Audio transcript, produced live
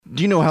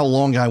Do you know how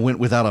long I went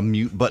without a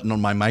mute button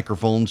on my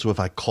microphone? So if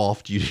I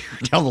coughed, you'd hear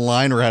down the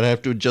line, or I'd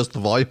have to adjust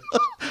the volume.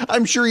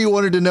 I'm sure you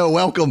wanted to know.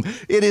 Welcome.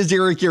 It is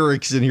Eric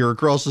Erickson here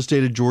across the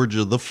state of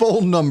Georgia. The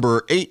phone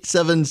number,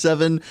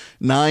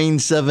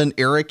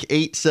 877-97-ERIC,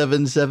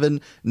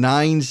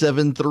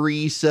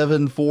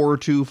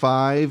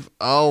 877-973-7425.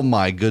 Oh,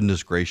 my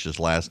goodness gracious,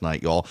 last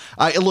night, y'all.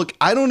 I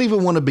don't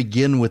even want to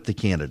begin with the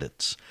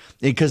candidates,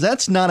 because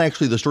that's not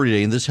actually the story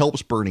today, and this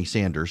helps Bernie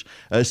Sanders.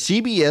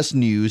 CBS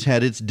News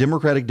had its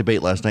Democratic debate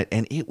last night,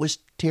 and it was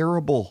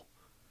terrible.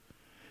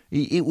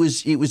 It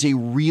was a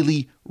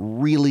really,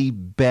 really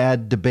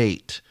bad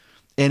debate.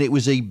 And it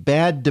was a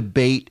bad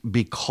debate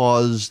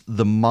because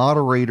the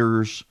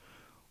moderators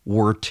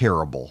were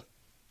terrible.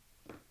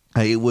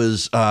 It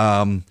was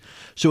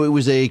so it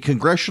was a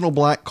Congressional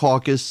Black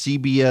Caucus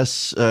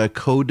CBS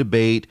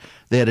co-debate.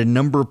 They had a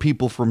number of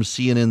people from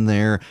CNN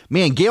there.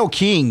 Man, Gayle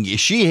King,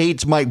 she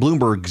hates Mike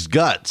Bloomberg's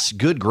guts.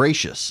 Good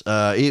gracious.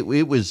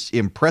 It was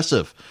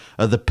impressive,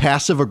 the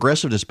passive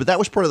aggressiveness. But that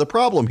was part of the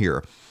problem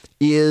here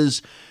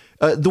is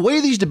the way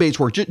these debates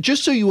work,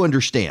 just so you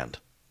understand.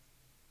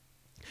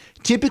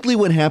 Typically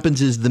what happens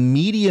is the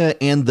media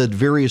and the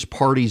various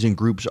parties and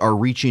groups are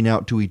reaching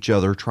out to each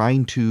other,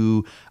 trying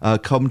to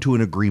come to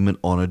an agreement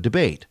on a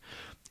debate.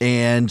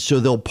 And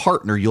so they'll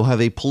partner. You'll have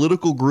a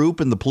political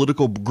group, and the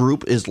political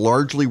group is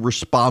largely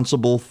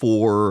responsible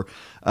for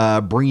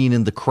bringing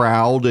in the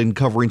crowd and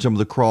covering some of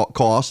the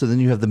costs. And then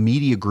you have the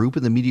media group,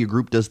 and the media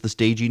group does the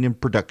staging and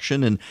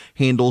production and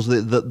handles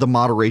the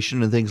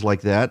moderation and things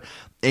like that.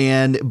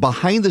 And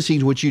behind the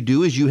scenes, what you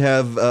do is you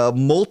have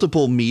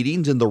multiple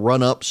meetings in the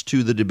run-ups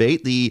to the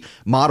debate. The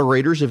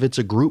moderators, if it's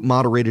a group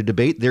moderated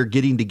debate, they're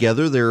getting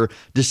together. They're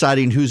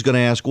deciding who's going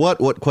to ask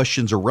what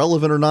questions are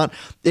relevant or not.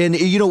 And,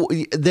 you know,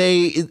 to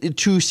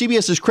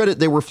CBS's credit,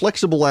 they were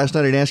flexible last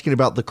night in asking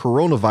about the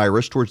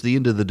coronavirus towards the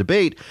end of the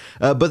debate,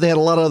 but they had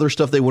a lot of other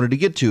stuff they wanted to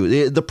get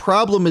to. The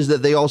problem is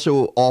that they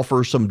also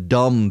offer some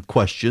dumb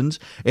questions,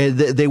 and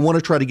they want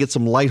to try to get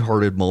some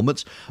lighthearted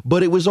moments.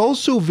 But it was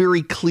also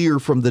very clear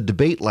from the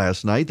debate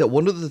last night that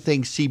one of the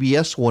things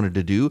CBS wanted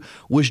to do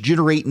was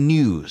generate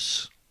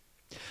news.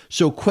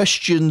 So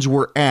questions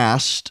were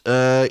asked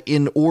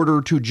in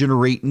order to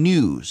generate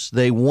news.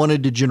 They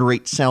wanted to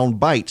generate sound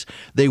bites.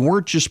 They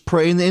weren't just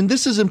praying, and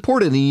this is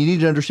important, and you need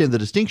to understand the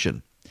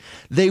distinction.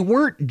 They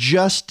weren't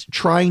just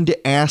trying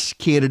to ask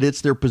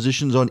candidates their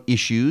positions on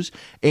issues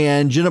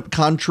and gin up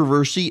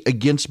controversy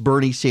against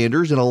Bernie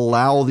Sanders and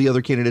allow the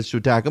other candidates to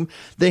attack him.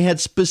 They had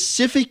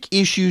specific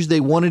issues they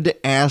wanted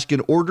to ask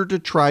in order to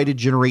try to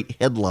generate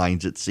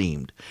headlines, it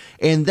seemed.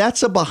 And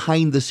that's a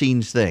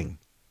behind-the-scenes thing.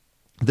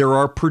 There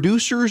are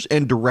producers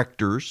and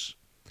directors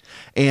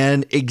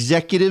and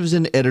executives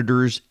and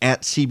editors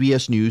at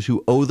CBS News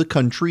who owe the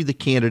country, the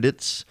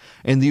candidates,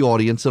 and the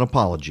audience an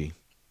apology.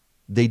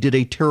 They did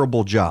a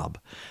terrible job.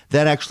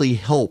 That actually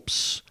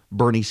helps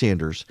Bernie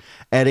Sanders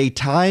at a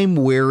time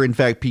where, in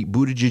fact, Pete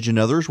Buttigieg and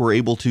others were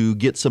able to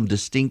get some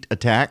distinct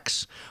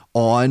attacks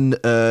on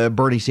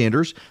Bernie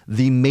Sanders.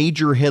 The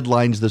major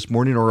headlines this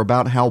morning are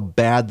about how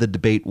bad the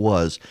debate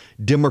was.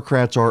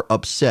 Democrats are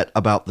upset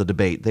about the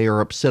debate. They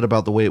are upset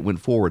about the way it went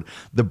forward.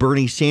 The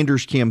Bernie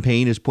Sanders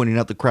campaign is pointing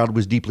out the crowd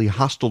was deeply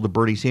hostile to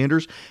Bernie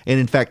Sanders. And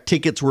in fact,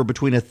 tickets were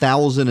between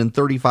 $1,000 and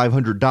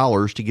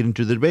 $3,500 to get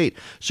into the debate.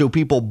 So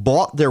people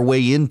bought their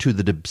way into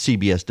the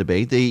CBS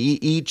debate.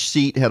 Each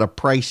seat had a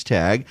price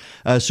tag.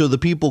 So the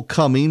people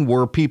coming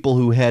were people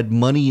who had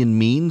money and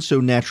means. So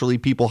naturally,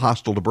 people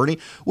hostile to Bernie,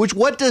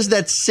 what does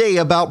that say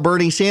about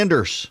Bernie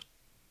Sanders?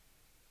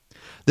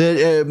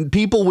 That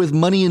people with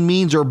money and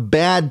means are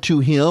bad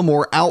to him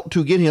or out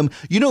to get him.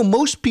 You know,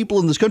 most people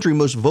in this country,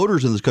 most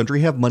voters in this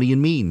country have money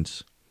and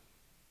means.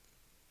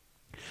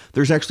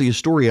 There's actually a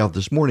story out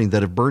this morning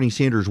that if Bernie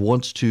Sanders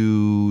wants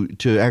to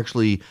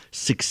actually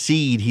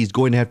succeed, he's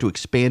going to have to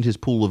expand his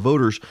pool of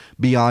voters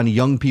beyond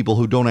young people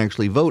who don't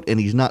actually vote,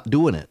 and he's not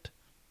doing it.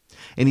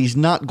 And he's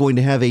not going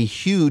to have a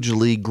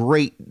hugely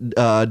great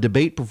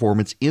debate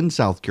performance in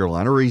South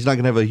Carolina, or he's not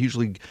going to have a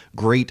hugely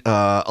great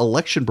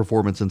election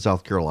performance in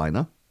South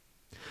Carolina.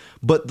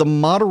 But the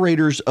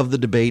moderators of the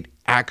debate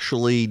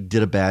actually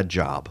did a bad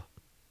job.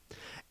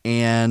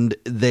 And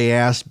they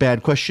asked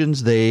bad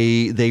questions.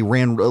 They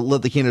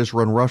let the candidates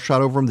run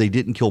roughshod over them. They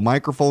didn't kill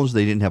microphones.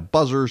 They didn't have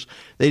buzzers.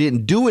 They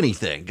didn't do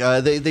anything.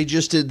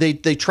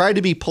 They tried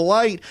to be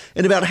polite.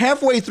 And about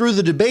halfway through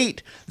the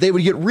debate, they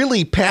would get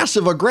really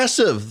passive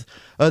aggressive.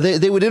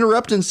 They would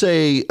interrupt and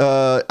say,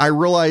 I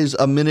realize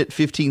a minute,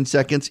 15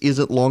 seconds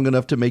isn't long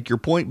enough to make your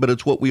point, but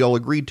it's what we all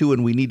agreed to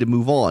and we need to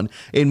move on.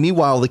 And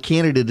meanwhile, the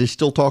candidate is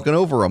still talking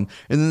over them.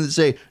 And then they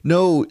say,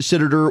 no,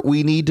 Senator,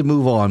 we need to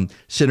move on.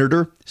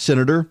 Senator,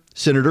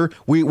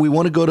 we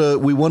want to go to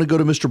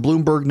Mr.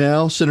 Bloomberg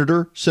now.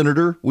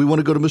 Senator, we want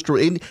to go to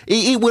Mr. And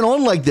it went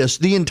on like this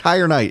the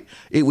entire night.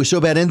 It was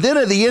so bad. And then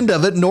at the end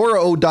of it,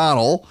 Norah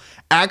O'Donnell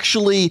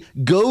actually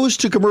goes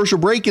to commercial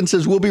break and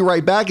says, we'll be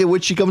right back. And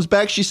when she comes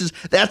back, she says,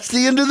 that's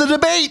the end of the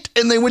debate.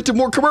 And they went to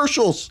more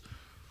commercials.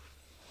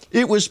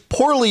 It was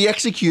poorly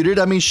executed.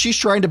 I mean, she's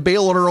trying to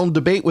bail on her own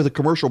debate with a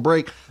commercial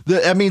break.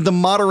 The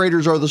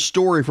moderators are the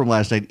story from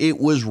last night. It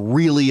was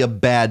really a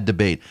bad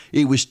debate.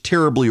 It was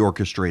terribly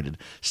orchestrated.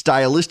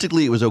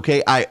 Stylistically, it was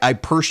okay. I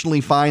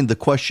personally find the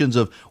questions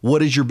of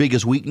what is your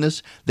biggest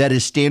weakness, that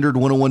is standard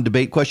 101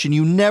 debate question.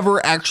 You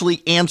never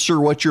actually answer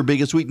what your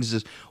biggest weakness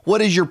is.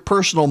 What is your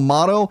personal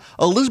motto?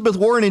 Elizabeth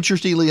Warren,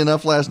 interestingly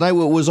enough, last night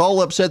was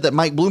all upset that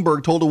Mike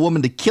Bloomberg told a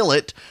woman to kill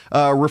it,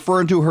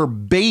 referring to her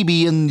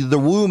baby in the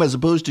womb as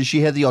opposed to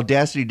she had the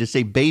audacity to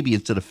say baby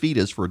instead of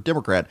fetus for a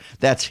Democrat.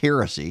 That's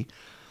heresy.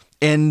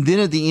 And then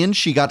at the end,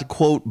 she got to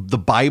quote the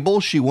Bible.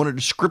 She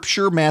wanted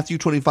scripture. Matthew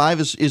 25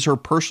 is her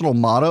personal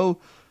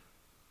motto.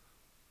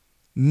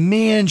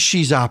 Man,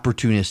 she's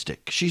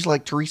opportunistic. She's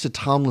like Teresa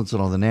Tomlinson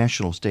on the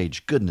national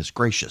stage. Goodness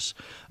gracious.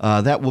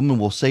 That woman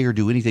will say or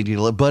do anything to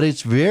you. But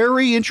it's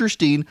very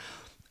interesting.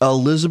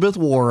 Elizabeth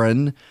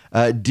Warren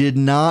did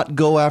not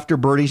go after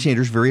Bernie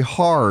Sanders very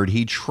hard.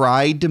 She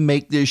tried to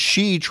make the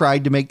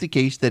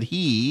case that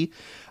he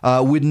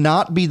would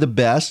not be the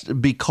best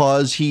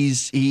because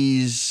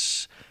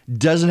he's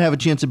doesn't have a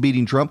chance of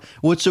beating Trump.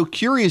 What's so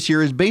curious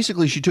here is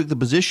basically she took the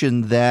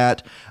position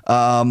that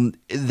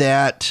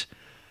that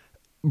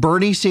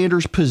Bernie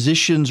Sanders'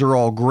 positions are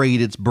all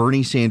great. It's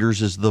Bernie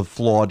Sanders is the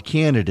flawed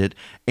candidate,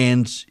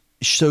 and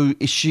so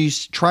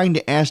she's trying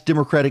to ask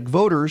Democratic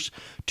voters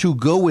to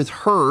go with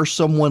her,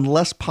 someone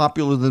less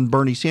popular than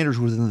Bernie Sanders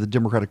within the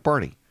Democratic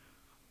Party.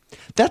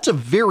 That's a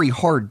very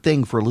hard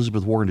thing for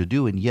Elizabeth Warren to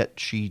do, and yet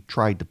she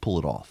tried to pull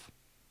it off.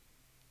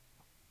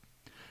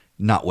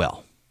 Not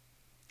well,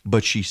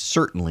 but she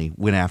certainly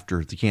went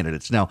after the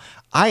candidates. Now,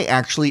 I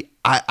actually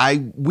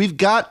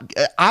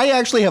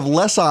have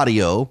less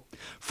audio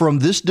from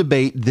this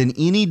debate than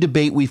any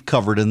debate we've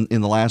covered in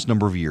the last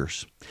number of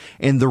years.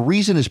 And the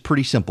reason is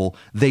pretty simple.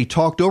 They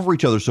talked over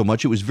each other so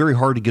much, it was very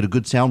hard to get a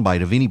good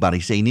soundbite of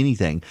anybody saying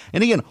anything.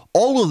 And again,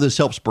 all of this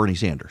helps Bernie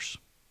Sanders.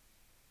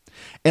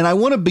 And I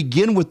want to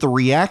begin with the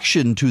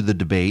reaction to the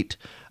debate.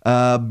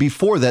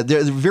 Before that,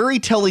 there's a very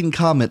telling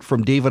comment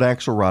from David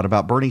Axelrod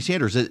about Bernie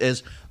Sanders.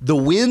 As the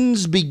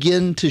winds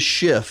begin to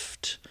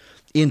shift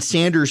in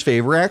Sanders'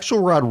 favor,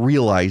 Axelrod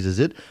realizes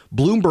it.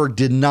 Bloomberg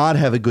did not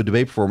have a good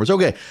debate performance.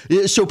 Okay,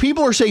 so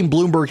people are saying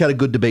Bloomberg had a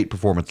good debate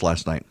performance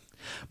last night.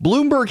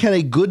 Bloomberg had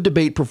a good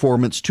debate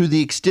performance to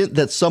the extent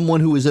that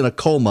someone who is in a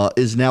coma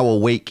is now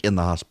awake in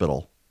the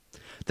hospital.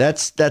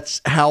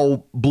 That's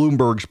how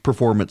Bloomberg's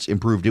performance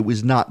improved. It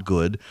was not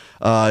good.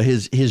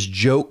 His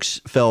jokes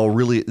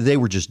they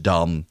were just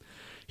dumb.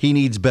 He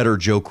needs better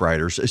joke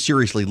writers.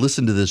 Seriously,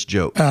 listen to this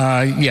joke.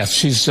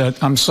 Yes,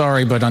 I'm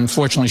sorry, but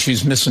unfortunately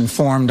she's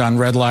misinformed on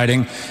red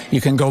lighting. You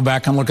can go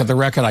back and look at the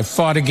record. I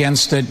fought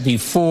against it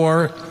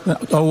before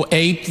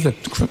 2008, the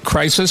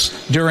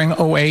crisis, during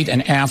 2008,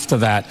 and after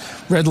that.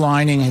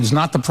 Redlining is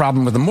not the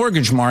problem with the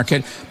mortgage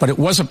market, but it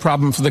was a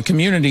problem for the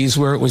communities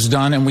where it was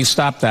done, and we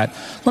stopped that.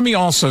 Let me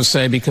also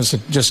say, because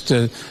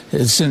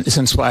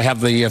since I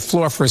have the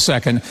floor for a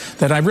second,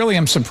 that I really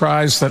am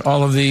surprised that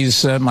all of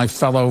these, my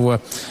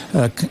fellow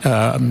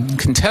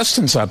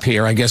contestants up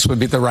here, I guess would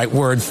be the right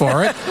word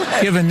for it,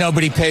 given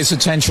nobody pays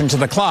attention to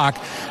the clock.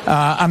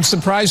 I'm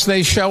surprised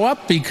they show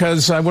up,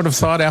 because I would have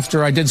thought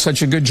after I did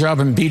such a good job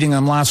in beating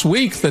them last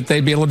week that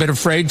they'd be a little bit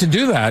afraid to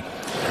do that.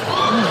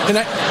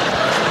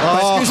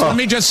 Let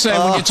me just say,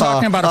 when you're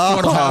talking about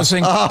affordable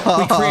housing,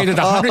 we created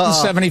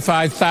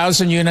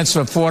 175,000 units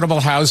of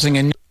affordable housing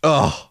in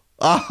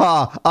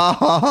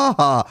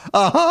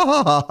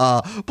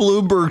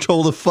Bloomberg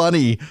told a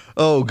funny.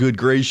 Oh, good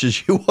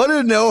gracious. You want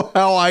to know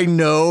how I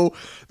know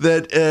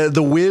that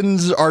the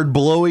winds are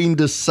blowing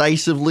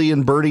decisively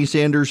in Bernie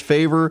Sanders'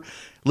 favor?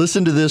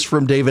 Listen to this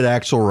from David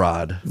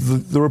Axelrod.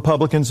 The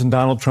Republicans and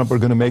Donald Trump are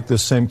going to make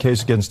this same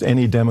case against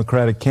any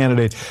Democratic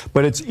candidate,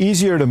 but it's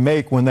easier to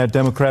make when that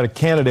Democratic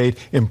candidate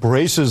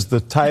embraces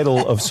the title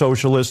of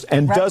socialist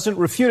and doesn't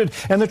refute it.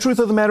 And the truth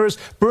of the matter is,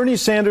 Bernie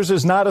Sanders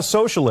is not a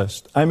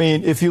socialist. I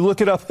mean, if you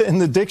look it up in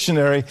the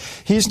dictionary,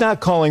 he's not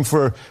calling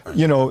for,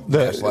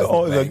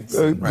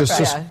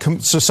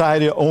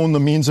 society to own the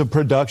means of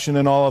production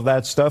and all of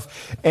that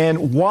stuff.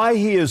 And why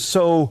he is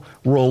so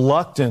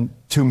reluctant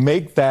to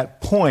make that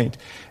point,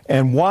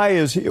 and he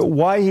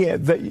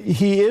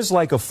is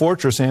like a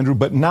fortress, Andrew,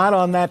 but not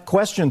on that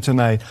question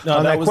tonight. No,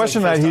 on that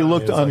question tonight, he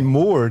looked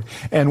unmoored.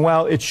 And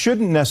while it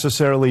shouldn't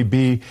necessarily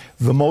be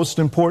the most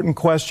important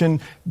question,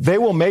 they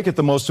will make it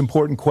the most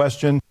important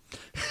question.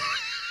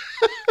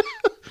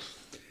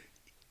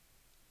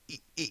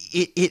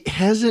 It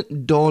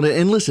hasn't dawned.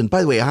 And listen,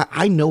 by the way,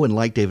 I know and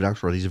like David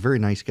Axelrod. He's a very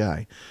nice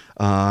guy.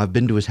 I've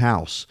been to his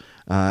house.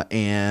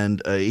 And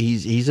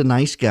he's a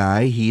nice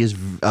guy. He is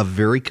a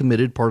very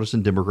committed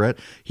partisan Democrat.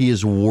 He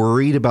is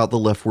worried about the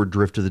leftward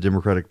drift of the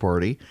Democratic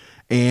Party.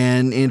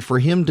 And for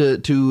him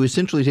to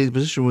essentially take the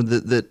position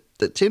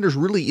that Sanders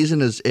really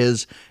isn't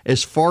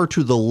as far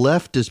to the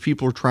left as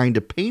people are trying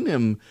to paint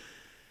him,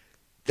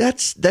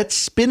 That's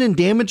spin and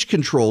damage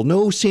control.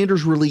 No,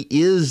 Sanders really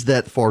is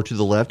that far to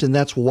the left, and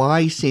that's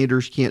why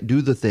Sanders can't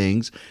do the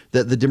things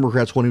that the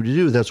Democrats want him to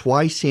do. That's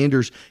why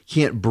Sanders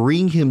can't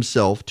bring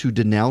himself to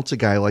denounce a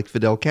guy like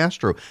Fidel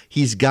Castro.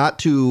 He's got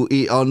to,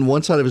 on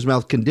one side of his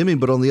mouth, condemn him,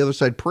 but on the other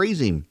side,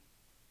 praise him.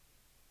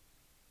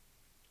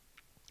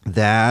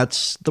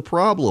 That's the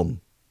problem.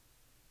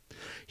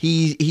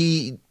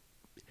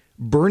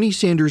 Bernie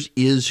Sanders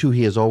is who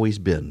he has always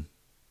been.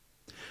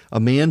 A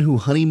man who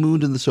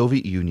honeymooned in the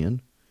Soviet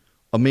Union,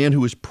 a man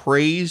who was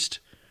praised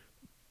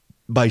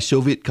by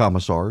Soviet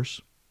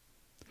commissars,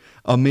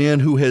 a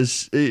man who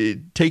has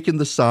taken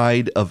the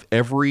side of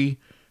every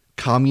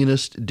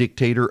communist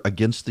dictator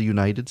against the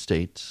United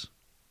States.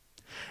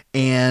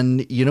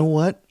 And you know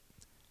what?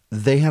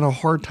 They had a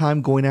hard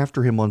time going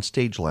after him on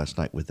stage last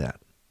night with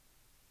that.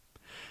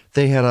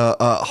 They had a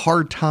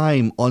hard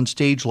time on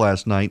stage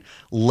last night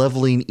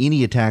leveling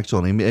any attacks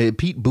on him.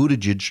 Pete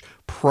Buttigieg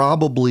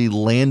probably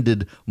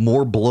landed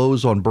more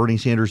blows on Bernie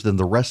Sanders than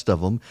the rest of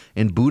them,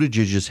 and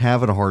Buttigieg is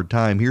having a hard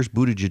time. Here's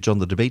Buttigieg on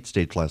the debate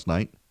stage last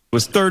night. It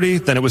was 30,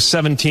 then it was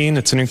 17.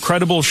 It's an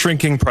incredible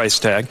shrinking price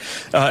tag.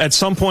 At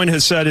some point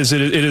has said it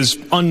is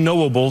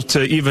unknowable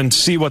to even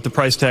see what the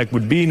price tag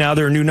would be. Now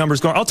there are new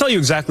numbers going. I'll tell you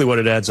exactly what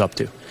it adds up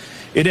to.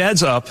 It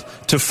adds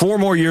up to 4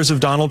 more years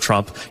of Donald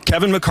Trump,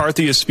 Kevin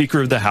McCarthy as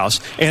Speaker of the House,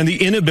 and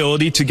the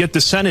inability to get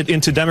the Senate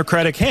into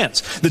Democratic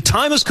hands. The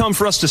time has come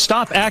for us to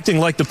stop acting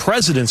like the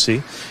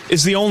presidency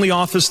is the only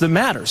office that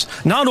matters.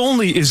 Not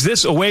only is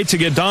this a way to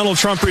get Donald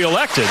Trump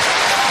reelected,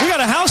 we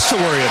got a House to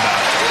worry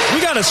about.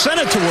 We got a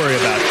Senate to worry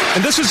about.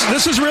 And this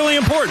is really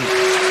important.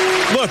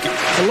 Look,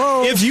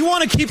 if you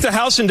want to keep the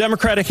House in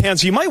Democratic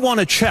hands, you might want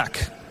to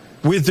check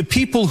with the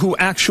people who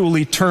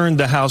actually turned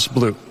the House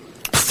blue.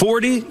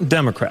 40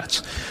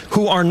 Democrats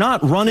who are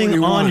not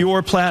running on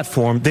your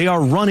platform. They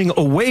are running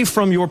away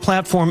from your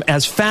platform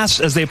as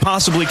fast as they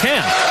possibly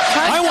can.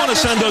 I want to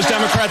send those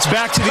Democrats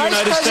back to the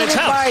United States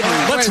House.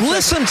 Let's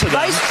listen to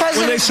them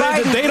when they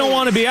say that they don't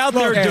want to be out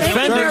there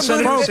defending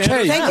Senator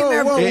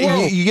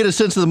Sanders. You get a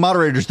sense of the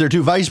moderators there,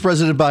 too. Vice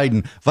President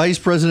Biden, Vice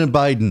President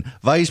Biden,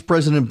 Vice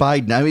President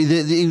Biden. I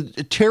mean,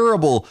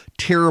 terrible,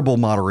 terrible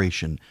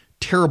moderation.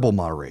 Terrible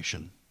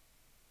moderation.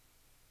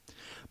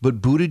 But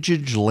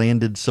Buttigieg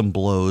landed some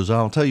blows.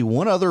 I'll tell you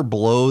one other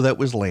blow that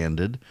was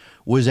landed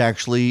was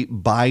actually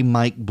by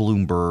Mike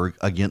Bloomberg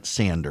against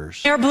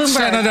Sanders. Mayor Bloomberg.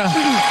 Senator.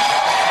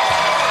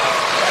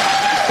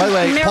 By the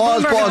way,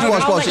 pause.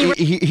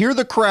 Hear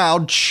the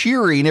crowd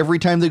cheering every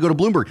time they go to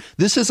Bloomberg.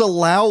 This has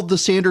allowed the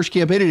Sanders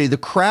campaign today. The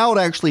crowd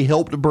actually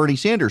helped Bernie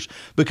Sanders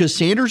because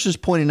Sanders is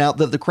pointing out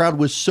that the crowd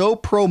was so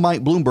pro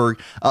Mike Bloomberg,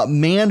 a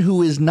man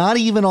who is not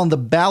even on the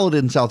ballot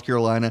in South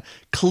Carolina.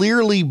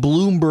 Clearly,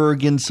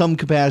 Bloomberg in some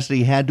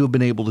capacity had to have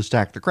been able to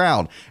stack the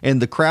crowd. And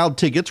the crowd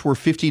tickets were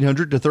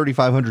 $1,500 to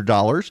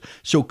 $3,500.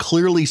 So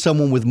clearly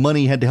someone with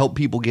money had to help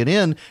people get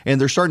in. And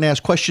they're starting to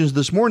ask questions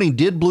this morning.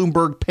 Did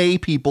Bloomberg pay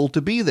people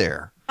to be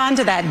there? On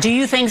to that, do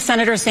you think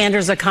Senator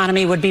Sanders'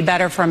 economy would be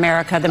better for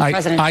America than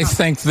President Trump? I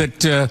think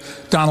that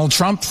Donald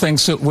Trump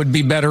thinks it would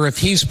be better if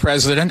he's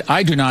president.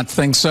 I do not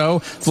think so.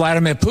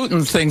 Vladimir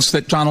Putin thinks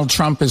that Donald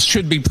Trump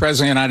should be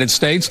president of the United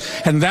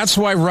States, and that's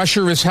why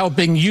Russia is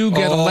helping you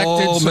get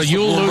elected, so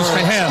you'll lose to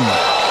him.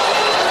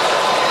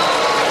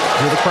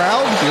 Hear the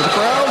crowd? Hear the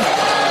crowd?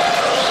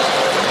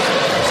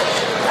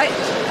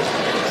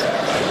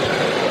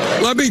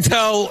 Let me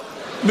tell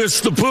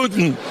Mr.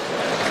 Putin.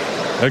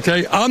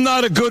 Okay, I'm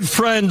not a good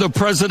friend of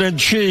President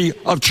Xi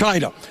of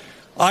China.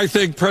 I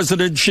think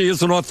President Xi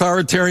is an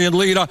authoritarian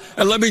leader.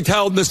 And let me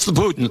tell Mr.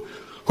 Putin,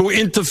 who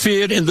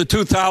interfered in the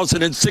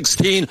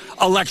 2016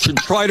 election,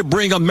 try to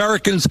bring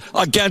Americans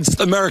against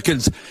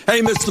Americans.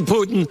 Hey, Mr.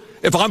 Putin,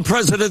 if I'm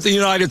president of the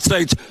United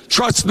States,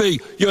 trust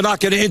me, you're not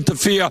going to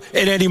interfere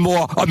in any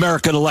more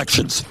American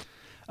elections.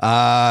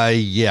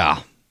 Yeah.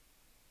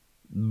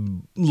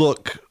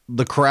 Look,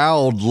 the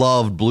crowd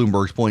loved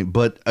Bloomberg's point,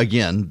 but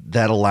again,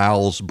 that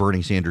allows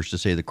Bernie Sanders to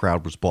say the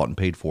crowd was bought and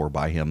paid for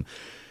by him.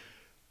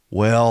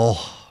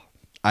 Well,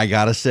 I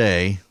got to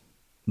say,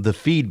 the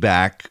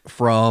feedback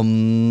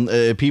from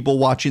people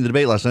watching the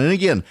debate last night. And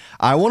again,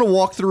 I want to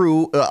walk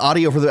through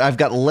audio for I've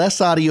got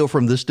less audio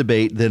from this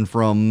debate than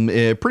from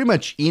pretty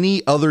much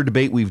any other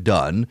debate we've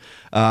done.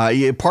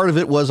 Part of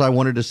it was I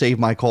wanted to save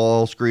my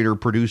call screener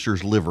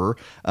producer's liver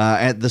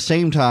at the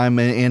same time,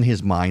 and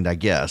his mind, I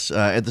guess.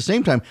 At the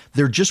same time,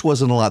 there just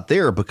wasn't a lot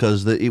there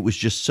because it was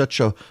just such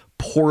a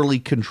poorly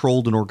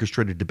controlled and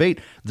orchestrated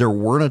debate. There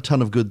weren't a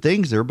ton of good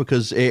things there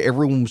because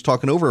everyone was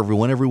talking over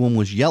everyone. Everyone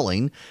was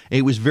yelling.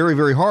 It was very,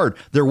 very hard.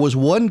 There was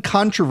one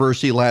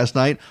controversy last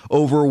night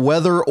over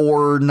whether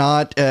or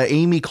not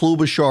Amy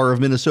Klobuchar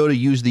of Minnesota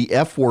used the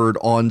F word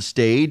on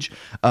stage.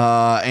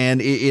 And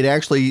it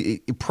actually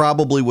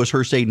probably was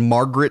her saying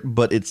Margaret,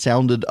 but it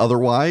sounded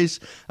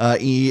otherwise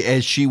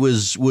as she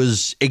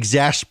was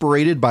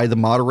exasperated by the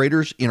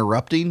moderators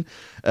interrupting.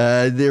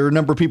 There are a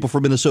number of people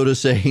from Minnesota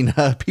saying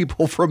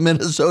people from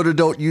Minnesota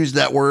don't use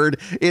that word.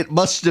 It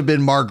must have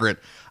been Margaret.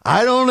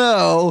 I don't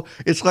know.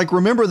 It's like,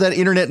 remember that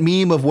internet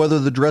meme of whether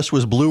the dress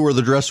was blue or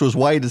the dress was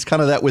white? It's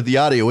kind of that with the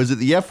audio. Is it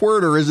the F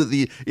word or is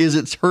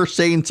it her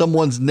saying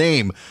someone's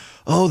name?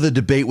 Oh, the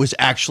debate was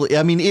actually,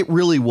 it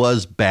really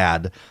was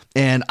bad.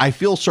 And I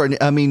feel sorry.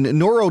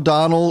 Nora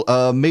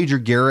O'Donnell, Major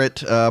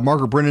Garrett,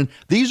 Margaret Brennan,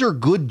 these are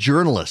good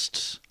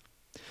journalists.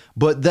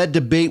 But that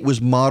debate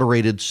was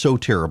moderated so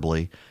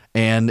terribly,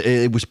 and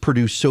it was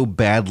produced so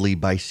badly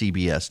by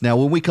CBS. Now,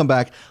 when we come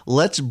back,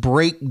 let's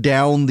break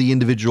down the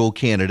individual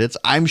candidates.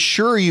 I'm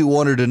sure you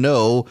wanted to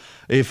know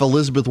if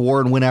Elizabeth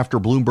Warren went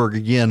after Bloomberg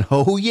again.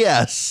 Oh,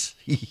 yes.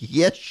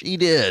 Yes, she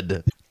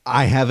did.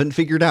 I haven't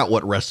figured out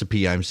what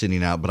recipe I'm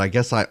sending out, but I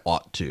guess I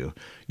ought to.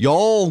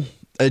 Y'all,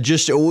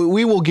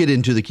 we will get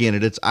into the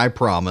candidates, I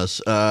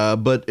promise.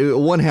 But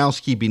one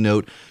housekeeping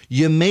note,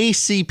 you may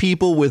see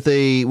people with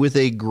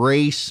a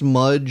gray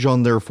smudge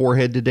on their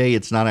forehead today.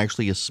 It's not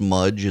actually a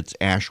smudge. It's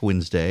Ash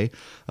Wednesday.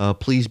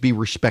 Please be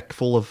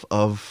respectful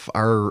of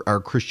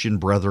our Christian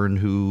brethren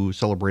who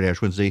celebrate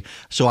Ash Wednesday.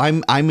 So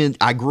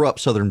I grew up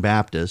Southern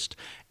Baptist,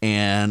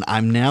 and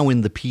I'm now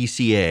in the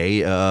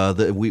PCA.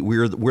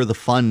 We're the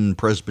fun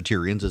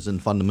Presbyterians, as in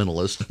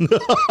fundamentalists.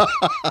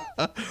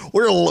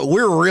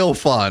 We're real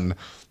fun.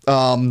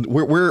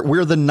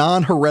 We're the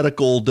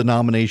non-heretical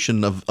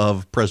denomination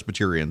of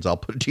Presbyterians. I'll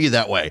put it to you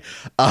that way.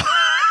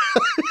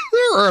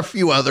 There are a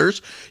few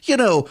others,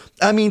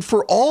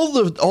 for all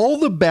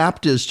the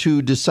Baptists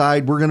who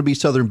decide we're going to be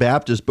Southern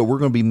Baptist, but we're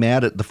going to be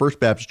mad at the First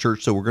Baptist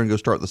Church, so we're going to go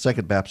start the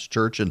Second Baptist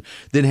Church, and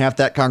then half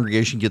that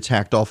congregation gets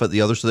hacked off at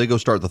the other, so they go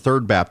start the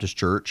Third Baptist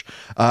Church.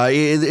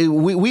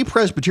 We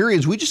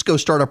Presbyterians, we just go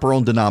start up our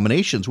own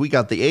denominations. We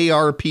got the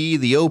ARP,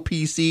 the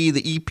OPC,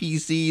 the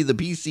EPC, the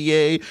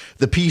PCA,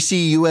 the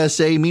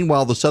PCUSA.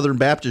 Meanwhile, the Southern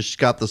Baptists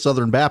got the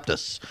Southern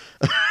Baptists.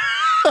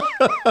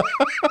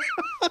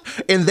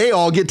 And they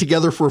all get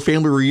together for a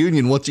family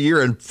reunion once a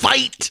year and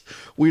fight.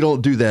 We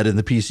don't do that in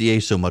the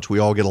PCA so much. We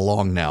all get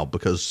along now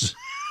because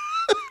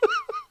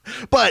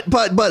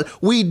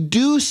But we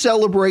do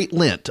celebrate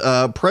Lent.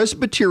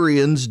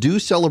 Presbyterians do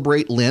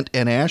celebrate Lent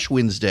and Ash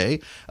Wednesday,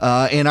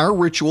 and our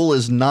ritual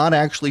is not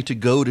actually to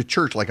go to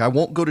church. Like, I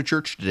won't go to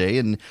church today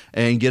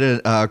and get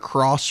a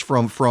cross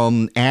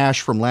from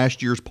ash from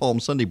last year's Palm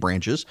Sunday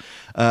branches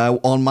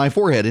on my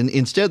forehead. And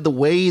instead, the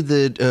way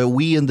that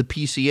we in the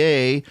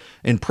PCA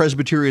and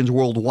Presbyterians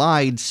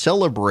worldwide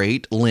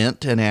celebrate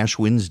Lent and Ash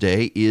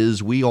Wednesday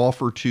is we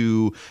offer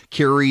to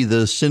carry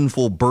the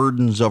sinful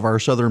burdens of our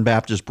Southern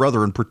Baptist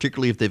brethren,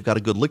 particularly if they've got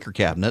a good liquor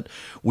cabinet.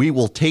 We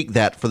will take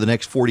that for the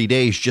next 40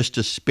 days just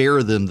to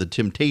spare them the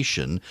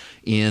temptation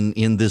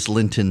in this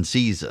Lenten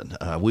season.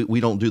 We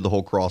don't do the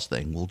whole cross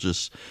thing.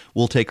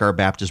 We'll take our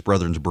Baptist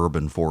brethren's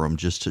bourbon for them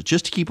just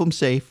to keep them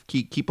safe,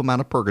 keep them out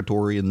of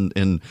purgatory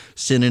and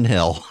sin in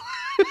hell.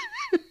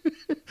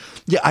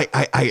 Yeah,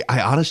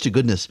 I honest to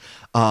goodness,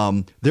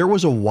 there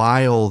was a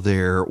while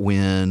there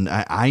when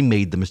I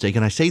made the mistake,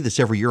 and I say this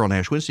every year on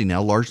Ash Wednesday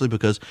now, largely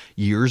because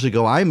years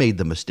ago I made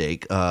the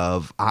mistake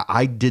of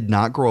I did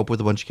not grow up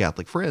with a bunch of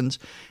Catholic friends,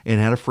 and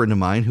had a friend of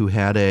mine who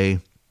had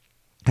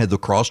the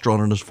cross drawn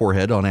on his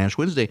forehead on Ash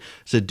Wednesday. I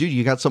said, "Dude,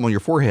 you got something on your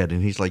forehead?"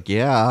 And he's like,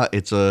 "Yeah,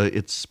 it's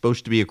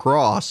supposed to be a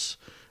cross."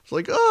 It's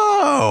like,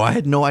 oh, I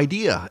had no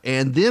idea.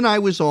 And then I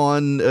was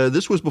on.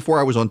 This was before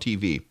I was on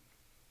TV,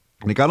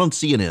 and I got on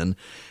CNN.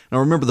 And I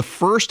remember the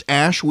first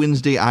Ash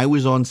Wednesday I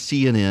was on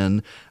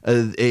CNN,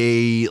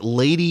 a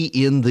lady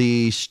in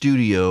the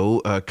studio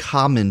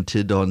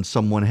commented on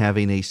someone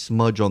having a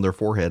smudge on their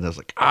forehead. And I was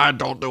like,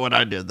 don't do what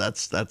I did.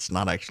 That's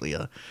not actually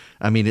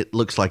it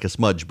looks like a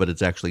smudge, but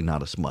it's actually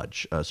not a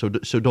smudge. So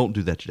don't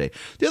do that today.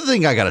 The other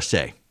thing I got to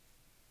say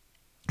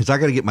is I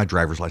got to get my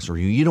driver's license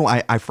renewed.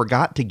 I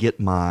forgot to get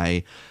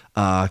my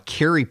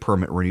carry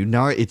permit renewed.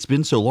 Now, it's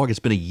been so long. It's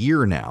been a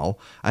year now.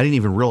 I didn't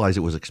even realize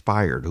it was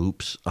expired.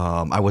 Oops.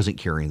 I wasn't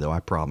carrying, though,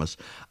 I promise.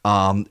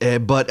 So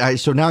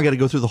now I got to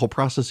go through the whole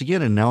process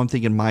again. And now I'm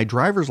thinking my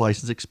driver's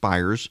license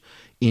expires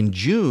in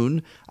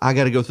June. I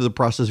got to go through the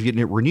process of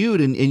getting it renewed.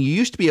 And you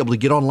used to be able to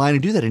get online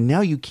and do that. And now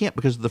you can't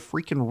because of the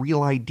freaking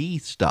Real ID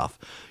stuff.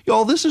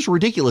 Y'all, this is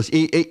ridiculous.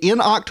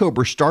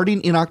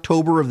 Starting in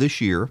October of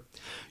this year,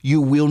 you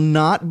will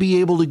not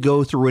be able to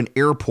go through an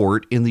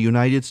airport in the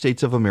United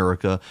States of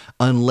America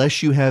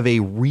unless you have a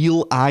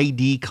Real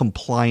ID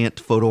compliant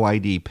photo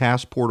ID,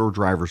 passport or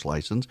driver's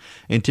license,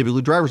 and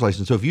typically driver's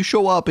license. So if you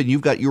show up and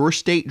you've got your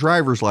state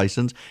driver's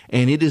license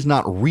and it is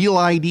not Real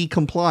ID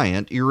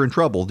compliant, you're in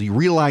trouble. The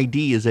Real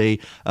ID is a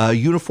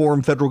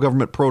uniform federal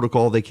government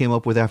protocol they came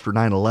up with after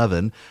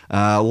 9/11.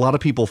 A lot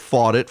of people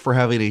fought it for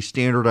having a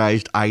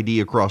standardized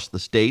ID across the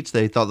states.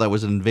 They thought that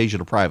was an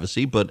invasion of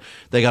privacy, but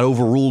they got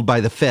overruled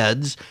by the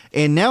feds.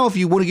 And now if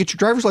you want to get your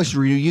driver's license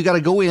renewed, you got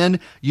to go in,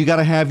 you got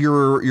to have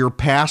your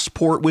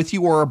passport with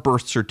you or a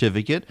birth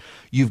certificate.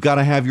 You've got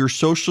to have your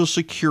social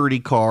security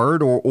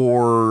card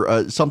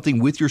or something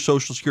with your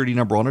social security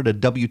number on it, a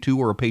W-2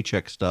 or a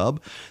paycheck stub.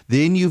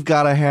 Then you've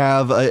got to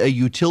have a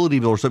utility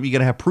bill or something. You got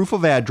to have proof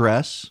of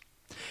address.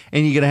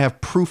 and you're going to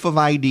have proof of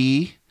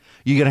ID.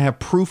 You're going to have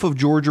proof of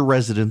Georgia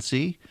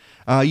residency.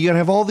 You're going to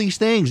have all these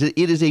things. It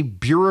is a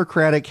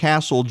bureaucratic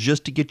hassle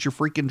just to get your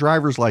freaking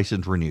driver's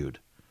license renewed.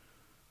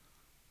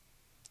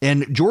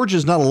 And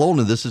Georgia's not alone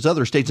in this. It's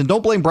other states. And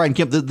don't blame Brian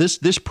Kemp. This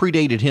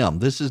predated him.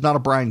 This is not a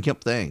Brian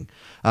Kemp thing.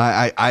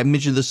 I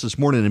mentioned this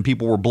morning, and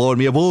people were blowing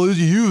me up. Well,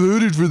 you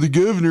voted for the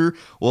governor.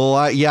 Well,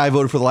 I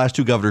voted for the last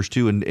two governors,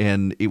 too,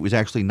 and it was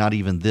actually not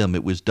even them.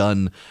 It was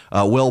done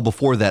well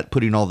before that,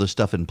 putting all this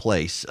stuff in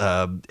place.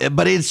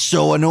 But it's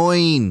so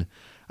annoying.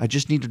 I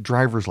just need a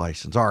driver's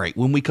license. All right,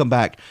 when we come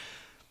back,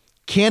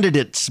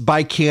 candidates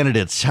by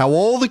candidates, how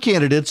all the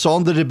candidates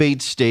on the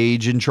debate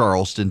stage in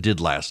Charleston did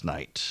last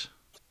night.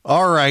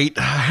 All right.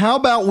 How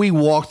about we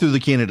walk through the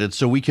candidates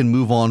so we can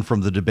move on from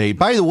the debate?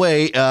 By the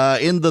way,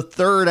 in the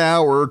third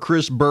hour,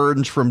 Chris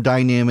Burns from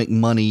Dynamic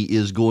Money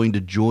is going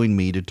to join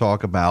me to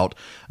talk about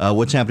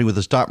what's happening with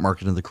the stock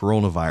market and the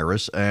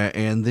coronavirus.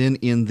 And then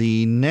in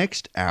the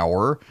next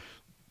hour,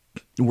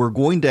 we're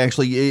going to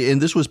actually, and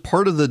this was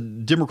part of the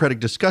Democratic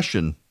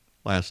discussion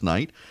last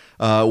night,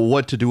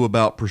 what to do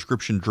about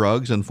prescription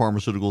drugs and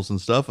pharmaceuticals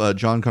and stuff.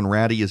 John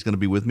Conradi is going to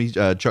be with me.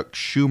 Chuck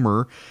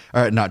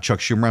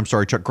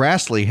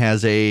Grassley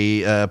has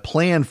a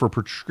plan for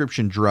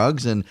prescription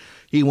drugs, and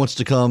he wants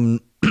to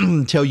come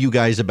tell you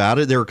guys about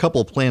it. There are a couple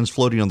of plans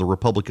floating on the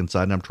Republican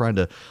side, and I'm trying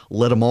to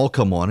let them all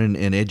come on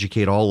and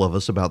educate all of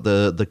us about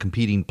the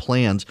competing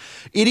plans.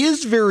 It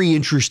is very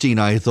interesting,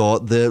 I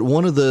thought, that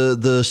one of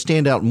the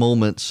standout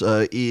moments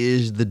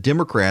is the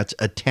Democrats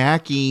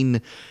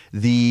attacking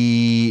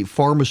the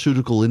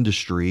pharmaceutical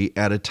industry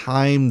at a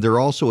time they're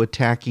also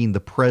attacking the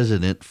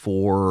president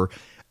for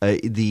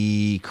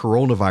the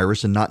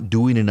coronavirus and not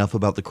doing enough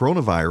about the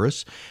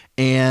coronavirus.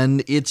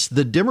 And it's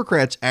the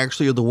Democrats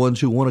actually are the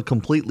ones who want to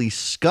completely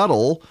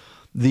scuttle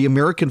the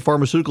American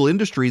pharmaceutical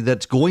industry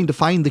that's going to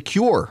find the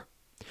cure.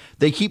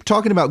 They keep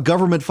talking about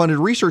government-funded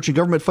research, and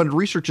government-funded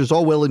research is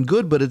all well and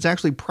good, but it's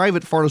actually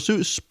private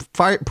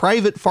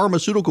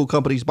pharmaceutical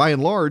companies, by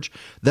and large,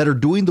 that are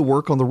doing the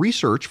work on the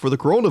research for the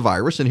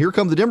coronavirus. And here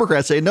come the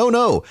Democrats saying,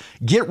 no,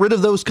 get rid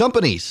of those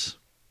companies.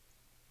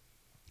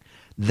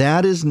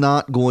 That is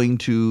not going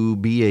to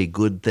be a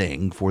good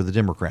thing for the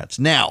Democrats.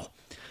 Now,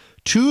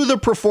 to the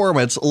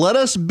performance, let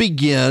us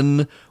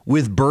begin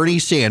with Bernie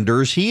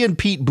Sanders. He and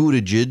Pete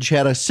Buttigieg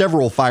had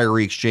several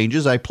fiery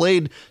exchanges. I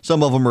played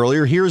some of them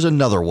earlier. Here's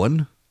another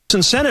one.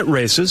 In Senate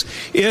races,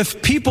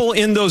 if people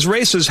in those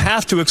races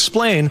have to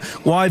explain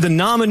why the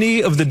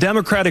nominee of the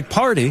Democratic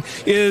Party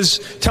is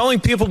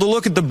telling people to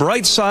look at the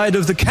bright side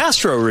of the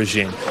Castro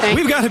regime.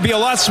 We've got to be a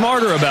lot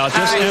smarter about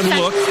this and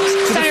look to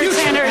the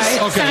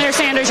future. Senator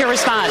Sanders, your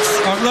response.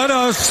 Let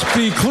us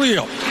be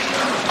clear.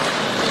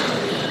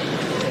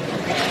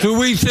 Do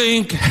we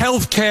think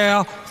health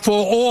care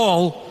for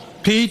all,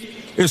 Pete,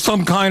 is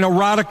some kind of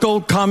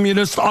radical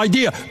communist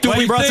idea? Do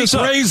we think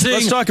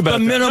raising the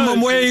minimum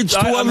wage to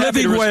a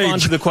living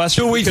wage?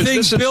 Do we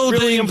think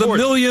building the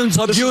millions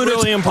of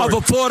units of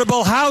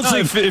affordable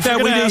housing that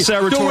we need?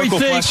 Do we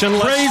think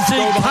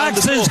raising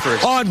taxes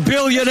on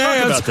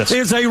billionaires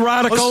is a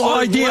radical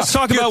idea? Let's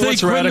talk about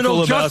what's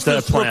radical about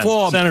that plan.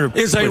 Reform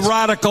is a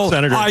radical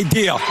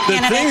idea. The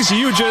things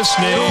you just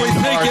named. Do we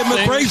think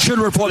immigration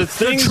reform?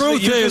 The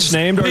truth is,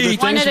 Pete,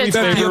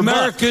 that the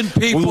American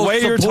people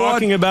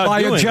support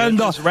my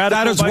agenda.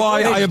 That is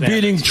why I am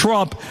beating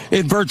Trump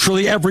in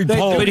virtually every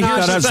poll that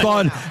has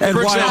done, and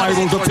why I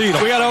will defeat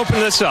him. We got to open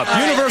this up.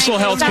 Universal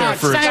health care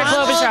for Senator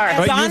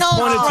Klobuchar.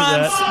 Donald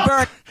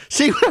Trump's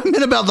See what I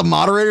meant about the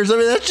moderators? I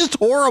mean, that's just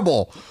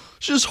horrible.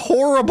 It's just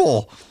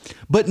horrible.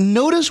 But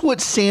notice what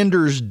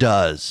Sanders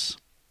does.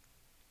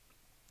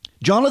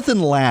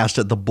 Jonathan Last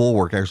at the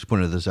Bulwark actually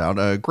pointed this out.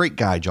 A great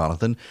guy,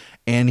 Jonathan.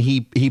 And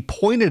he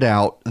pointed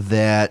out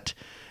that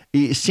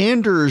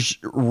Sanders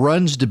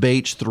runs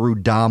debates through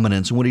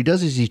dominance, and what he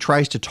does is he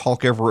tries to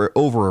talk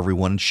over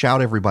everyone and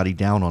shout everybody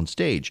down on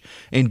stage.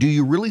 And do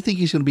you really think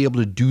he's going to be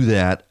able to do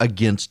that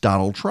against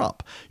Donald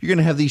Trump? You're going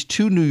to have these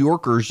two New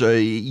Yorkers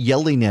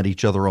yelling at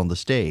each other on the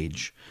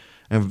stage.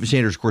 And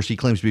Sanders, of course, he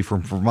claims to be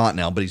from Vermont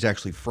now, but he's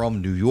actually from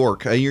New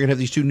York. You're going to have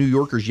these two New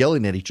Yorkers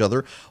yelling at each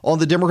other on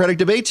the Democratic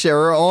debate stage,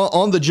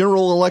 on the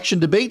general election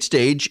debate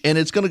stage, and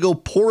it's going to go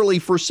poorly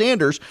for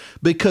Sanders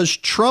because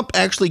Trump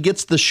actually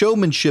gets the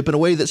showmanship in a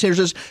way that Sanders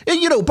says,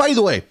 and, by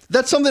the way,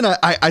 that's something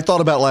I thought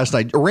about last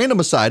night. A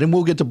random aside, and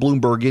we'll get to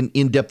Bloomberg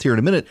in depth here in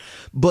a minute,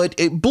 but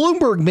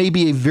Bloomberg may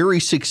be a very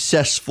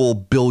successful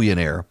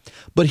billionaire,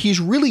 but he's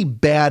really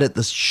bad at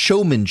the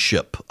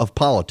showmanship of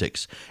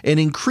politics. And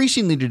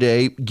increasingly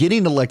today,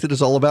 getting elected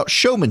is all about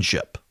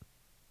showmanship.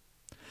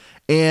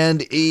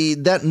 And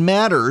that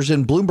matters,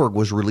 and Bloomberg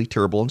was really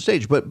terrible on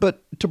stage.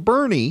 But to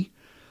Bernie,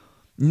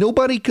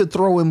 nobody could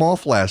throw him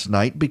off last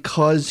night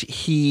because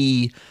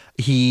he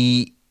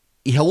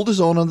held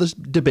his own on this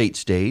debate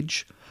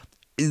stage.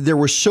 There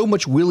was so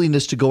much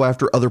willingness to go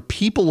after other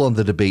people on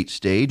the debate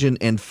stage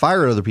and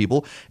fire other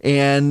people.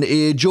 And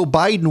Joe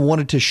Biden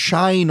wanted to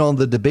shine on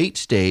the debate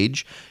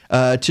stage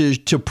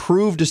to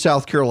prove to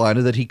South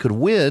Carolina that he could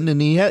win.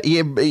 And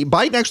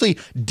Biden actually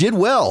did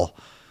well.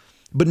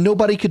 but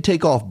nobody could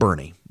take off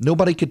Bernie.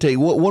 Nobody could take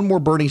one more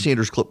Bernie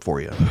Sanders clip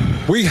for you.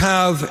 We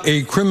have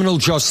a criminal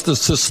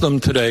justice system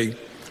today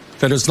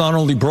that is not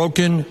only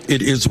broken,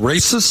 it is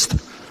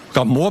racist,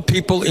 got more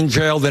people in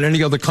jail than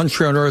any other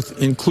country on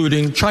earth,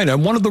 including China.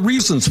 And one of the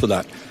reasons for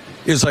that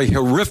is a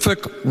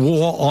horrific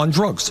war on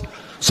drugs.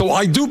 So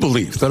I do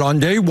believe that on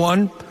day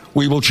one,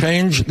 we will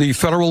change the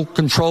Federal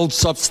Controlled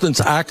Substance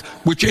Act,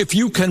 which, if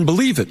you can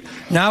believe it,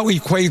 now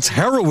equates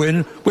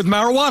heroin with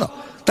marijuana.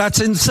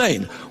 That's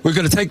insane. We're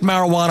going to take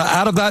marijuana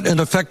out of that and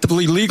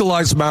effectively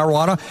legalize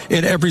marijuana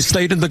in every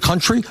state in the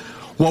country.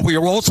 What we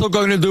are also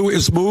going to do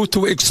is move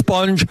to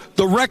expunge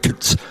the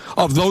records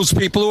of those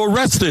people who are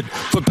arrested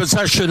for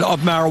possession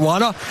of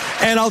marijuana.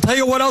 And I'll tell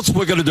you what else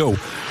we're going to do.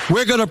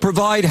 We're going to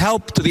provide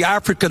help to the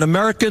African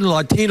American,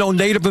 Latino,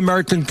 Native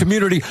American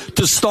community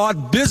to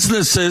start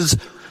businesses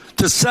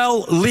to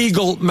sell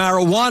legal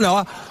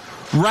marijuana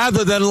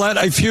rather than let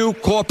a few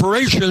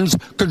corporations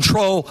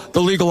control the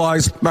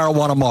legalized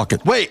marijuana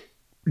market. Wait,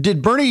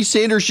 did Bernie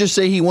Sanders just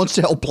say he wants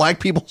to help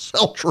black people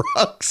sell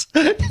drugs?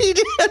 He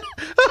did.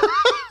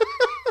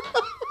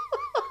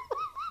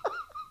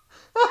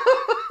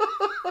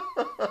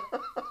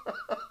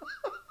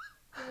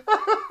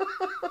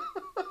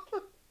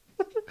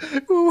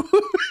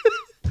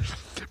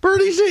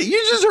 You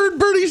just heard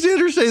Bernie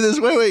Sanders say this.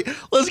 Wait.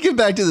 Let's get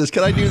back to this.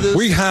 Can I do this?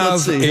 We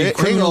have a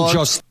criminal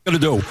justice to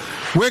do.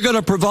 We're going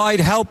to provide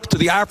help to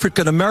the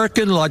African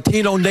American,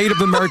 Latino,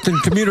 Native American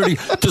community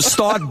to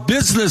start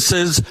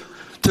businesses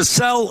to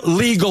sell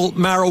legal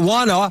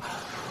marijuana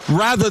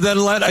rather than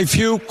let a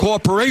few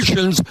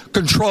corporations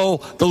control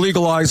the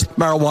legalized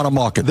marijuana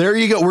market. There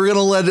you go. We're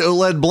going to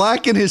let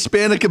black and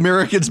Hispanic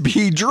Americans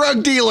be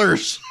drug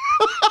dealers.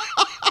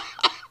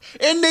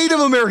 And Native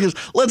Americans.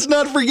 Let's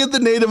not forget the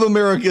Native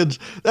Americans.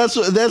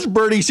 That's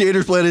Bernie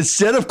Sanders' plan.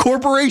 Instead of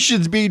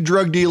corporations being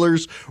drug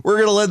dealers, we're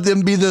going to let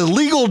them be the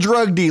legal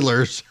drug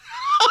dealers.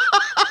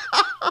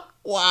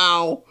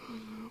 Wow.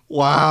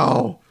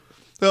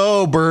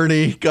 Oh,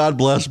 Bernie. God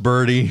bless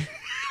Bernie.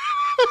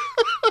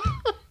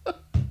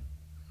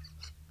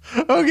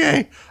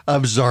 Okay.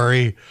 I'm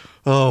sorry.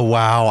 Oh,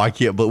 wow. I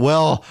can't, but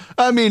well,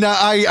 I mean,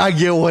 I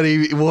get what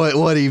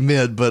he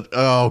meant, but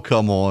oh,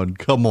 come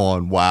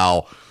on.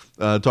 Wow.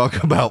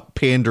 Talk about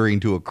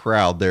pandering to a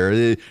crowd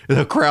there,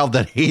 a crowd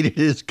that hated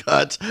his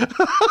guts.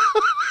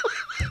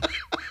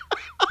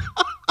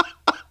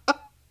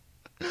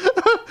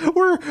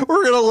 We're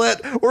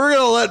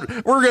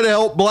gonna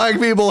help black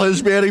people,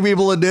 Hispanic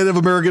people, and Native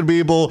American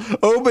people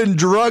open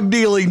drug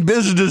dealing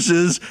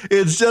businesses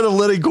instead of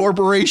letting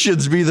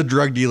corporations be the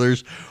drug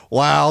dealers.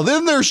 Wow.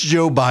 Then there's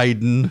Joe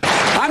Biden.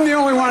 I'm the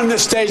only one on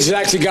this stage that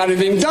actually got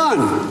anything done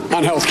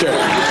on health care.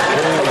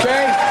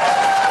 Okay?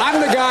 I'm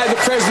the guy the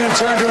president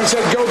turned to and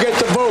said, go get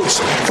the votes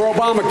for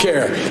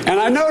Obamacare. And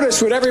I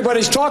noticed what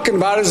everybody's talking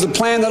about is the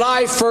plan that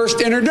I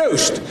first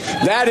introduced.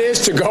 That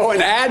is to go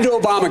and add to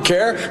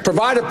Obamacare,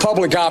 provide a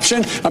public option,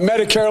 a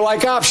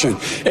Medicare-like option.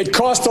 It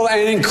cost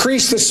and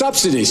increase the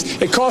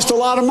subsidies. It cost a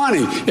lot of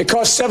money. It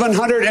cost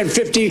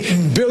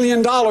 $750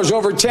 billion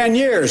over 10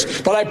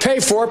 years. But I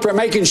pay for it by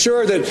making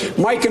sure that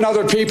Mike and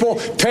other people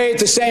pay at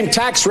the same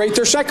tax rate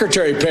their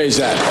secretary pays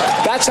at.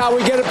 That's how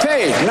we get it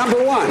paid,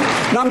 number one.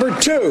 Number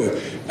two,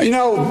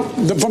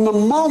 from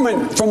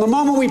the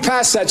moment we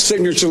passed that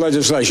signature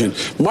legislation,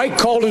 Mike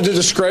called it a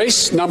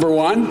disgrace, number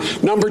one.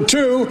 Number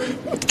two,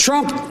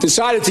 Trump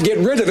decided to get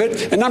rid of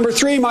it. And number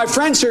three, my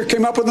friends here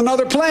came up with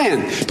another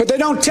plan. But they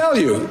don't tell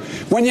you.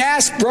 When you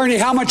ask Bernie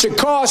how much it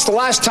cost, the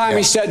last time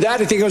he said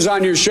that, I think it was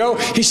on your show,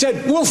 he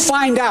said, we'll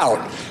find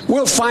out.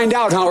 We'll find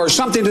out how, or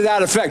something to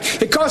that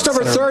effect. It cost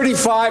over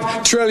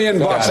 $35 trillion.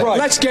 Right.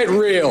 Let's get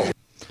real.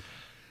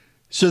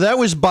 So that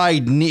was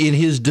Biden in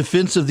his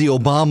defense of the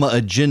Obama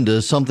agenda,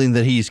 something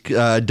that he's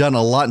done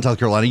a lot in South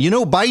Carolina.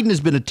 Biden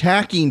has been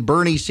attacking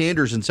Bernie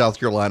Sanders in South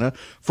Carolina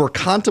for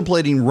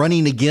contemplating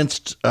running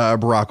against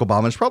Barack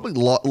Obama. It's probably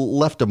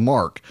left a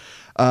mark.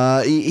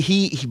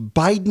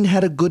 Biden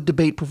had a good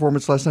debate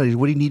performance last night.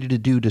 What he needed to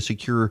do to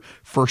secure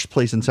first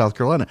place in South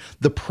Carolina.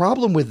 The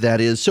problem with that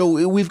is,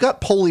 so we've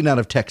got polling out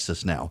of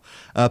Texas now.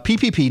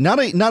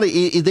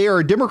 PPP, they are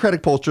a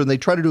Democratic pollster, and they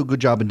try to do a good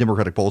job in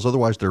Democratic polls.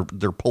 Otherwise,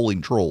 they're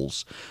polling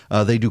trolls.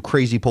 They do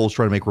crazy polls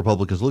trying to make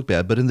Republicans look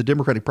bad. But in the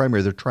Democratic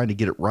primary, they're trying to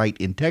get it right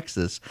in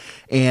Texas,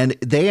 and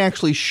they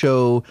actually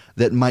show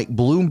that Mike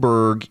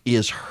Bloomberg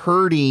is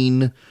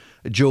hurting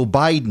Joe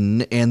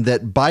Biden, and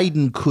that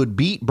Biden could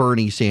beat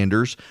Bernie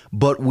Sanders,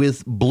 but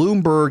with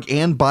Bloomberg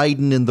and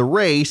Biden in the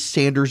race,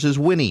 Sanders is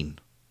winning.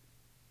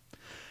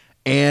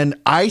 And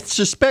I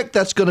suspect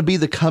that's going to be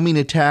the coming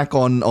attack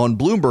on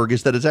Bloomberg,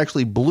 is that it's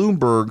actually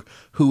Bloomberg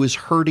who is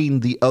hurting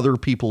the other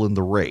people in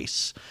the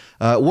race.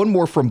 One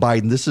more from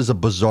Biden. This is a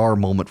bizarre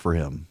moment for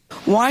him.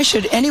 Why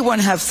should anyone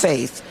have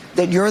faith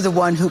that you're the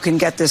one who can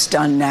get this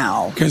done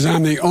now? Because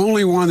I'm the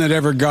only one that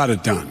ever got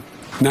it done.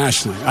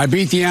 Nationally. I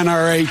beat the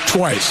NRA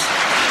twice.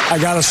 I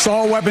got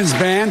assault weapons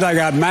banned. I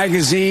got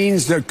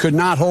magazines that could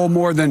not hold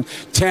more than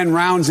 10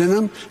 rounds in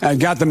them. I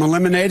got them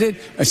eliminated,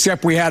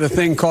 except we had a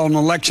thing called an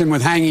election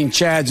with hanging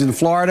chads in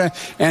Florida,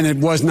 and it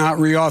was not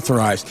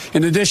reauthorized.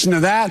 In addition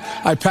to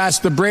that, I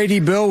passed the Brady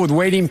bill with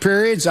waiting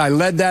periods. I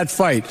led that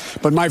fight.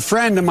 But my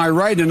friend to my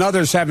right and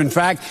others have, in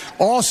fact,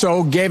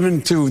 also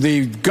given to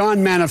the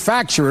gun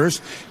manufacturers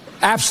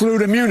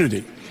absolute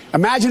immunity.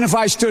 Imagine if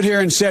I stood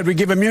here and said we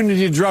give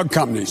immunity to drug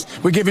companies,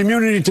 we give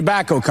immunity to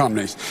tobacco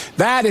companies.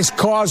 That has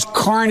caused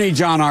carnage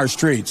on our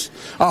streets.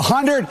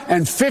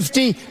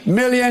 150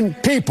 million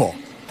people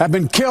have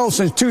been killed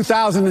since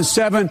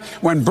 2007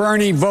 when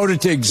Bernie voted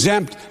to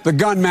exempt the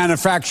gun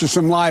manufacturers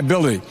from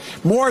liability.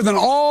 More than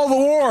all the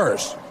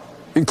wars,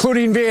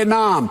 including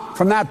Vietnam,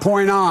 from that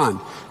point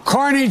on.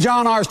 Carnage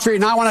on our street.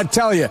 And I want to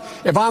tell you,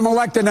 if I'm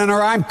elected and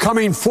I'm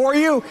coming for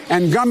you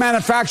and gun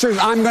manufacturers,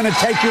 I'm going to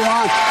take you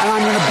on and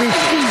I'm going to beat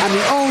you. I'm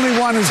the only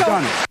one who's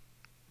done it.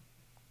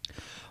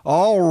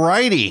 All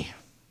righty.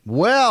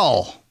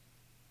 Well,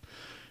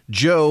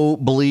 Joe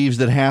believes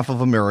that half of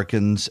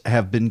Americans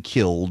have been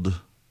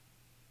killed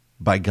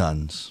by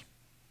guns.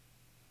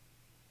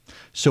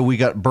 So we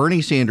got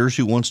Bernie Sanders,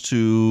 who wants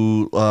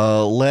to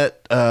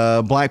let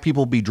black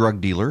people be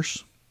drug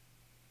dealers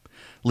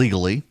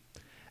legally,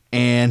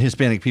 and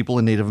Hispanic people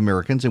and Native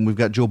Americans. And we've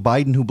got Joe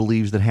Biden, who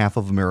believes that half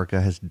of America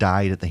has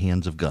died at the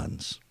hands of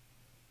guns.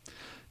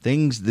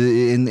 And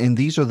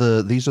these are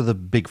the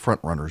big front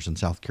runners in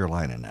South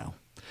Carolina now.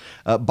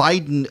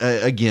 Biden,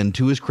 again,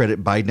 to his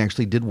credit, Biden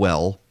actually did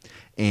well,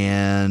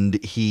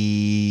 and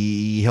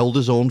he held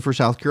his own for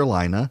South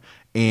Carolina.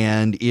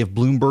 And if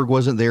Bloomberg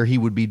wasn't there, he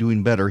would be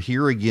doing better.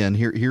 Here again,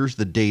 here's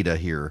the data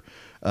here.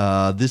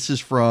 This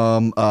is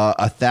from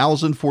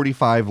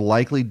 1,045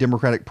 likely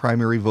Democratic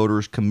primary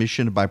voters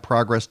commissioned by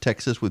Progress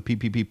Texas with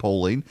PPP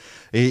polling.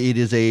 It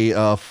is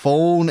a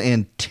phone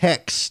and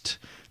text.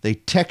 They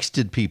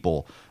texted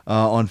people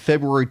on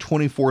February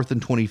 24th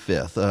and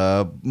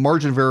 25th.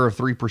 Margin of error of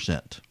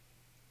 3%.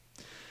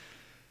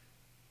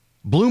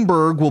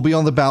 Bloomberg will be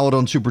on the ballot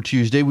on Super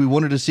Tuesday. We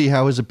wanted to see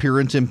how his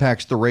appearance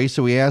impacts the race,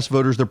 so we asked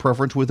voters their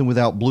preference with and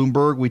without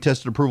Bloomberg. We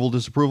tested approval,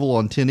 disapproval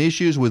on 10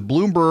 issues. With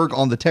Bloomberg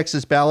on the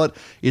Texas ballot,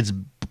 it's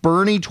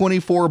Bernie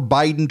 24,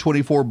 Biden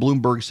 24,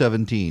 Bloomberg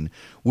 17.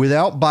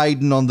 Without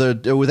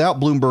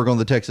Bloomberg on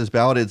the Texas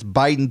ballot, it's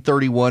Biden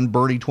 31,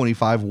 Bernie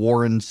 25,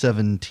 Warren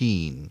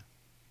 17.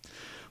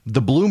 The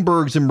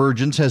Bloomberg's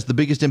emergence has the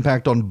biggest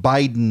impact on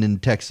Biden in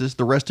Texas.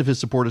 The rest of his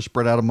support is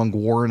spread out among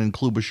Warren and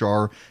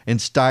Klobuchar,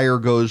 and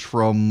Steyer goes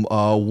from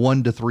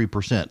 1 to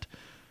 3%.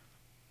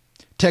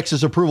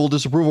 Texas approval,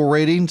 disapproval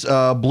ratings.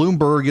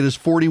 Bloomberg, it is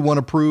 41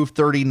 approved,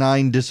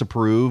 39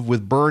 disapprove.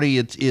 With Bernie,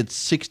 it's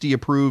 60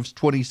 approves,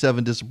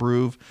 27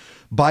 disapprove.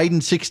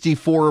 Biden,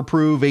 64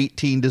 approve,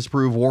 18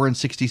 disapprove. Warren,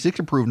 66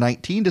 approve,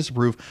 19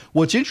 disapprove.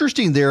 What's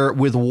interesting there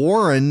with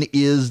Warren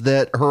is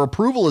that her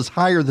approval is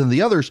higher than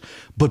the others,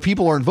 but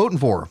people aren't voting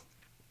for her.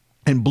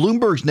 And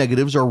Bloomberg's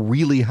negatives are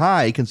really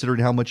high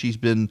considering how much he's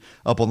been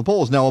up on the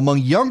polls. Now, among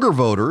younger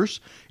voters,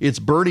 it's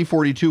Bernie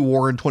 42,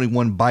 Warren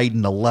 21,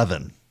 Biden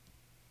 11.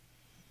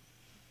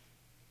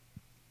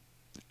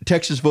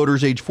 Texas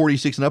voters age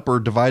 46 and up are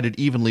divided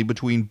evenly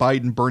between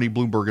Biden, Bernie,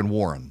 Bloomberg, and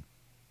Warren.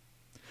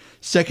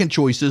 Second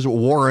choices,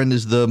 Warren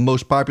is the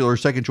most popular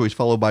second choice,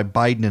 followed by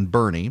Biden and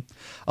Bernie.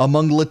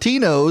 Among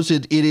Latinos,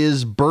 it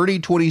is Bernie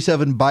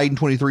 27, Biden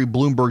 23,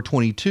 Bloomberg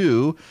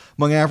 22.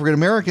 Among African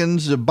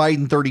Americans,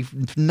 Biden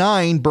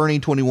 39, Bernie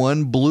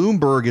 21,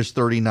 Bloomberg is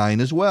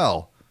 39 as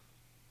well.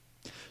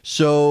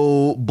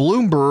 So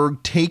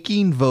Bloomberg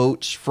taking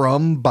votes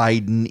from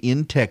Biden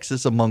in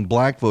Texas among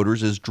black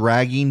voters is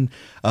dragging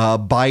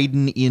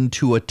Biden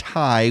into a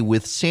tie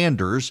with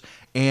Sanders.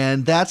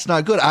 And that's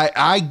not good.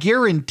 I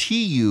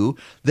guarantee you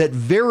that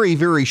very,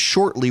 very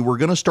shortly we're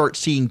going to start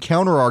seeing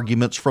counter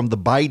arguments from the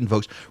Biden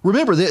folks.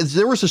 Remember,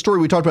 there was a story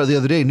we talked about the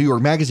other day in New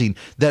York Magazine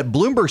that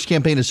Bloomberg's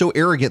campaign is so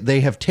arrogant they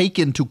have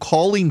taken to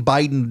calling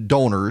Biden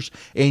donors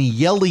and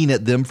yelling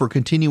at them for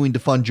continuing to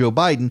fund Joe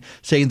Biden,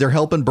 saying they're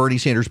helping Bernie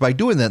Sanders by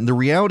doing that. And the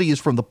reality is,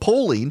 from the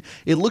polling,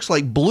 it looks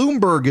like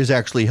Bloomberg is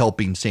actually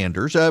helping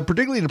Sanders,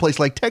 particularly in a place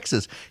like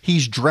Texas.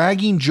 He's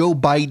dragging Joe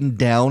Biden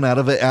down out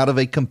of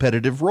a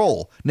competitive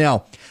role.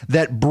 Now,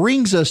 that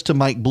brings us to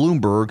Mike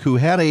Bloomberg, who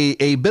had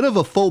a bit of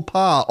a faux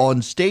pas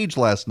on stage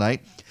last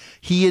night.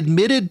 He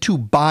admitted to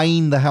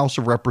buying the House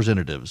of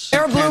Representatives.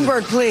 Mayor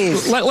Bloomberg,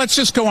 please. Let's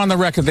just go on the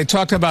record. They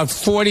talked about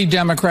 40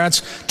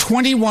 Democrats.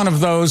 21 of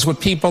those were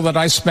people that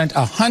I spent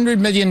 $100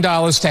 million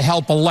to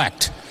help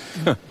elect.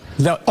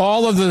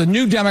 All of the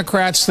new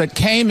Democrats that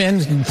came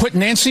in and put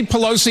Nancy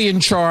Pelosi in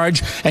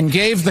charge and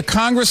gave the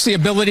Congress the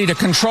ability to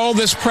control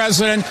this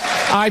president,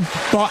 I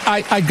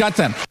got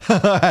them.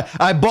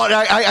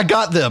 I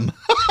got them.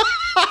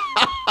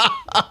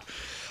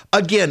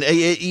 Again,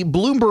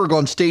 Bloomberg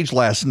on stage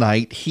last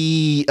night,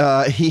 he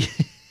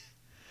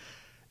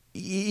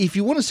if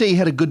you want to say he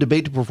had a good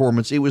debate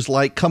performance, it was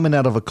like coming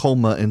out of a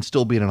coma and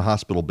still being in a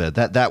hospital bed.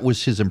 That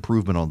was his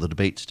improvement on the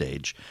debate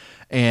stage.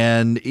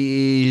 And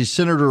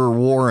Senator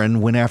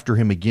Warren went after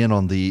him again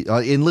on the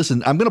and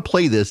listen, I'm going to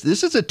play this.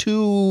 This is a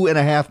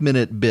 2.5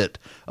 minute bit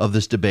of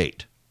this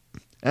debate,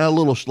 a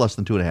little less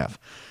than 2.5.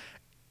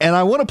 And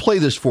I want to play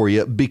this for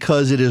you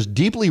because it is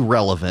deeply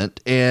relevant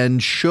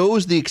and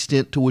shows the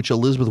extent to which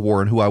Elizabeth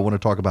Warren, who I want to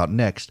talk about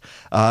next,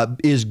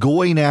 is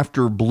going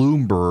after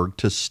Bloomberg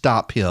to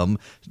stop him,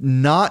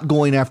 not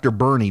going after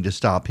Bernie to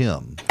stop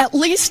him. At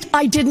least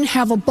I didn't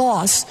have a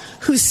boss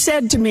who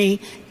said to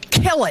me,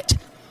 kill it.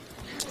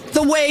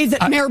 The way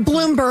that Mayor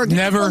Bloomberg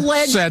never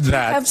alleged said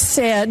that. to have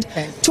said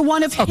to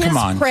one of his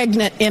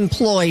pregnant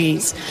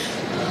employees.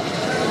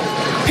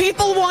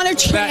 People want a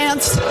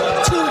chance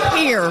to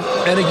hear.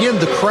 And again,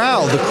 the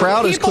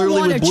crowd is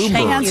clearly with Bloomberg.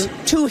 People want a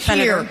chance to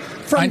hear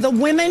from the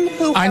women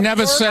who I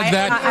never said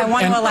that. I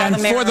want to allow the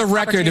mayor for the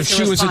record, if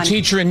she was a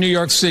teacher in New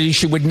York City,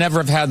 she would never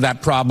have had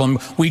that problem.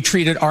 We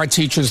treated our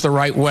teachers the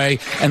right way,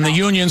 and the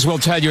unions will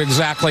tell you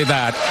exactly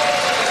that.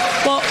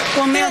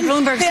 Well, Mayor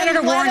Bloomberg,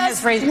 Senator Warren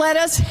has raised... Let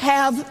us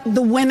have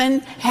the women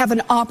have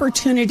an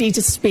opportunity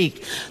to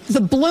speak. The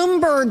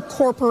Bloomberg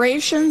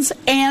corporations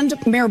and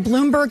Mayor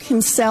Bloomberg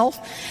himself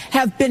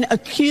have been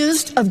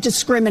accused of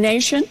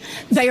discrimination.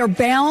 They are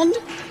bound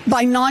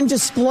by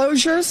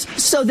non-disclosures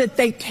so that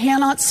they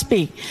cannot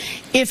speak.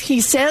 If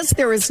he says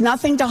there is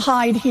nothing to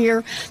hide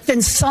here,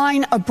 then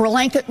sign a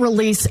blanket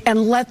release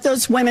and let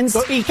those women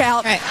speak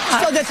out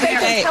so that they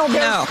can tell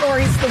their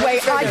stories the way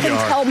I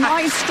can tell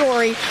my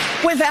story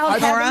without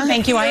having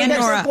Thank you. I am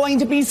Nora. Going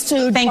to be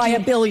sued by a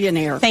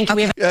billionaire. Thank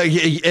you.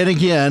 And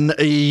again,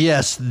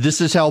 yes, this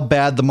is how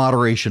bad the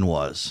moderation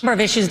was. A number of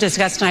issues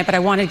discussed tonight, but I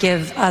want to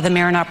give the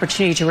mayor an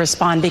opportunity to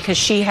respond because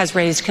she has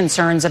raised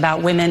concerns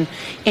about women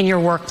in your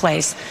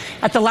workplace.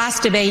 At the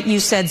last debate, you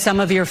said some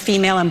of your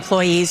female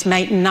employees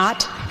might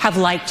not have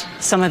liked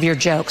some of your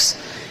jokes.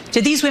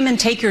 Did these women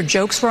take your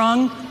jokes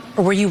wrong,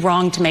 or were you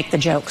wrong to make the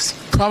jokes?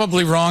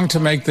 Probably wrong to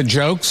make the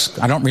jokes.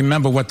 I don't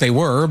remember what they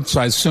were,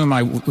 so I assume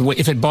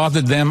if it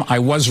bothered them, I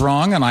was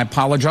wrong, and I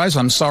apologize.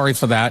 I'm sorry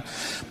for that.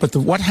 But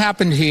what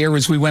happened here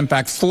is we went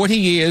back 40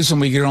 years, and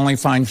we could only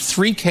find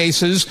 3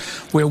 cases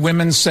where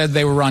women said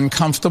they were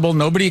uncomfortable.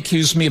 Nobody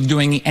accused me of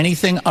doing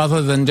anything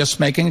other than just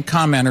making a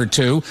comment or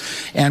two.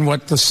 And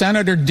what the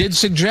senator did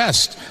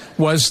suggest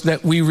was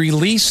that we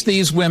release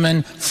these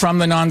women from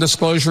the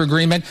non-disclosure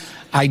agreement.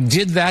 I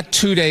did that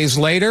 2 days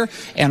later,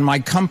 and my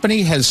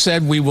company has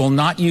said we will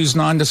not use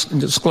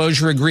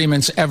non-disclosure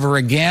agreements ever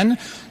again.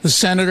 The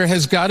senator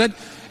has got it,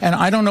 and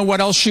I don't know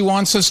what else she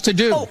wants us to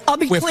do. I'll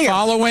be We're clear.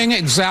 following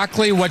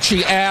exactly what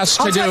she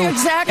asked to do. Tell you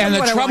exactly and the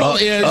what I trouble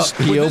want. is,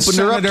 he with the opened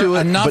her up senator, to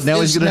it, enough but now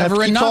he's is going to have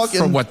never to keep enough talking.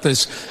 for what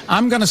this.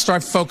 I'm going to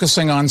start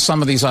focusing on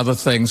some of these other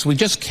things. We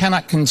just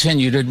cannot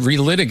continue to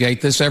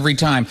relitigate this every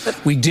time.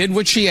 We did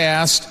what she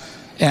asked.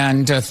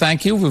 And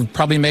thank you. We've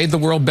probably made the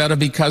world better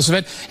because of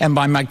it. And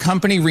by my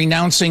company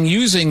renouncing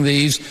using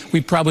these,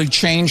 we've probably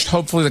changed,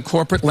 hopefully, the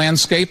corporate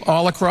landscape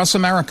all across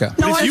America.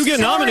 No, if you get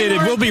nominated,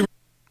 we'll be...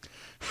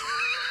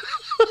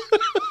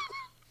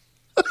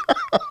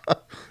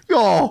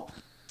 Y'all,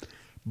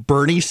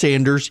 Bernie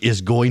Sanders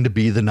is going to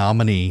be the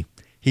nominee.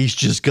 He's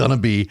just going to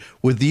be.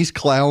 With these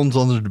clowns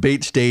on the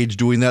debate stage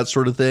doing that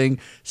sort of thing,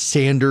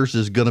 Sanders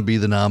is going to be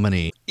the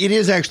nominee. It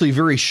is actually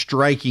very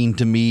striking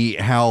to me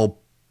how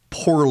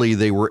poorly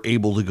they were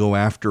able to go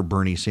after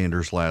Bernie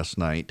Sanders last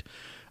night.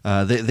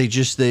 They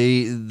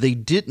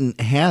didn't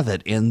have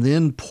it. And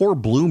then poor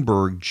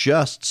Bloomberg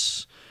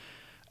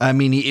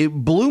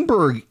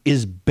Bloomberg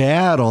is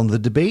bad on the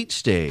debate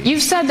stage.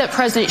 You've said that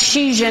President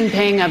Xi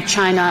Jinping of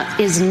China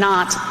is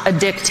not a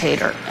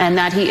dictator and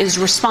that he is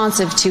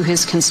responsive to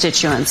his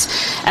constituents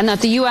and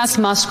that the U.S.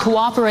 must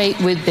cooperate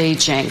with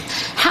Beijing.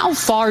 How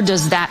far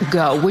does that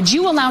go? Would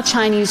you allow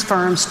Chinese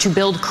firms to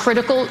build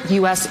critical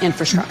U.S.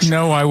 infrastructure?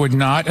 No, I would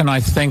not. And I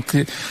think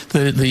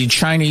the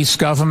Chinese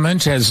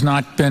government has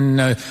not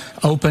been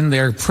open.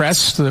 Their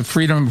press, the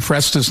freedom of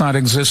press does not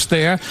exist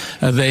there.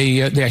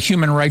 Their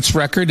human rights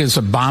record is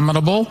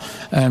abominable,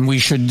 and we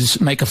should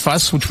make a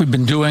fuss, which we've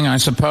been doing, I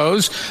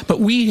suppose.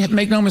 But we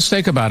make no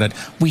mistake about it.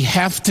 We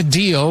have to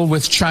deal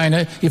with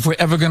China if we're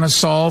ever going to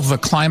solve the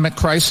climate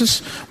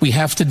crisis. We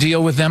have to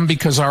deal with them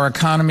because our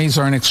economies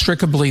are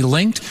inextricably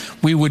linked.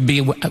 We would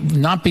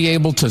not be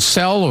able to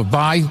sell or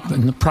buy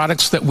the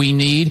products that we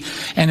need.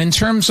 And in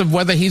terms of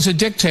whether he's a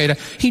dictator,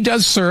 he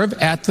does serve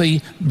at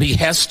the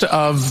behest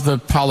of the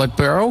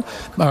Politburo,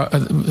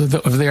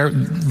 of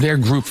their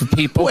group of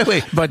people.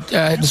 Wait. But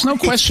there's no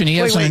question he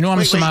has an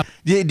enormous amount.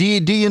 Do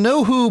you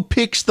know who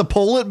picks the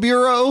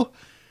Politburo?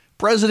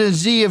 President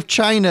Xi of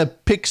China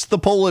picks the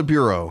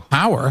Politburo.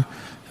 Power.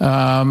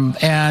 But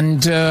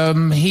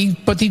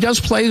he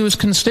does play to his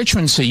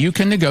constituency. You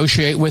can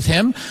negotiate with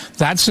him.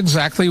 That's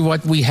exactly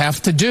what we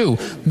have to do.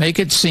 Make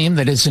it seem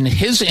that it's in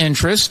his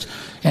interest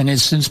and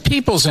it's in his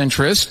people's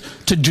interest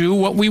to do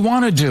what we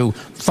want to do.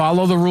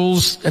 Follow the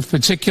rules,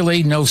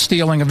 particularly no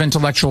stealing of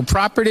intellectual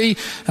property.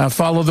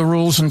 Follow the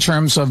rules in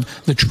terms of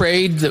the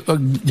trade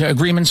the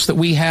agreements that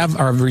we have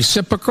are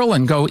reciprocal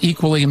and go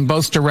equally in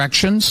both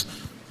directions.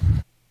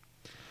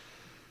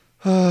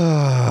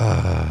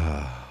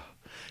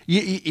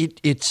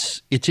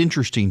 It's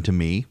interesting to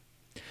me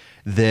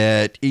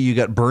that you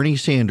got Bernie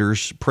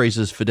Sanders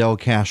praises Fidel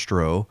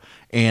Castro,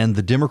 and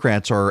the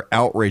Democrats are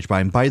outraged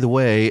by him. By the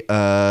way,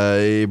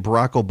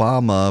 Barack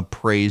Obama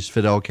praised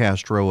Fidel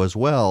Castro as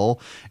well,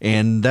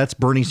 and that's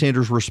Bernie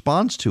Sanders'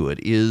 response to it.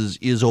 Is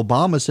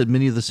Obama said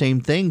many of the same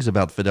things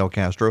about Fidel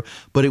Castro,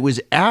 but it was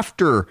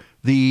after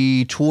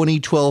the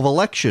 2012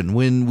 election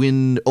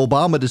when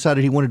Obama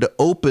decided he wanted to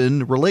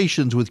open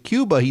relations with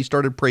Cuba. He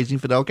started praising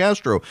Fidel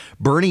Castro.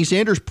 Bernie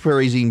Sanders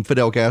praising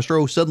Fidel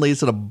Castro, suddenly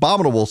it's an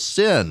abominable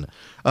sin,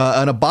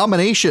 an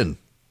abomination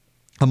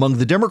among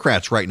the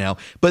Democrats right now.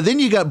 But then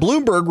you got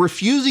Bloomberg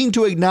refusing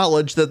to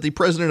acknowledge that the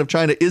president of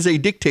China is a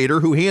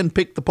dictator who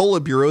handpicked the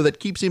Politburo that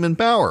keeps him in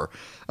power.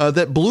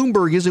 That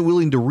Bloomberg isn't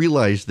willing to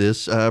realize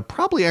this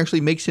probably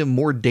actually makes him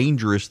more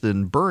dangerous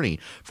than Bernie.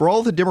 For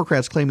all the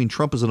Democrats claiming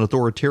Trump is an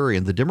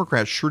authoritarian, the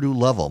Democrats sure do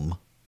love him.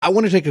 I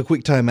want to take a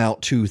quick time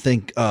out to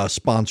thank a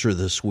sponsor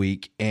this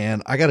week.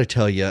 And I got to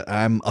tell you,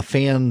 I'm a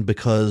fan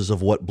because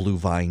of what Blue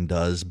Vine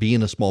does,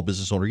 being a small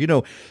business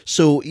owner.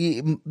 So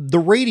the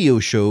radio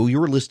show,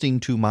 you're listening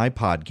to my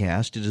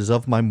podcast. It is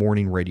of my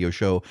morning radio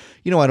show.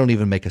 I don't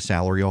even make a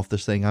salary off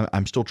this thing.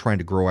 I'm still trying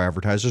to grow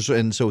advertisers.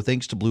 And so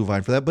thanks to Blue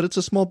Vine for that. But it's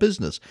a small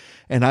business.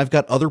 And I've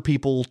got other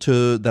people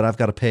that I've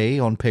got to pay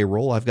on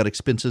payroll. I've got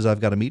expenses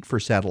I've got to meet for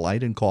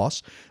satellite and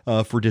costs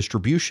for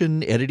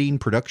distribution, editing,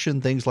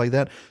 production, things like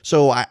that.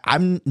 So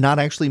I'm not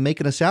actually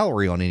making a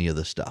salary on any of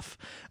this stuff.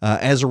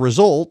 As a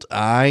result,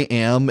 I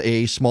am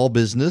a small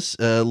business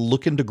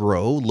looking to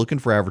grow, looking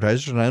for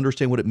advertisers, and I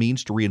understand what it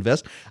means to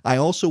reinvest. I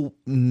also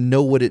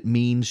know what it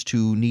means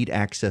to need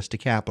access to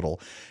capital.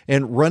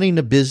 And running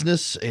a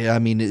business,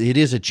 it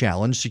is a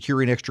challenge.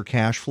 Securing extra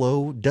cash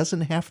flow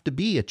doesn't have to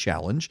be a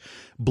challenge.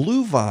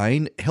 Blue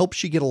Vine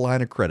helps you get a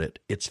line of credit.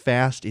 It's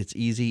fast, it's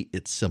easy,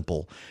 it's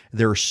simple.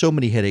 There are so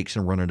many headaches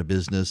in running a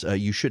business.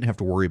 You shouldn't have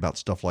to worry about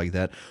stuff like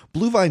that.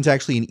 Blue Vine's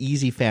actually an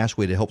easy, fast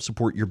way to help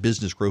support your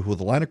business growth with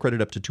a line of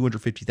credit up to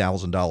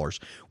 $250,000.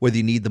 Whether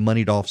you need the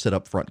money to offset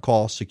upfront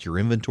costs, secure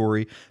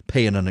inventory,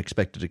 pay an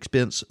unexpected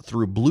expense,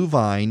 through Blue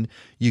Vine,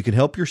 you can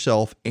help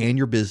yourself and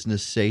your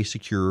business stay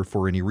secure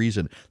for any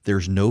reason.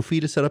 There's no fee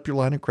to set up your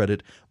line of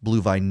credit.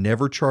 Blue Vine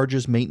never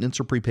charges maintenance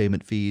or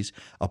prepayment fees.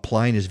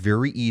 Applying is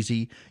very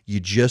easy. You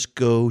just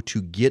go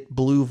to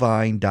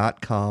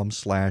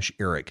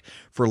getbluevine.com/Eric.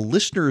 For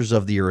listeners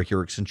of the Eric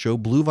Erickson Show,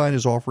 Blue Vine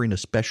is offering a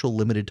special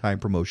limited time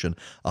promotion,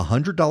 a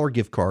 $100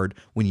 gift card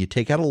when you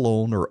take out a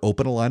loan or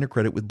open a line of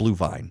credit with Blue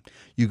Vine.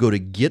 You go to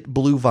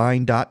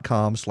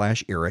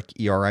getbluevine.com/Eric,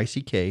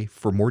 ERICK,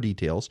 for more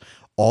details.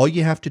 All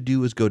you have to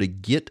do is go to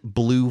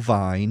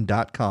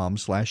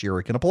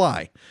getbluevine.com/Eric and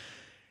apply.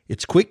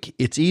 It's quick,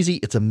 it's easy,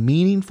 it's a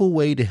meaningful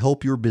way to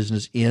help your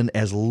business in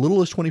as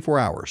little as 24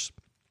 hours.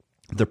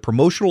 The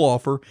promotional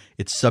offer,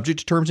 it's subject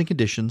to terms and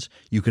conditions.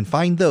 You can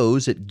find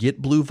those at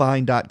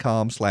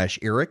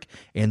getbluevine.com/Eric.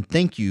 And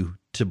thank you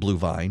to Blue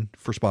Vine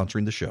for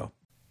sponsoring the show.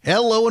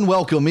 Hello and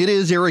welcome. It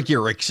is Eric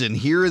Erickson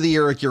here, the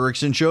Eric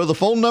Erickson Show. The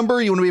phone number,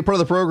 you want to be a part of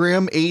the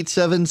program,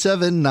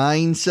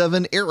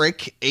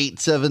 877-97-ERIC,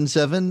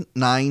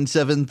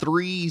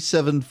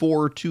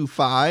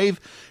 877-973-7425.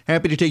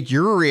 Happy to take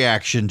your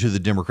reaction to the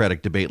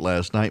Democratic debate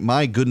last night.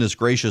 My goodness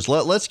gracious.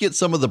 Let's get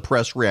some of the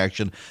press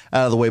reaction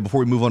out of the way before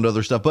we move on to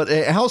other stuff. But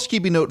a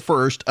housekeeping note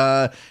first.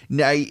 What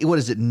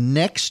is it,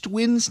 next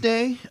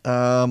Wednesday?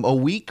 A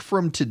week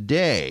from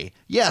today.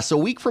 Yes, a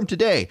week from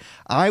today,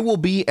 I will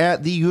be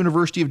at the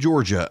University of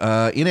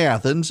Georgia in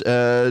Athens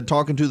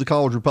talking to the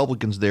college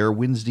Republicans there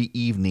Wednesday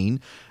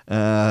evening.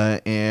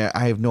 And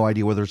I have no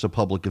idea whether it's a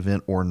public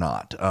event or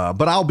not.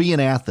 But I'll be in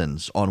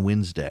Athens on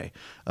Wednesday,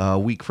 a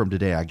week from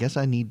today. I guess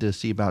I need to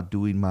see about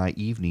doing my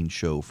evening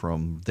show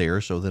from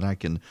there so that I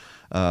can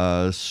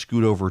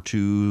scoot over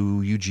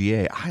to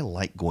UGA. I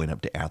like going up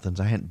to Athens.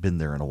 I hadn't been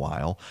there in a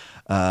while.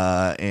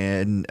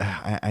 And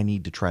I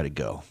need to try to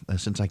go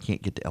since I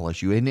can't get to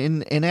LSU.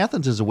 And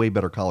Athens is a way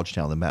better college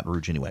town than Baton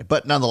Rouge anyway.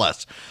 But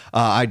nonetheless,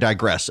 I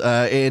digress.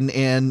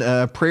 And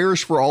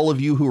prayers for all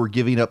of you who are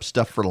giving up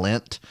stuff for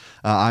Lent.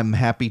 I'm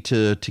happy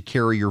to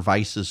carry your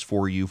vices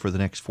for you for the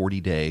next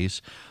 40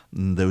 days.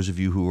 And those of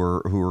you who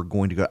are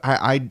going to go,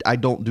 I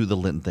don't do the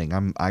Lenten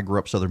thing. I grew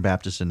up Southern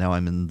Baptist and now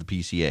I'm in the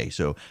PCA,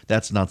 so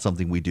that's not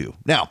something we do.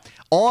 Now,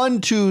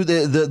 on to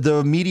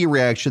the media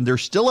reaction. They're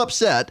still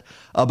upset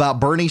about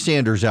Bernie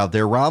Sanders out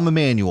there. Rahm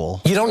Emanuel.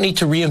 You don't need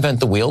to reinvent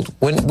the wheel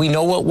when we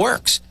know what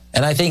works.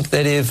 And I think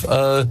that if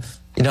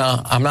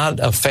I'm not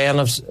a fan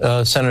of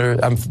Senator.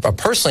 I'm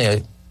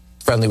personally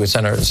friendly with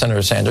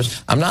Senator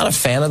Sanders. I'm not a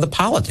fan of the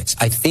politics.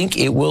 I think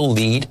it will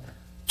lead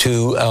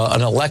to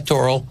an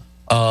electoral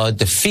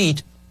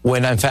defeat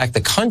when, in fact,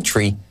 the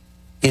country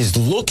is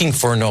looking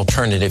for an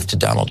alternative to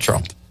Donald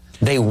Trump.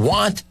 They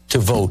want to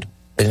vote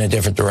in a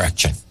different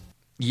direction.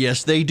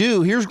 Yes, they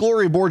do. Here's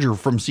Gloria Borger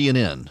from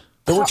CNN.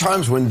 There were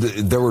times when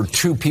there were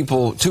two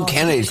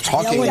candidates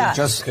talking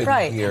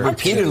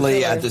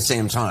repeatedly at the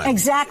same time.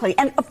 Exactly.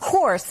 And of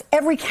course,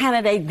 every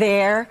candidate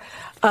there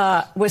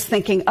was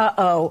thinking,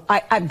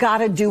 I've got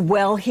to do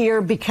well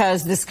here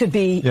because this could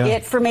be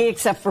it for me,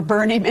 except for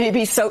Bernie,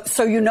 maybe.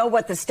 So you know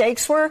what the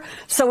stakes were.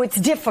 So it's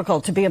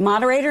difficult to be a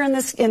moderator in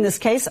this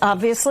case,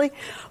 obviously.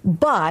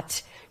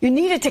 But you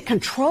needed to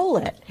control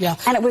it. Yeah.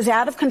 And it was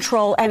out of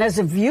control. And as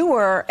a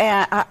viewer,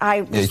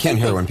 you can't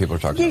hear when people are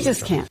talking. You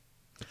just can't.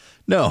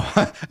 No,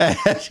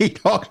 as he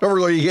talks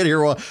over, you get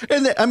here.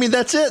 And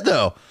that's it,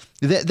 though.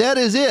 That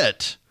is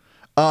it.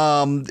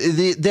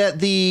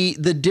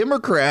 The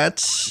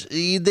Democrats,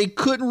 they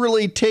couldn't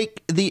really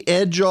take the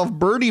edge off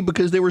Bernie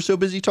because they were so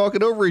busy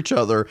talking over each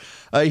other.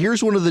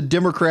 Here's one of the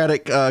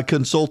Democratic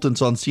consultants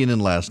on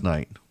CNN last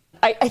night.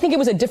 I think it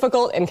was a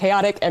difficult and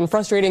chaotic and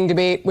frustrating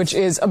debate, which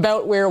is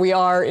about where we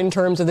are in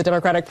terms of the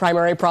Democratic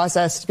primary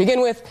process to begin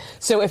with.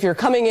 So if you're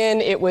coming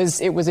in, it was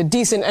a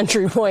decent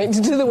entry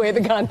point to the way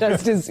the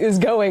contest is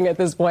going at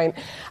this point.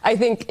 I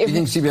think. Do you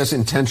think CBS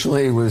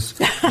intentionally was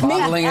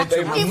modeling it?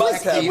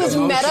 It was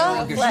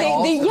meta.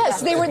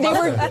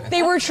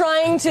 They were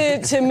trying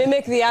to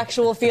mimic the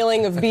actual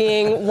feeling of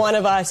being one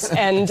of us,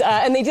 and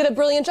they did a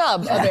brilliant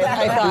job of it.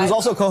 I thought it was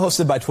also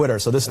co-hosted by Twitter,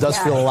 so this does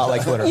feel a lot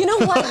like Twitter. You know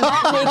what?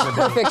 That makes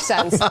perfect sense.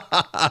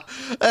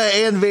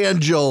 And Van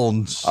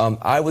Jones.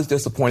 I was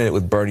disappointed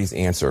with Bernie's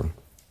answer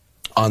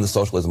on the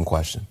socialism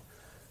question.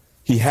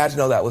 He had to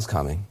know that was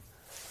coming.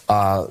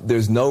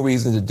 There's no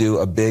reason to do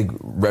a big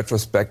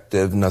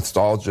retrospective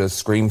nostalgia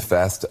scream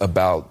fest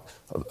about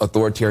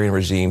authoritarian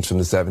regimes from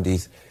the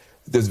 70s.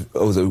 It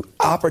was an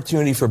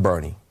opportunity for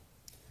Bernie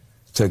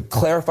to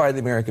clarify to the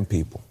American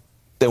people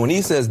that when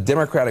he says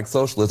democratic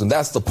socialism,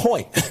 that's the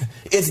point.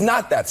 It's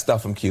not that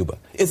stuff from Cuba.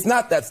 It's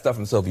not that stuff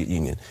from the Soviet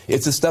Union.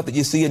 It's the stuff that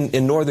you see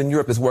in Northern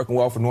Europe that's working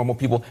well for normal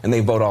people, and they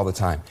vote all the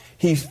time.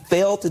 He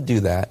failed to do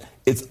that.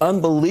 It's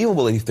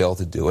unbelievable that he failed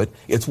to do it.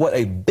 It's what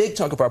a big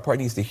chunk of our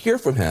party needs to hear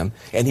from him,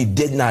 and he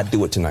did not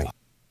do it tonight.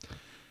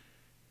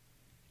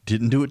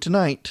 Didn't do it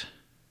tonight,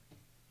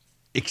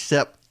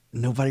 except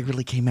nobody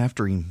really came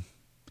after him.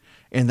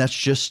 And that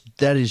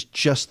is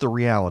just the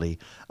reality.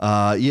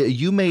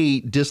 You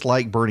may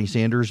dislike Bernie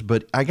Sanders,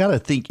 but I got to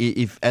think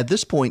if at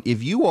this point,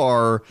 if you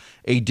are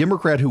a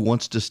Democrat who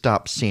wants to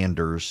stop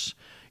Sanders,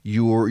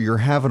 you're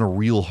having a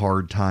real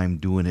hard time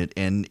doing it.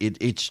 And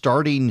it's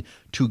starting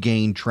to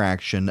gain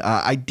traction.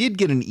 I did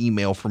get an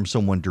email from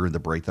someone during the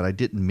break that I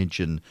didn't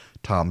mention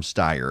Tom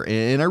Steyer,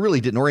 and I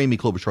really didn't, or Amy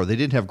Klobuchar. They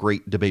didn't have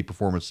great debate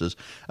performances.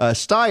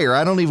 Steyer,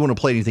 I don't even want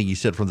to play anything he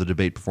said from the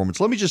debate performance.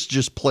 Let me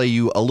just play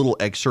you a little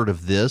excerpt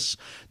of this.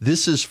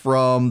 This is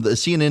from the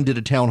CNN did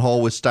a town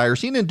hall with Steyer.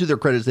 CNN, to their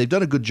credits, they've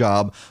done a good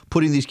job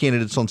putting these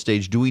candidates on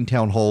stage, doing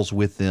town halls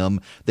with them.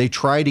 They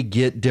try to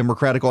get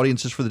Democratic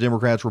audiences for the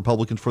Democrats,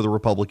 Republicans for the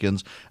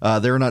Republicans.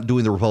 They're not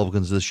doing the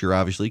Republicans this year,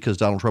 obviously, because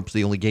Donald Trump's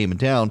the only game in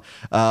town.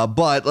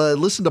 But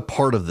listen to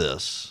part of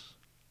this.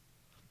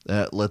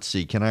 Let's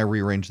see. Can I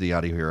rearrange the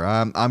audio here?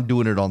 I'm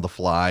doing it on the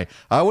fly.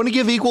 I want to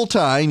give equal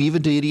time,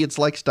 even to idiots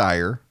like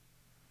Steyer.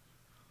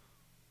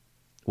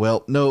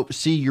 Well, no.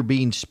 See, you're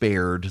being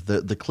spared.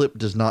 The clip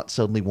does not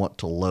suddenly want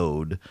to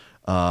load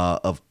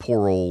of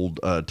poor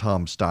old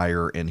Tom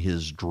Steyer and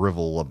his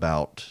drivel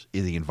about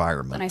the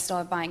environment. When I still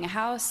have buying a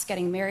house,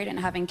 getting married, and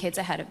having kids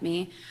ahead of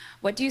me,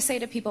 what do you say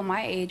to people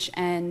my age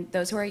and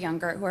those who are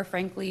younger who are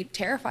frankly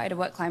terrified of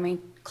what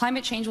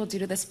climate change will do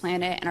to this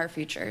planet and our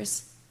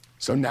futures?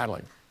 So,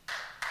 Natalie,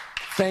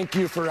 thank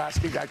you for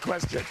asking that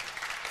question.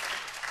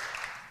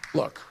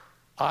 Look,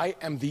 I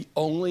am the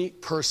only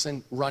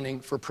person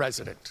running for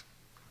president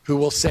who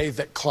will say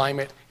that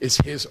climate is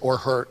his or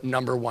her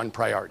number one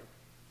priority.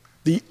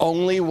 The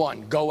only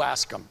one. Go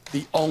ask them.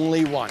 The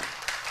only one.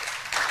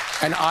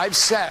 And I've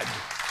said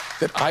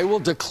that I will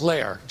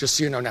declare, just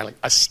so you know, Natalie,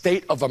 a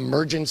state of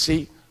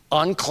emergency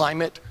on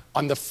climate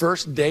on the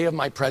first day of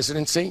my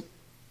presidency.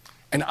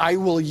 And I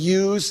will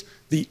use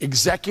the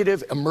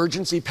executive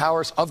emergency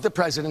powers of the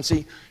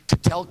presidency to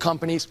tell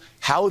companies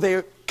how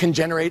they can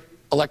generate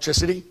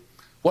electricity,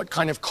 what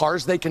kind of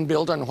cars they can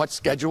build on what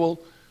schedule,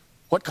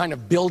 what kind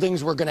of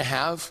buildings we're going to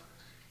have,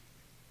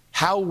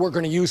 how we're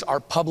going to use our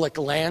public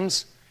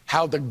lands,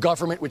 how the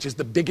government, which is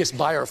the biggest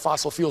buyer of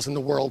fossil fuels in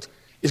the world,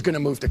 is going to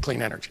move to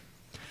clean energy.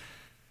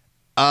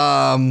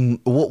 I'm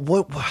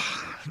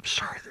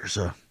sorry.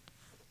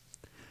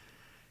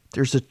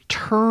 There's a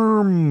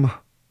term.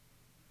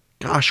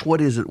 Gosh,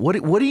 what is it?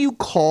 What do you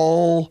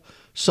call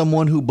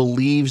someone who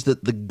believes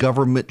that the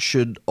government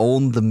should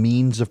own the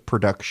means of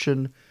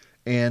production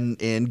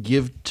and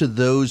give to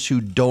those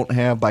who don't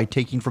have by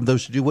taking from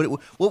those who do?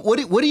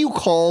 What do you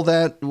call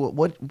that?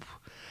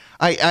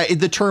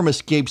 The term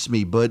escapes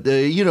me, but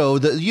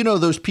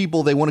those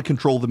people, they want to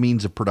control the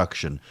means of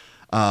production.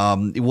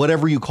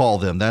 Whatever you call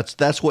them,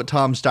 that's what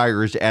Tom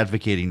Steyer is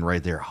advocating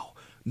right there. Oh,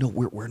 No,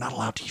 we're not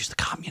allowed to use the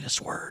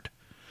communist word.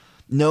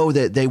 No,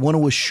 that they want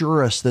to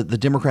assure us that the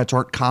Democrats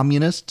aren't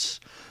communists.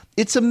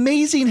 It's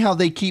amazing how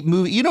they keep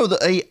moving. You know,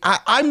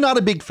 I'm not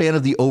a big fan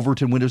of the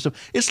Overton window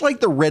stuff. It's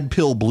like the red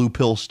pill, blue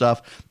pill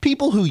stuff.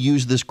 People who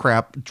use this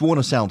crap want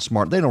to sound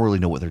smart. They don't really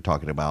know what they're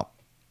talking about.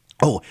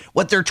 Oh,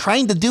 what they're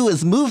trying to do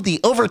is move the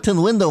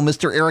Overton window,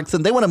 Mr.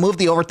 Erickson. They want to move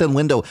the Overton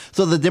window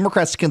so the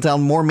Democrats can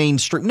sound more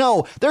mainstream.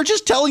 No, they're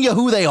just telling you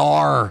who they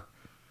are.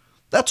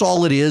 That's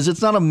all it is.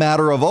 It's not a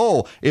matter of,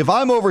 oh, if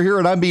I'm over here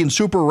and I'm being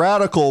super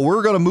radical,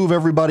 we're going to move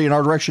everybody in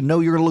our direction.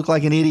 No, you're going to look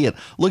like an idiot.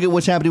 Look at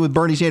what's happening with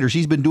Bernie Sanders.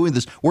 He's been doing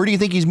this. Where do you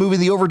think he's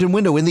moving the Overton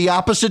window? In the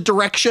opposite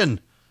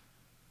direction.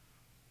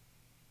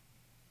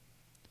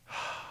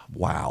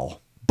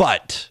 Wow.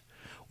 But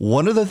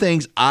one of the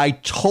things I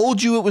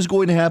told you it was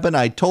going to happen,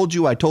 I told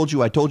you it was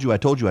going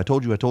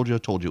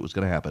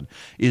to happen,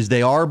 is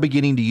they are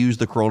beginning to use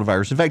the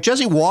coronavirus. In fact,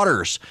 Jesse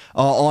Waters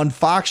on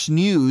Fox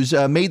News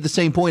made the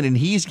same point, and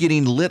he's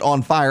getting lit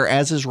on fire,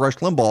 as is Rush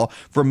Limbaugh,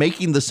 for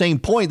making the same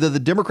point that the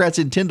Democrats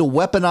intend to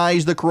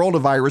weaponize the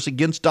coronavirus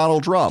against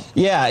Donald Trump.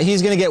 Yeah,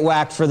 he's going to get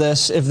whacked for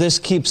this. If this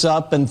keeps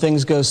up and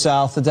things go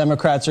south, the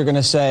Democrats are going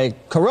to say,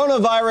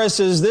 coronavirus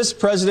is this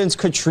president's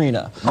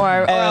Katrina.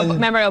 Or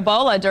remember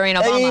Ebola during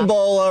Obama.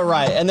 Ebola,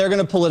 right. And they're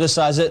going to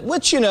politicize it,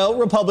 which,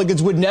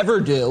 Republicans would never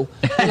do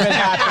if it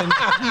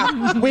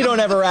happened. We don't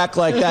ever act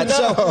like that.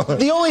 No. So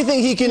the only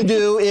thing he can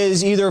do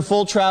is either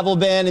full travel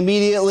ban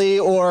immediately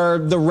or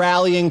the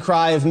rallying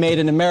cry of Made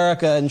in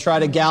America and try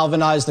to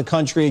galvanize the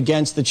country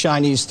against the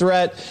Chinese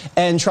threat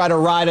and try to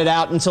ride it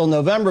out until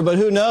November. But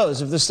who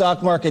knows? If the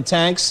stock market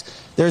tanks,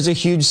 there's a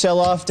huge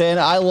sell-off day, and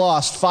I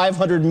lost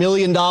 $500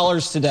 million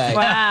today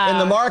in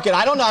the market.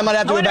 I don't know. I might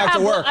have to go back to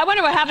work. I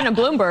wonder what happened to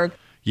Bloomberg.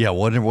 Yeah,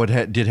 wonder what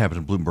did happen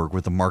to Bloomberg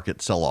with the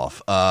market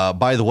sell-off.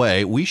 By the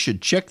way, we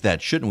should check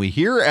that, shouldn't we?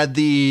 Here at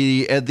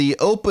the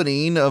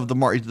opening of the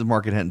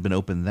market hadn't been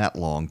open that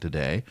long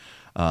today.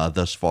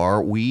 Thus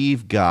far,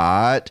 we've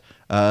got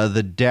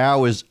the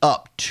Dow is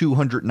up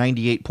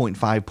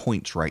 298.5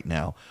 points right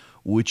now,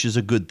 which is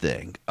a good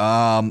thing.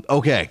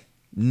 Okay,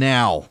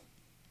 now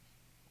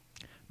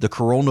the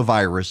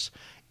coronavirus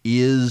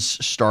is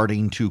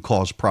starting to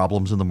cause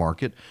problems in the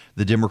market.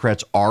 The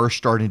Democrats are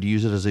starting to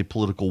use it as a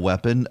political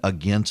weapon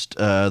against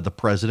the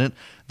president.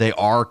 They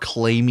are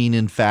claiming,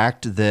 in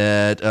fact,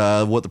 that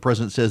what the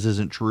president says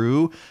isn't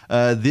true.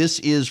 This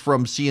is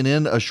from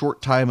CNN a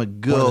short time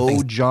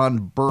ago.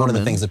 John Berman. One of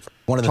the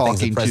things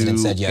the president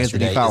said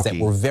yesterday is that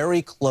we're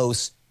very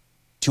close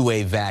to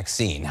a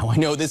vaccine. Now, I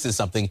know this is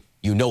something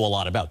you know a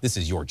lot about. This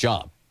is your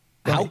job.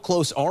 Right. How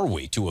close are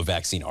we to a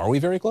vaccine? Are we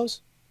very close?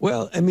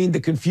 Well, I mean,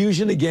 the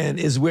confusion, again,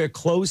 is we're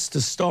close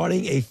to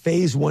starting a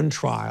phase 1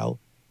 trial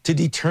to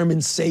determine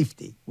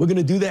safety. We're going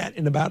to do that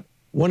in about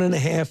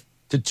 1.5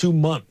 to 2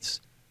 months.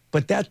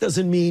 But that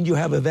doesn't mean you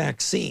have a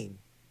vaccine.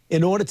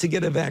 In order to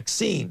get a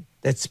vaccine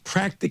that's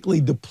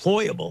practically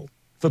deployable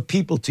for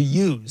people to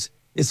use,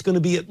 it's going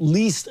to be at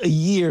least a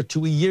year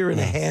to a year and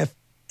a half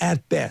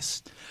at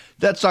best.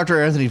 That's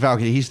Dr. Anthony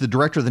Fauci. He's the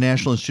director of the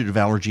National Institute of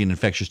Allergy and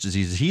Infectious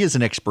Diseases. He is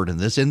an expert in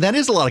this, and that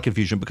is a lot of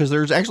confusion because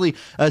there's actually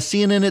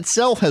CNN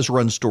itself has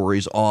run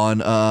stories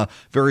on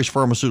various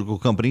pharmaceutical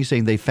companies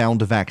saying they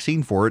found a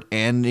vaccine for it,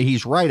 and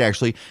he's right,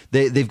 actually.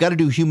 They've got to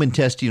do human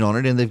testing on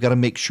it, and they've got to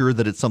make sure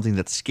that it's something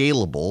that's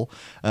scalable,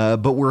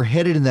 but we're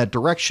headed in that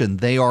direction.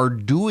 They are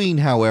doing,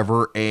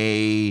 however,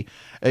 the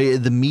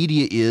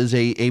media is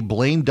a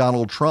blame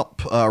Donald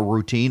Trump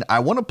routine. I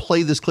want to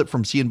play this clip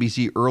from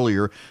CNBC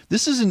earlier.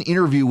 This is an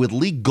interview with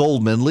Lee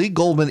Goldman. Lee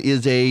Goldman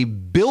is a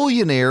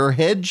billionaire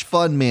hedge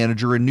fund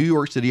manager in New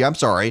York City. I'm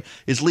sorry,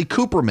 it's Leon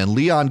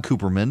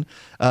Cooperman.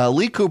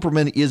 Lee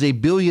Cooperman is a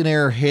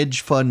billionaire hedge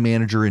fund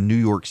manager in New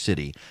York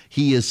City.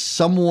 He is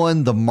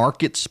someone the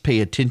markets pay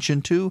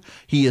attention to.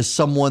 He is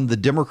someone the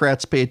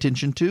Democrats pay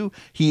attention to.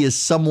 He is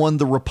someone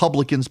the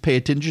Republicans pay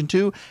attention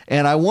to.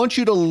 And I want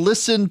you to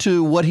listen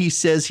to what he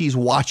says he's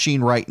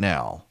watching right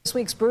now. This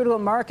week's brutal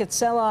market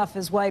sell-off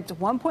has wiped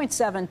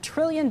 $1.7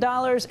 trillion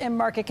in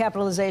market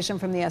capitalization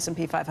from the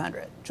S&P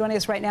 500. Joining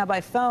us right now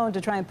by phone to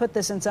try and put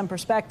this in some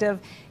perspective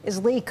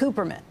is Lee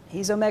Cooperman.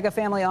 He's Omega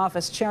Family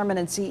Office Chairman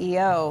and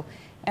CEO.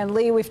 And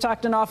Lee, we've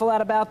talked an awful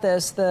lot about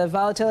this, the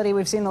volatility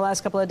we've seen the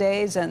last couple of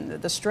days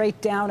and the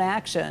straight down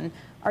action.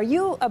 Are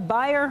you a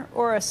buyer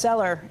or a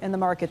seller in the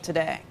market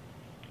today?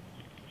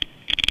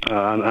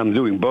 I'm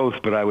doing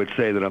both, but I would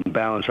say that on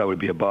balance, I would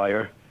be a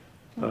buyer.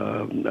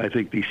 I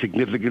think the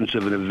significance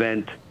of an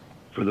event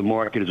for the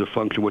market is a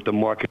function of what the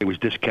market was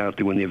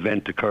discounting when the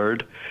event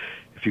occurred.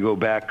 If you go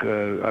back,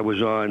 I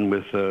was on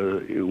with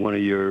one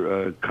of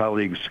your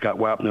colleagues, Scott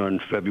Wapner, on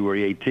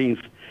February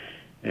 18th,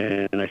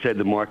 and I said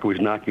the market was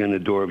knocking on the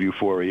door of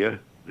euphoria,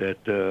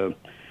 that there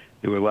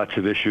were lots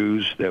of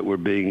issues that were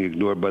being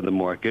ignored by the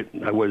market.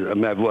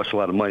 I've lost a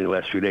lot of money the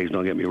last few days,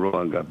 don't get me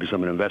wrong, because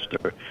I'm an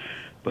investor.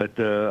 But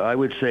I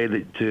would say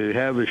that to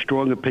have a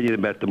strong opinion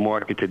about the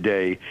market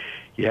today,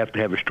 you have to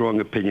have a strong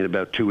opinion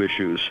about two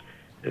issues.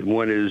 And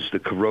one is the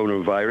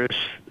coronavirus.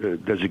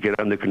 Does it get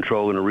under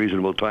control in a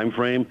reasonable time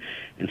frame?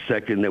 And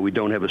second, that we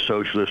don't have a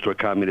socialist or a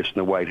communist in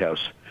the White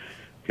House.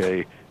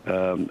 Okay.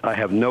 I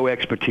have no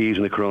expertise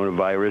in the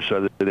coronavirus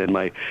other than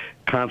my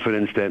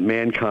confidence that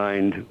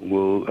mankind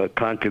will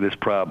conquer this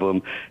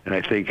problem, and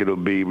I think it'll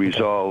be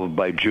resolved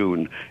by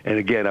June. And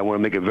again, I want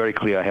to make it very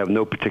clear, I have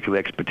no particular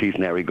expertise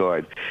in that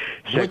regard.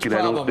 Which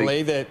problem,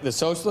 Lee? The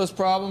socialist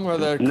problem or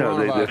the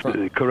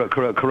coronavirus?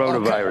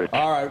 Coronavirus. Okay.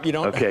 All right, you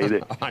don't. Okay,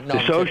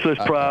 the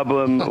socialist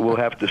problem, we'll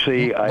have to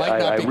see. Might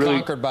not be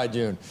conquered by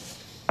June.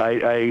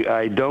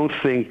 I don't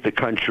think the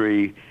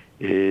country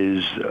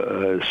is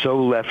so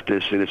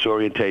leftist in its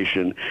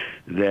orientation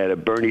that a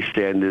Bernie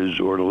Sanders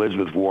or an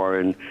Elizabeth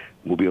Warren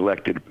will be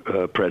elected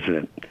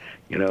president.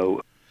 You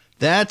know,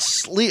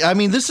 this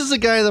is a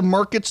guy that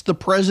markets the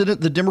president,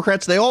 the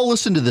Democrats. They all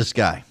listen to this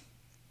guy.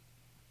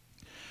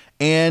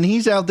 And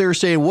he's out there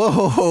saying,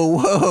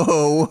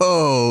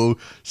 whoa,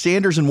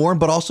 Sanders and Warren,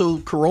 but also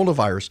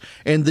coronavirus.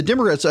 And the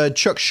Democrats,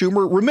 Chuck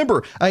Schumer,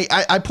 remember,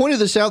 I pointed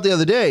this out the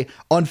other day.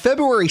 On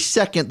February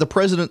 2nd, the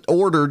president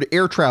ordered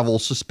air travel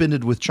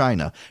suspended with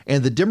China.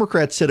 And the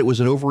Democrats said it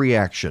was an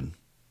overreaction.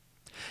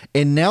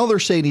 And now they're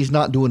saying he's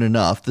not doing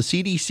enough. The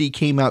CDC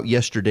came out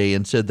yesterday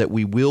and said that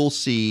we will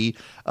see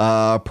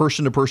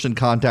person-to-person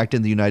contact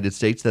in the United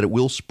States, that it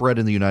will spread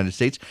in the United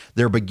States.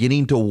 They're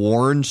beginning to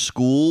warn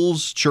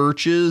schools,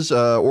 churches,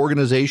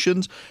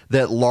 organizations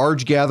that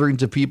large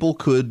gatherings of people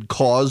could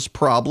cause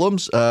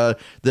problems, that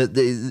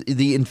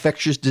the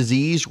infectious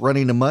disease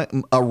running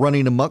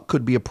amok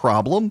could be a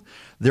problem.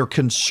 They're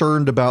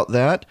concerned about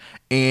that.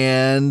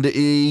 And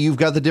you've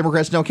got the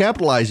Democrats now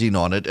capitalizing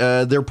on it.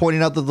 They're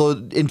pointing out that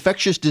the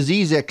infectious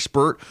disease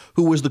expert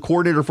who was the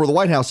coordinator for the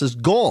White House is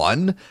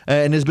gone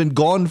and has been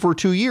gone for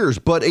 2 years.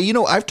 But,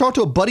 I've talked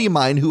to a buddy of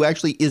mine who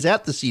actually is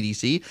at the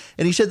CDC,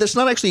 and he said that's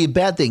not actually a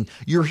bad thing.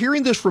 You're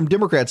hearing this from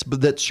Democrats,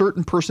 but that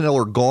certain personnel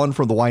are gone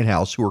from the White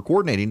House who are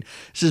coordinating.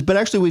 He says, but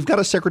actually we've got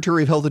a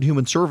Secretary of Health and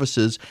Human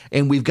Services,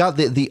 and we've got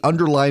the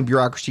underlying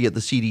bureaucracy at the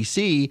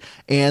CDC,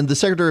 and the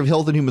Secretary of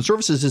Health and Human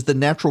Services is the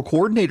natural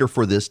coordinator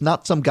for this,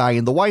 not some guy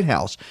in the White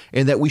House,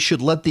 and that we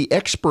should let the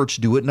experts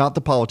do it, not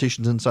the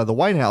politicians inside the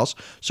White House,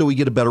 so we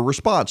get a better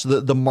response.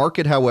 The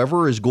market,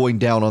 however, is going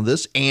down on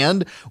this,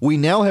 and we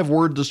now have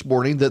word this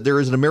morning that there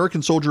is an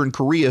American soldier in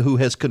Korea who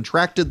has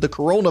contracted the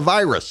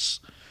coronavirus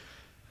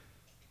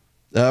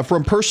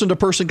from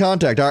person-to-person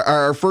contact.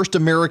 Our first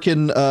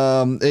American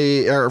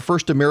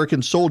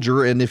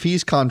soldier, and if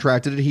he's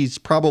contracted it, he's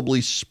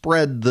probably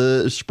spread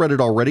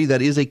it already.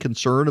 That is a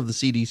concern of the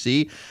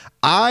CDC.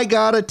 I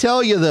gotta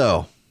tell you,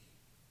 though.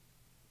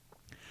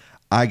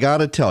 We're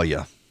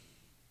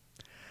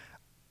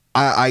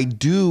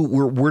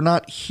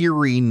not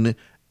hearing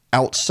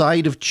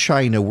outside of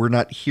China. We're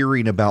not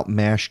hearing about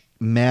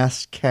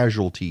mass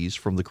casualties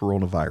from the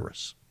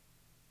coronavirus.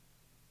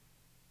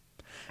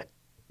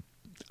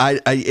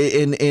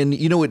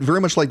 It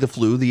very much like the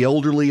flu, the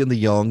elderly and the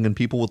young and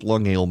people with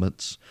lung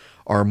ailments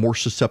are more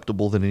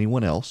susceptible than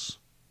anyone else.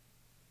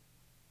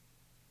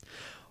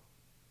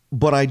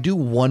 But I do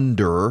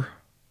wonder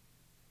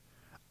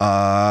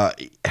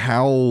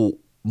how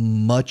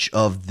much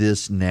of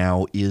this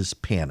now is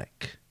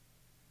panic,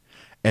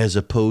 as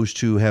opposed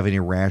to having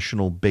a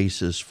rational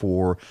basis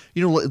for,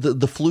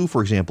 the flu,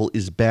 for example,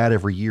 is bad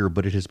every year,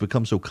 but it has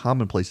become so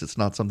commonplace it's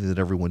not something that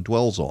everyone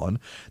dwells on.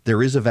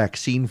 There is a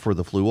vaccine for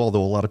the flu,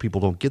 although a lot of people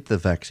don't get the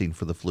vaccine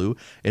for the flu,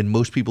 and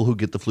most people who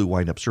get the flu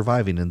wind up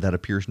surviving, and that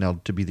appears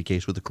now to be the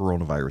case with the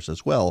coronavirus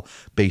as well,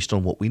 based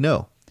on what we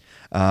know.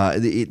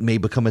 It may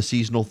become a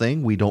seasonal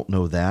thing. We don't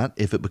know that.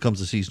 If it becomes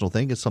a seasonal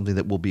thing, it's something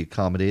that will be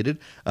accommodated.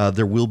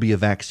 There will be a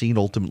vaccine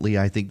ultimately,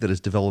 I think, that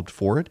is developed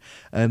for it.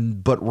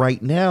 But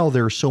right now,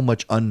 there's so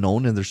much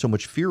unknown and there's so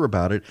much fear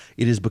about it.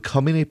 It is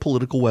becoming a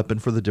political weapon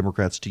for the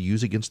Democrats to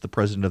use against the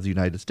president of the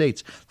United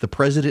States. The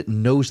president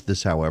knows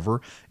this, however,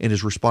 and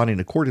is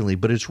responding accordingly.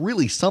 But it's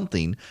really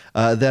something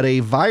that a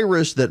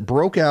virus that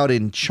broke out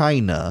in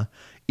China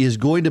is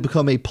going to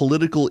become a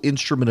political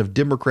instrument of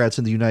Democrats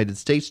in the United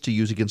States to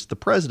use against the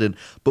president.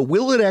 But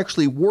will it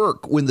actually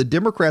work when the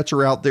Democrats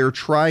are out there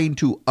trying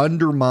to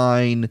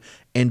undermine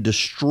and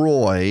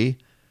destroy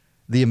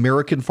the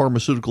American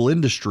pharmaceutical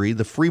industry,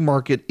 the free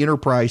market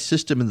enterprise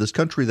system in this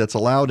country that's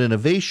allowed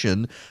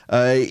innovation?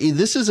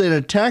 This is an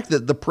attack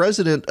that the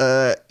president,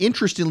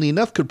 interestingly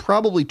enough, could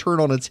probably turn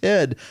on its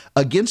head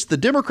against the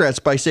Democrats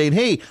by saying,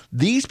 hey,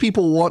 these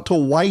people want to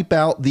wipe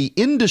out the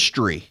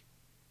industry.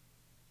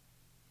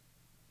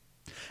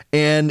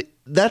 And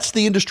that's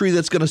the industry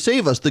that's going to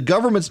save us. The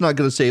government's not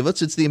going to save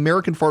us. It's the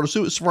American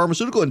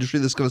pharmaceutical industry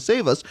that's going to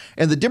save us.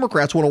 And the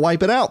Democrats want to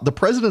wipe it out. The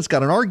president's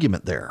got an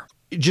argument there.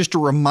 Just a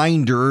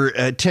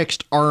reminder,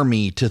 text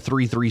Army to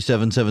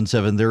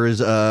 33777. There is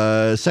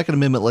Second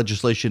Amendment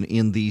legislation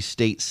in the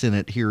state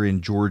Senate here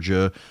in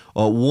Georgia.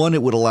 One,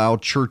 it would allow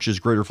churches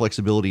greater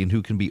flexibility in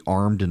who can be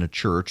armed in a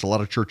church. A lot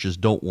of churches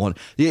don't want.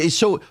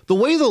 So the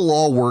way the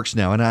law works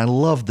now, and I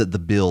love that the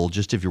bill,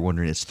 just if you're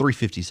wondering, it's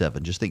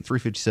 357. Just think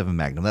 357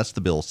 Magnum. That's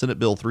the bill. Senate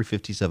Bill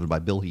 357 by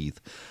Bill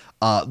Heath.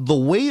 The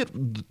way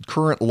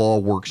current law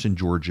works in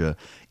Georgia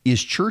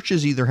is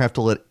churches either have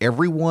to let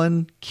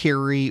everyone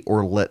carry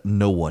or let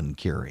no one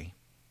carry.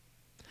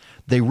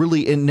 They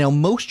really, and now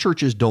most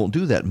churches don't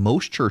do that.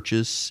 Most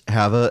churches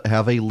have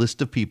a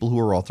list of people who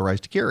are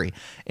authorized to carry,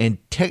 and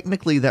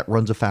technically that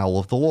runs afoul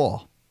of the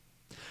law.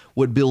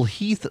 What Bill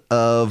Heath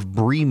of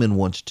Bremen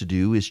wants to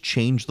do is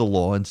change the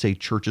law and say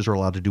churches are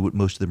allowed to do what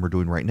most of them are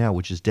doing right now,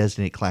 which is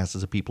designate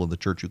classes of people in the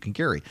church who can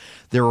carry.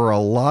 There are a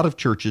lot of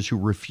churches who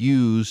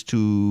refuse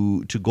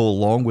to go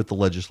along with the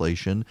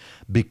legislation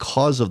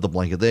because of the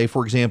blanket. They,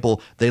 for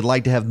example, they'd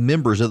like to have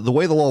members. The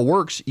way the law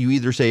works, you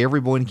either say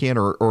everyone can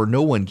or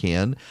no one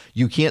can.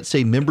 You can't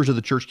say members of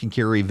the church can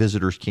carry,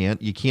 visitors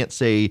can't. You can't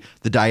say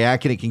the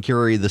diaconate can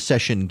carry, the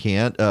session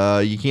can't.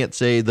 You can't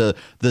say the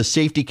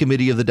safety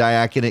committee of the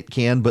diaconate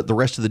can, but the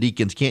rest of the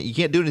deacons can't. You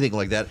can't do anything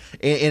like that.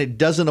 And it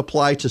doesn't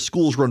apply to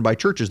schools run by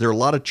churches. There are a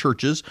lot of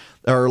churches,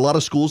 or a lot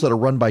of schools that are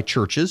run by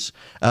churches.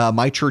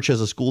 My church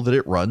has a school that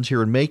it runs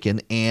here in Macon,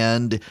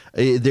 and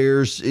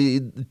there's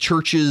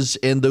churches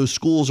and those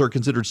schools are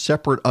considered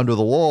separate under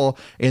the law,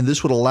 and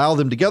this would allow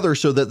them together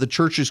so that the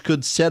churches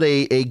could set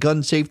a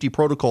gun safety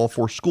protocol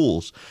for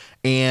schools.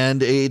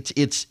 And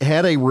it's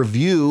had a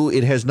review.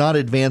 It has not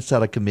advanced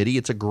out of committee.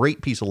 It's a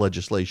great piece of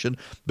legislation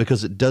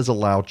because it does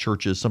allow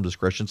churches some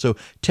discretion. So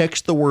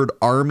text the word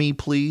Army,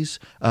 please.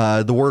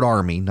 The word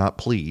Army, not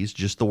please,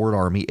 just the word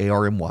Army,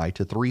 ARMY,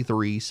 to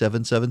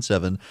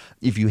 33777.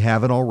 If you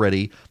haven't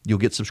already, you'll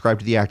get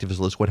subscribed to the activist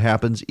list. What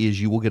happens is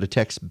you will get a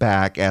text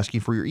back asking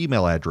for your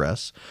email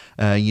address.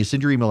 You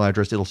send your email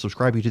address. It'll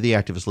subscribe you to the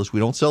activist list. We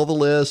don't sell the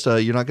list.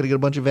 You're not going to get a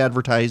bunch of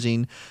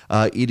advertising.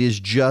 It is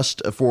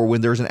just for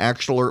when there's an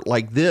action alert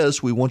like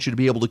this. We want you to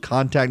be able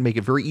to make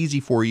it very easy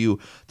for you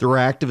through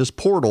our activist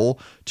portal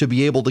to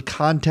be able to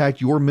contact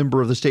your member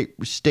of the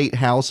state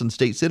house and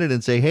state senate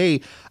and say,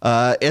 hey,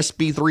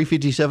 SB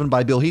 357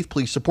 by Bill Heath,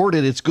 please support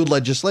it. It's good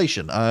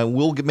legislation.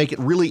 We'll make it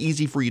really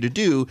easy for you to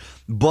do,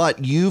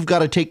 but you've got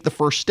to take the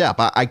first step.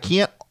 I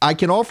can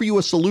offer you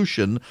a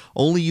solution,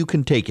 only you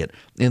can take it.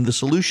 And the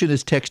solution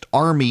is text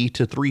Army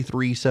to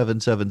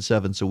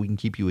 33777 so we can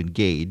keep you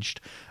engaged.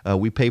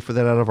 We pay for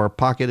that out of our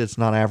pocket. It's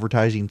not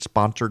advertising,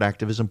 sponsored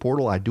activism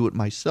portal. I do it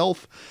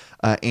myself.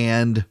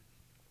 And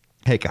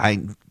heck, I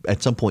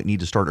at some point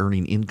need to start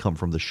earning income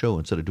from the show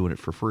instead of doing it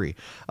for free.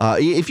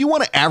 If you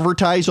want to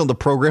advertise on the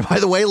program, by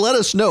the way, let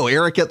us know.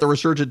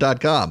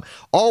 Eric@theresurgent.com.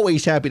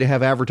 Always happy to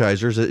have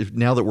advertisers.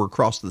 Now that we're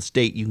across the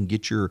state, you can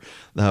get your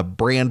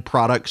brand,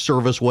 product,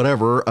 service,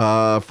 whatever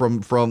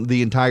from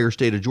the entire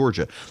state of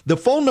Georgia. The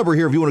phone number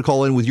here, if you want to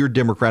call in with your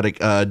Democratic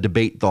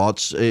debate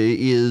thoughts,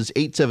 is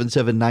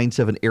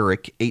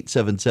 877-97-ERIC,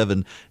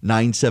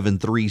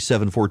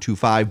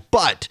 877-973-7425.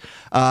 But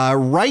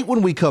right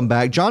when we come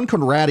back, John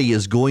Conradi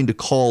is going to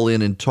call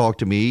in and talk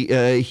to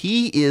me.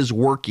 He is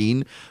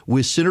working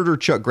with Senator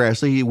Chuck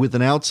Grassley with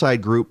an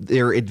outside group.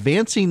 They're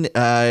advancing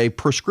a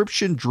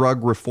prescription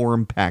drug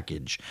reform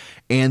package.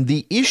 And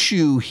the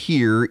issue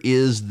here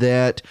is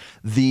that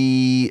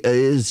the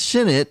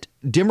Senate,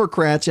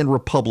 Democrats and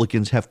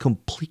Republicans have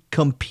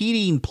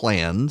competing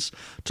plans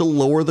to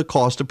lower the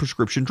cost of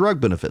prescription drug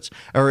benefits.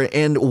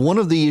 And one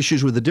of the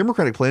issues with the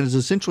Democratic plan is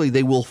essentially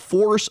they will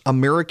force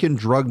American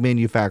drug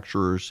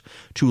manufacturers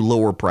to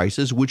lower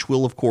prices, which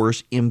will, of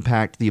course,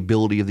 impact the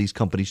ability of these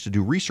companies to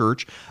do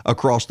research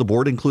across the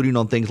board, including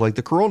on things like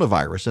the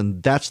coronavirus.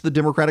 And that's the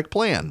Democratic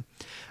plan.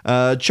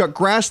 Chuck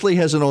Grassley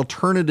has an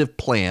alternative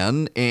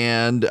plan,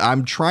 and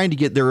I'm trying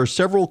to there are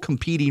several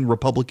competing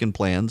Republican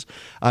plans.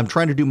 I'm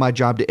trying to do my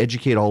job to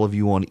educate all of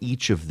you on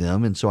each of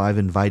them, and so I've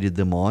invited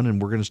them on,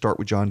 and we're going to start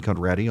with John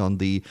Conradi on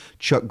the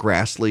Chuck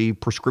Grassley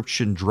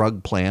prescription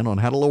drug plan on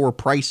how to lower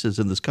prices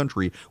in this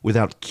country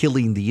without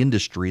killing the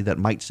industry that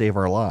might save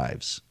our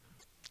lives.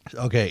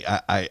 Okay,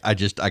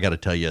 I got to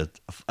tell you,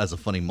 as a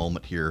funny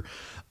moment here,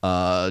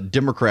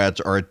 Democrats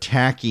are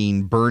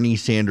attacking Bernie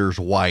Sanders'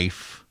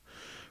 wife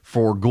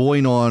for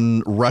going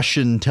on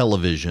Russian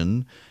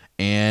television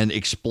and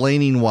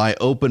explaining why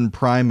open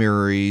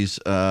primaries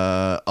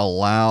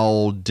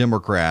allow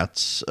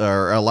Democrats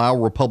or allow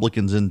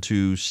Republicans in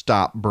to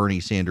stop Bernie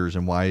Sanders,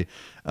 and why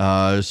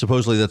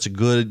supposedly that's a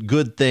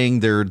good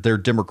thing. They're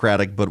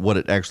Democratic, but what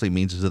it actually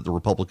means is that the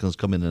Republicans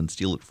come in and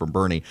steal it from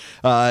Bernie.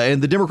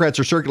 And the Democrats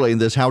are circulating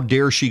this. How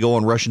dare she go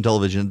on Russian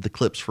television? The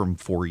clips from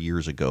 4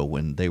 years ago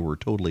when they were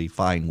totally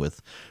fine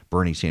with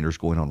Bernie Sanders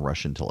going on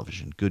Russian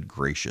television. Good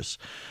gracious.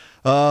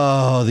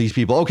 Oh, these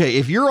people. Okay,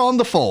 if you're on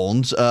the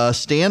phones,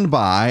 stand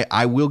by.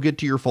 I will get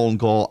to your phone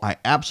call. I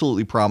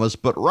absolutely promise.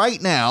 But right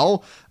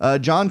now,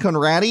 John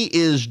Conradi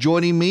is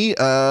joining me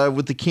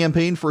with the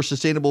Campaign for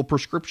Sustainable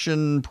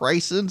Prescription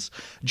Prices.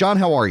 John,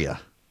 how are you?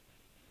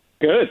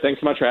 Good.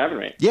 Thanks so much for having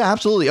me. Yeah,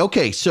 absolutely.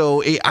 Okay,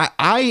 so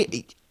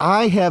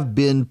I have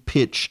been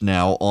pitched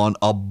now on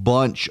a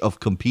bunch of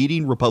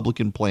competing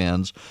Republican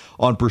plans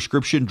on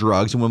prescription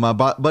drugs. And when my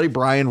buddy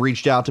Brian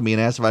reached out to me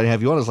and asked if I'd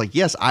have you on, I was like,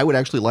 yes, I would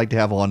actually like to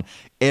have on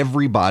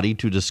everybody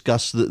to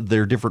discuss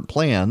their different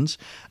plans.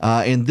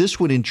 And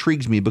this one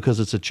intrigues me because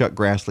it's a Chuck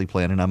Grassley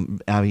plan, and I'm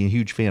a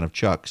huge fan of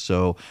Chuck.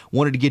 So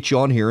wanted to get you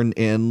on here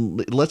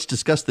and let's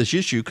discuss this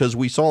issue, because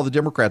we saw the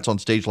Democrats on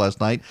stage last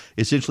night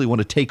essentially want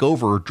to take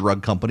over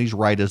drug companies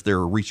right as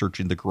they're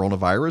researching the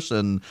coronavirus,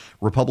 and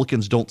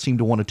Republicans don't seem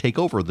to want to take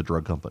over the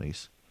drug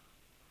companies.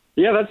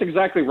 Yeah, that's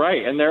exactly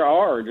right. And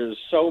there's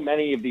so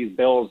many of these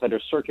bills that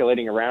are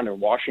circulating around in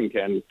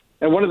Washington.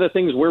 And one of the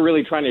things we're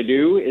really trying to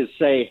do is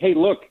say, hey,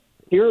 look,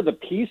 here are the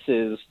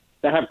pieces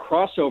that have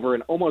crossover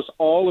in almost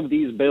all of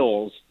these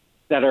bills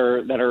that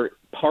are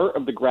part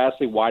of the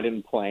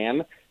Grassley-Wyden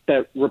plan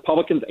that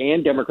Republicans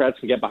and Democrats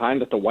can get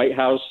behind, that the White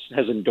House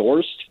has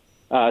endorsed.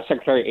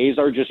 Secretary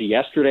Azar just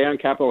yesterday on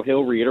Capitol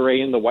Hill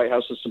reiterating the White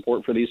House's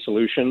support for these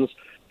solutions.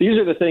 These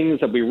are the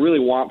things that we really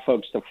want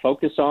folks to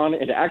focus on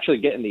and to actually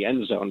get in the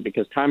end zone,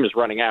 because time is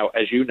running out,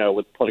 as you know,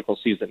 with political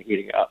season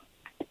heating up.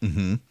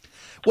 Mm-hmm.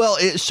 Well,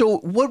 so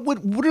what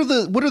are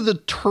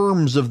the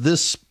terms of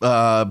this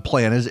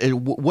plan?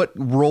 What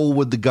role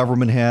would the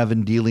government have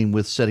in dealing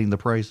with setting the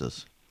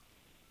prices?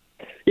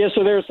 Yeah,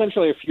 so there are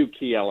essentially a few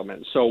key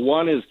elements. So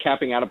one is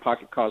capping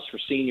out-of-pocket costs for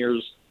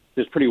seniors.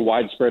 There's pretty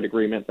widespread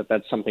agreement that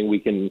that's something we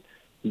can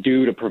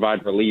do to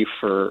provide relief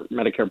for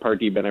Medicare Part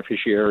D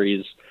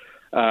beneficiaries.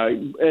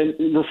 And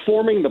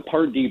reforming the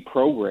Part D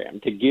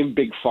program to give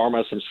Big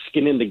Pharma some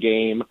skin in the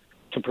game,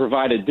 to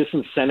provide a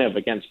disincentive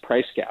against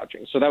price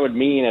gouging. So that would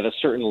mean at a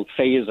certain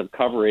phase of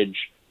coverage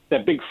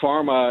that Big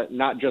Pharma,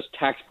 not just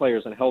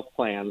taxpayers and health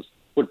plans,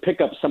 would pick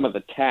up some of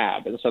the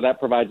tab. And so that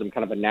provides them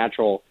kind of a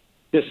natural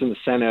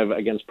disincentive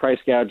against price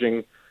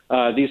gouging.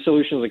 These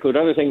solutions include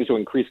other things to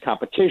increase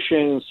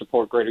competition,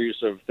 support greater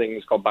use of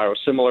things called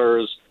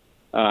biosimilars,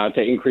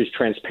 to increase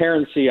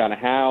transparency on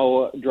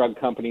how drug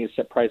companies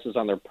set prices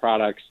on their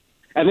products.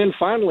 And then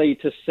finally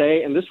to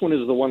say, and this one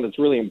is the one that's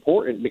really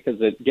important because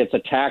it gets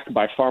attacked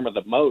by pharma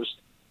the most,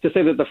 to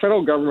say that the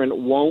federal government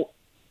won't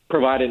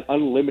provide an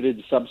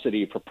unlimited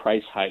subsidy for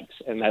price hikes,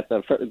 and that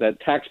that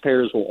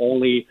taxpayers will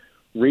only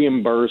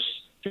reimburse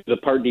through the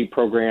Part D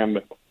program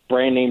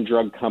brand name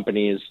drug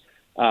companies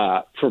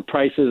for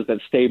price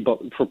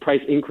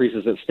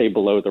increases that stay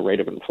below the rate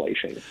of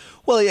inflation.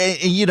 Well,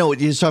 you know,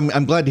 so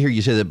I'm glad to hear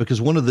you say that, because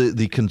one of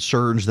the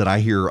concerns that I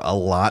hear a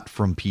lot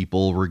from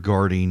people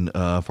regarding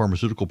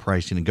pharmaceutical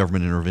pricing and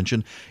government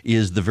intervention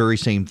is the very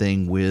same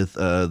thing with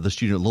the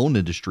student loan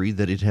industry,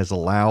 that it has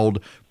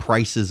allowed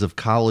prices of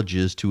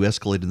colleges to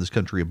escalate in this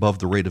country above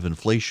the rate of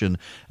inflation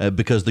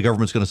because the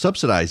government's going to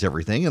subsidize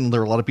everything. And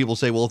there are a lot of people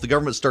say, well, if the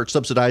government starts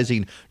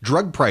subsidizing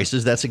drug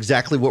prices, that's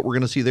exactly what we're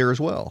going to see there as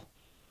well.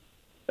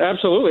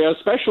 Absolutely,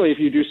 especially if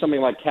you do something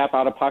like cap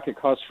out-of-pocket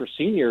costs for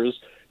seniors,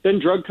 then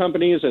drug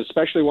companies,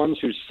 especially ones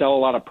who sell a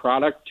lot of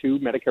product to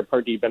Medicare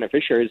Part D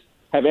beneficiaries,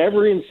 have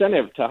every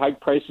incentive to hike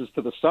prices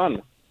to the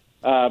sun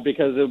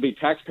because it'll be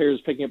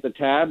taxpayers picking up the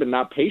tab and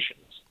not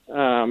patients.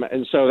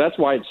 And so that's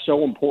why it's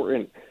so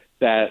important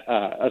that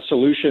a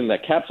solution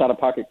that caps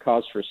out-of-pocket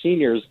costs for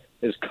seniors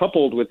is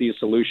coupled with these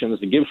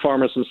solutions to give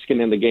pharma some skin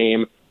in the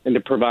game and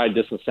to provide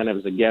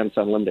disincentives against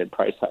unlimited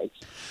price hikes.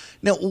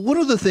 Now, one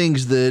of the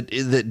things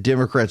that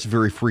Democrats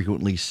very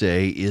frequently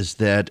say is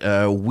that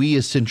we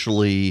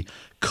essentially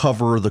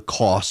cover the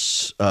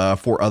costs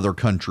for other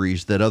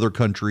countries, that other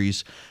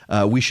countries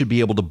we should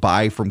be able to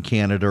buy from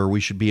Canada, or we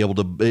should be able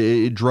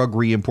to drug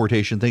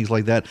reimportation, things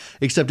like that,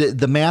 except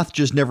the math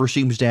just never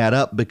seems to add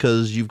up,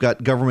 because you've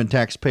got government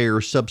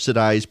taxpayers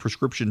subsidized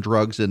prescription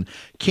drugs in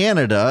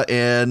Canada,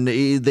 and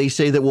they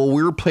say that, well,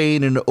 we're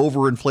paying an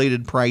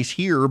overinflated price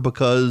here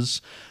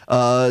because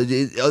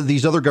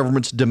these other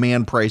governments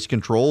demand price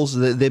controls.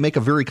 They make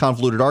a very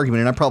convoluted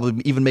argument, and I'm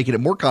probably even making it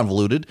more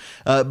convoluted.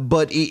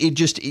 But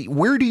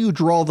where do you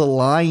draw the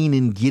line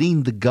in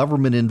getting the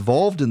government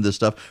involved in this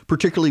stuff,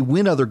 particularly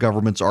when other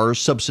governments are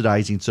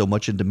subsidizing so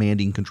much and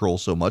demanding control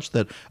so much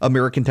that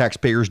American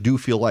taxpayers do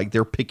feel like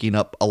they're picking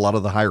up a lot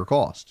of the higher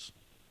costs?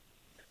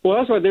 Well,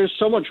 that's why there's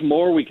so much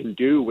more we can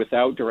do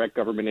without direct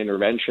government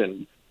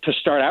intervention to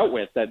start out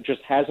with that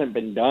just hasn't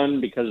been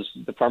done because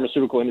the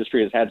pharmaceutical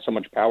industry has had so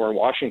much power in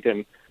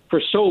Washington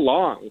for so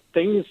long.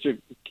 Things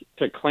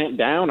to clamp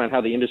down on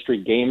how the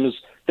industry games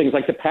things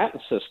like the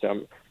patent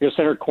system. You know,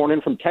 Senator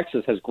Cornyn from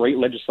Texas has great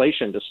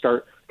legislation to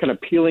start kind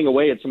of peeling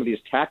away at some of these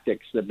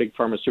tactics that big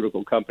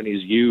pharmaceutical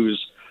companies use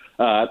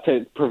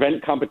to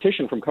prevent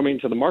competition from coming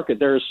to the market.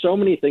 There are so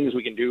many things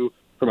we can do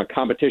from a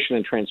competition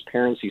and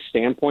transparency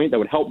standpoint that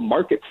would help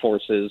market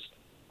forces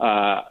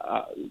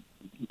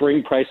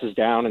bring prices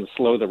down and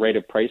slow the rate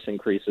of price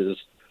increases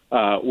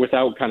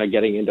without kind of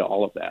getting into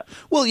all of that.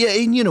 Well, yeah,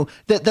 and you know,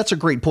 that's a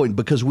great point,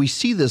 because we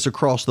see this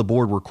across the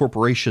board where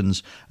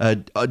corporations,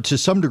 to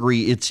some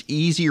degree, it's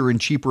easier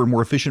and cheaper and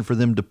more efficient for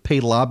them to pay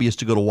lobbyists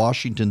to go to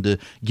Washington to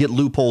get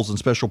loopholes and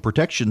special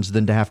protections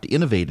than to have to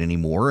innovate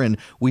anymore. And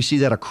we see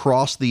that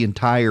across the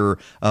entire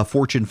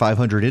Fortune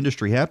 500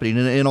 industry happening,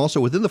 and also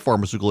within the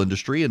pharmaceutical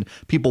industry, and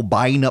people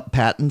buying up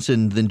patents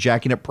and then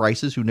jacking up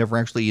prices who never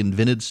actually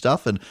invented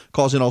stuff and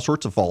causing all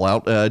sorts of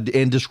fallout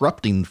and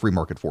disrupting free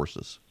market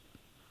forces.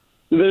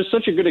 There's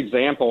such a good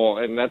example,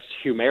 and that's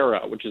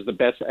Humira, which is the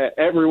best.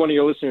 Every one of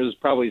your listeners has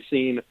probably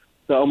seen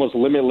the almost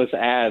limitless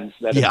ads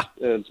that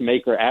its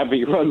maker,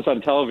 AbbVie, runs on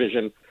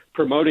television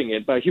promoting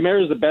it. But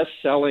Humira is the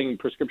best-selling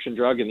prescription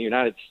drug in the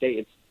United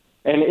States,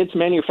 and its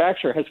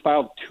manufacturer has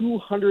filed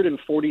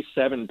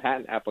 247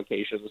 patent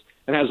applications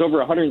and has over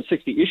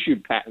 160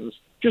 issued patents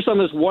just on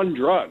this one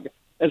drug.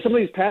 And some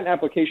of these patent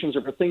applications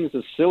are for things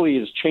as silly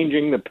as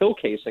changing the pill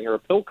casing or a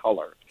pill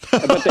color.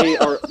 But they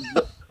are,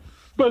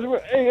 but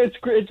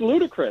it's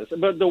ludicrous.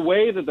 But the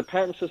way that the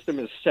patent system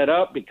is set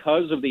up,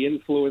 because of the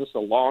influence,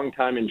 the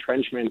long-time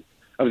entrenchment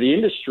of the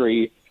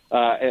industry,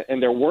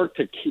 and their work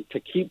to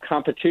keep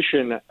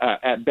competition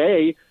at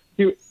bay,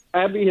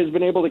 AbbVie has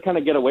been able to kind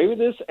of get away with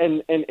this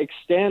and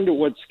extend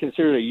what's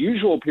considered a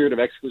usual period of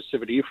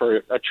exclusivity for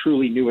a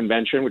truly new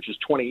invention, which is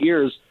 20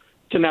 years,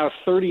 to now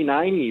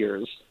 39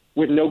 years.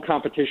 With no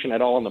competition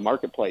at all in the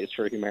marketplace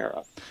for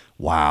Humira.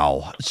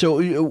 Wow.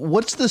 So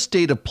what's the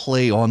state of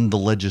play on the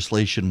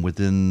legislation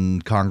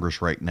within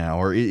Congress right now?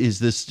 Or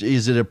is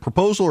it a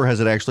proposal, or has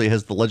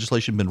the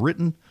legislation been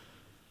written?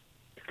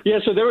 Yeah,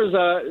 so there was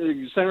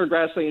Senator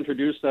Grassley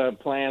introduced a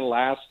plan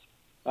last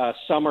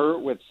summer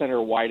with Senator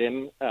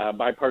Wyden, a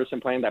bipartisan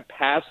plan that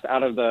passed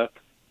out of the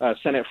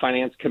Senate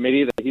Finance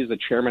Committee that he's the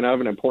chairman of,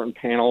 an important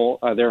panel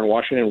there in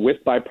Washington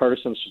with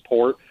bipartisan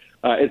support.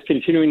 It's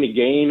continuing to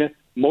gain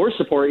more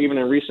support. Even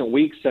in recent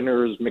weeks,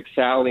 Senators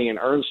McSally and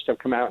Ernst have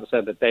come out and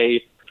said that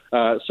they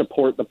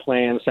support the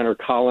plan. Senator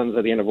Collins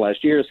at the end of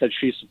last year said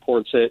she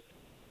supports it.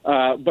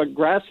 But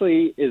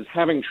Grassley is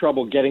having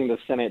trouble getting the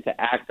Senate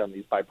to act on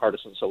these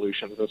bipartisan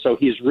solutions. And so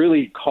he's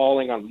really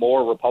calling on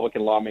more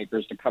Republican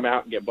lawmakers to come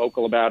out and get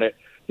vocal about it.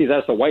 He's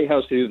asked the White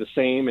House to do the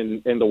same,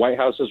 and the White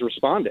House has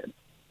responded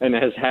and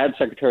has had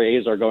Secretary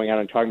Azar going out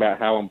and talking about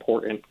how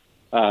important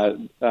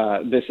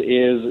this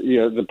is.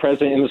 The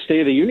president in the State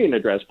of the Union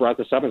address brought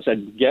this up and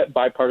said, get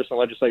bipartisan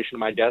legislation to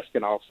my desk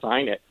and I'll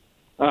sign it.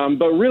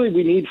 But really,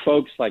 we need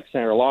folks like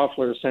Senator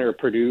Loeffler, Senator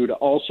Perdue to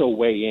also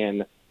weigh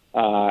in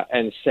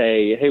and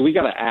say, hey, we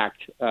got to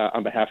act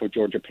on behalf of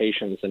Georgia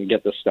patients and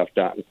get this stuff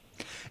done.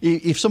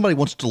 If somebody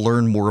wants to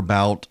learn more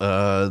about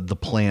the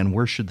plan,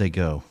 where should they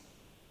go?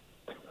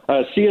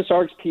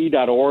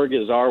 CSRXP.org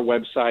is our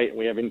website, and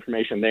we have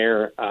information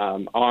there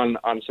on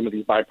some of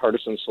these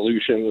bipartisan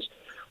solutions.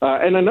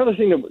 And another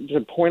thing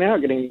to point out,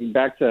 getting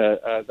back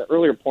to the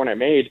earlier point I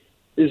made,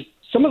 is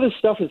some of this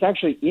stuff is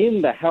actually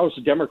in the House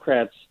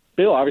Democrats'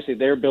 bill. Obviously,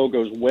 their bill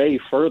goes way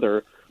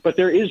further, but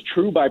there is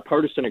true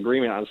bipartisan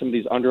agreement on some of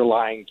these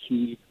underlying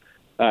key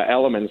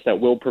elements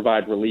that will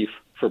provide relief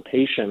for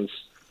patients.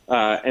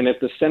 And if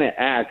the Senate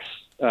acts,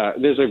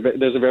 there's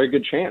a very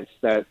good chance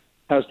that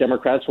House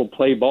Democrats will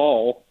play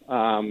ball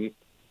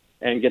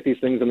and get these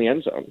things in the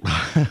end zone.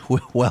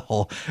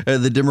 Well,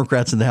 the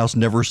Democrats in the House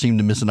never seem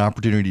to miss an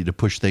opportunity to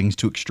push things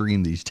to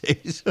extreme these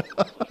days.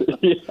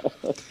 Yeah.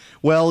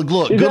 Well,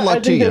 look, good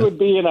luck to you.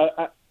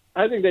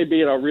 I think they'd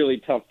be in a really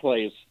tough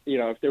place,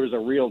 if there was a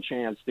real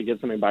chance to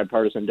get something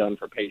bipartisan done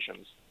for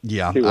patients.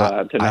 Yeah,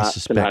 I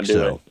suspect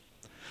so.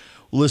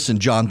 Listen,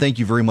 John, thank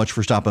you very much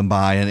for stopping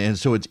by. And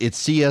so it's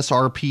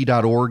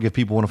csrp.org if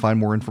people want to find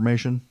more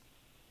information.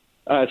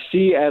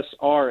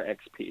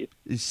 CSRXP.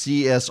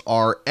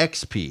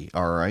 CSRXP.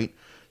 All right.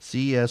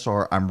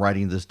 CSR. I'm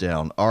writing this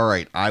down. All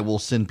right. I will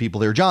send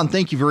people there. John,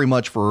 thank you very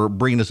much for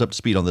bringing us up to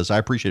speed on this. I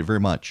appreciate it very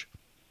much.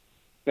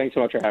 Thanks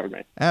so much for having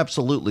me.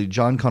 Absolutely.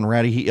 John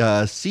Conradi,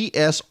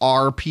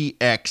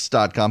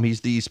 CSRPX.com. He's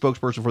the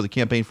spokesperson for the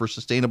Campaign for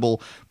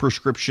Sustainable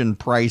Prescription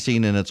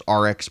Pricing, and it's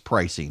RX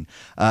pricing.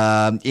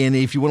 And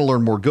if you want to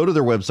learn more, go to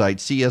their website,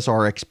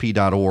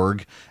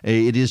 csrxp.org.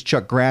 It is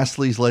Chuck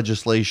Grassley's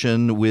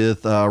legislation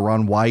with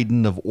Ron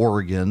Wyden of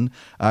Oregon.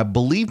 I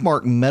believe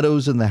Mark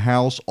Meadows in the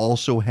House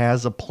also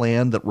has a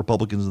plan that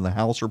Republicans in the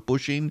House are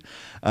pushing,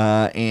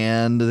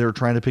 and they're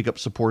trying to pick up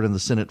support in the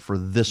Senate for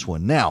this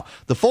one. Now,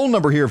 the phone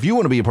number here, if you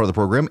want to be a part of the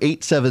program,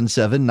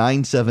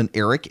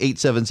 877-97-ERIC,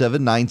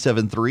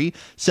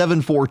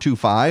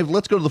 877-973-7425.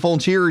 Let's go to the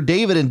phones here.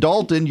 David in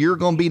Dalton, you're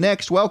going to be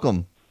next.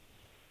 Welcome.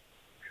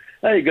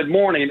 Hey, good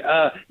morning.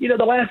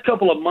 The last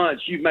couple of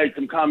months, you've made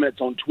some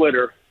comments on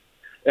Twitter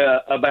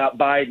about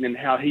Biden and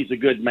how he's a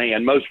good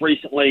man. Most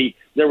recently,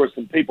 there were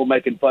some people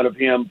making fun of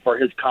him for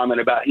his comment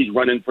about he's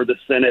running for the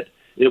Senate.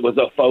 It was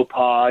a faux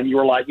pas, and you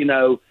were like, he's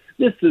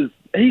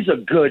a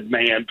good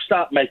man.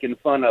 Stop making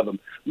fun of him.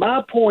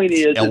 My point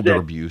is elder that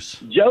abuse.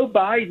 Joe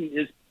Biden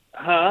is,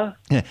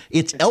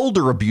 It's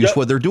elder abuse,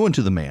 what they're doing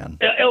to the man.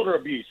 Elder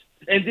abuse.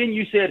 And then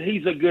you said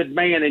he's a good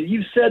man, and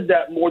you said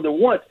that more than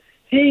once.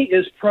 He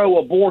is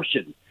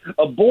pro-abortion.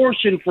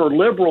 Abortion for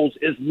liberals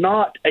is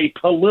not a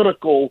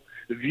political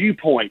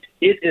viewpoint.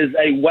 It is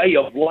a way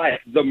of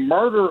life. The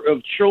murder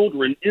of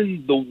children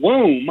in the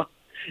womb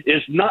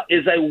is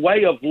a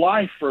way of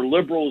life for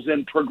liberals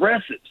and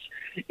progressives.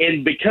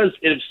 And because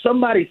if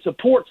somebody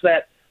supports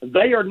that,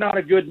 they are not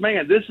a good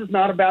man. This is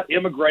not about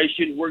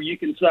immigration where you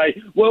can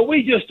say, well,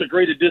 we just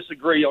agree to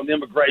disagree on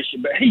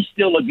immigration, but he's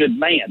still a good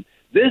man.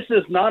 This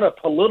is not a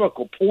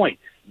political point.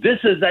 This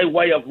is a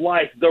way of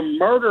life. The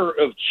murder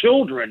of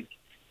children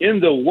in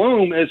the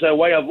womb is a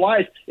way of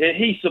life, and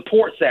he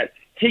supports that.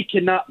 he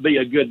cannot be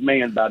a good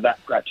man by that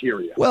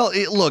criteria. Well,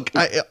 look,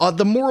 on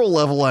the moral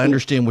level, I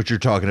understand what you're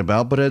talking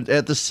about, but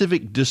at the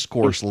civic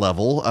discourse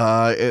level,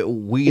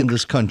 we in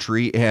this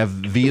country have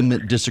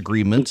vehement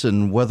disagreements,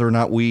 and whether or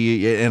not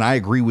and I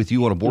agree with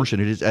you on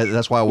abortion.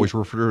 That's why I always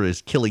refer to it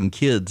as killing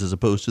kids as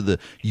opposed to the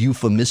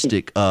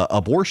euphemistic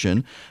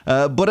abortion.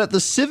 But at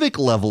the civic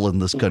level in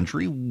this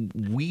country,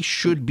 we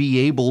should be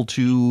able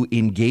to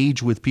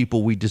engage with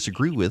people we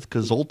disagree with,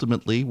 because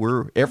ultimately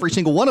every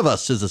single one of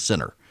us is a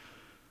sinner.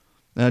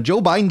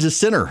 Joe Biden's a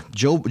sinner.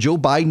 Joe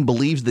Biden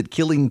believes that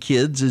killing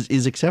kids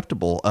is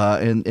acceptable,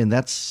 and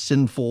that's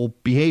sinful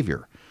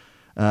behavior.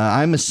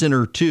 I'm a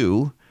sinner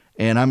too,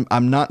 and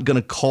I'm not going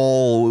to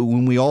call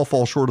when we all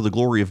fall short of the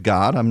glory of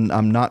God.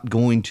 I'm not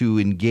going to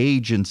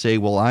engage and say,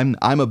 well,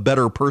 I'm a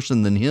better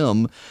person than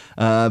him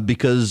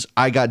because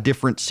I got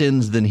different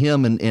sins than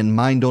him, and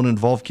mine don't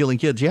involve killing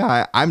kids.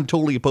 Yeah, I'm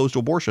totally opposed to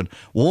abortion.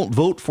 Won't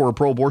vote for a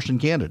pro-abortion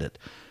candidate.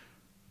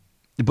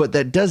 But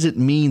that doesn't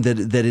mean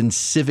that in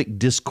civic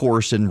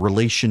discourse and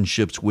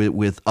relationships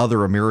with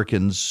other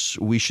Americans,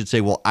 we should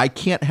say, well, I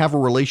can't have a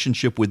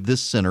relationship with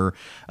this sinner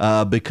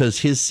because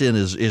his sin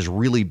is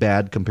really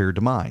bad compared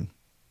to mine.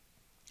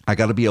 I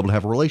got to be able to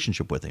have a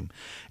relationship with him.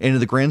 And in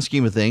the grand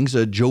scheme of things,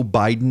 Joe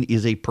Biden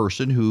is a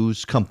person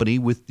whose company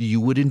you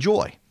would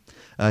enjoy.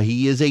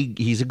 He's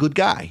a good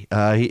guy.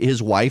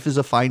 His wife is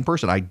a fine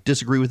person. I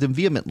disagree with him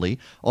vehemently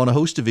on a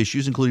host of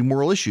issues, including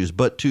moral issues.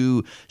 But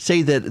to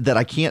say that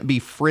I can't be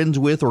friends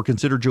with or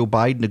consider Joe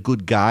Biden a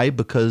good guy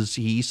because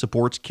he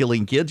supports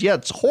killing kids, yeah,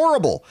 it's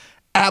horrible.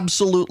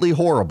 Absolutely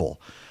horrible.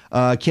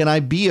 Can I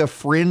be a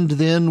friend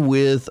then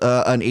with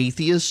an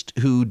atheist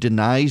who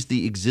denies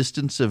the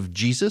existence of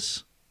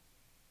Jesus?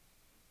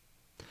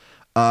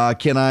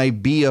 Can I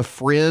be a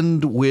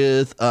friend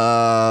with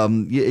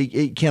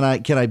can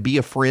I be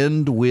a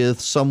friend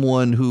with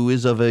someone who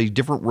is of a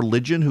different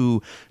religion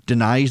who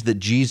denies that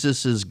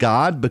Jesus is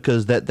God?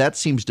 Because that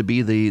seems to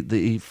be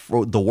the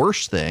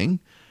worst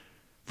thing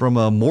from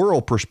a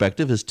moral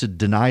perspective, is to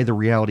deny the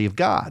reality of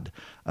God.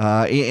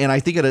 And I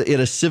think at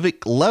a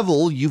civic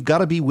level, you've got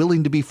to be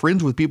willing to be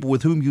friends with people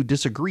with whom you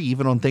disagree,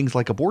 even on things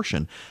like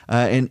abortion.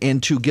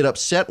 And to get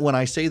upset when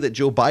I say that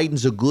Joe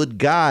Biden's a good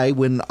guy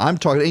when I'm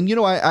talking. And,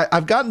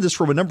 I've gotten this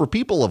from a number of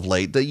people of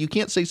late, that you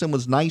can't say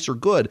someone's nice or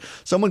good.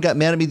 Someone got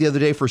mad at me the other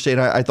day for saying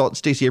I thought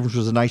Stacey Abrams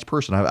was a nice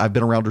person. I've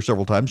been around her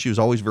several times. She was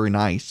always very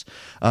nice.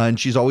 And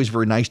she's always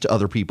very nice to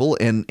other people.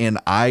 And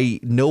I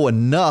know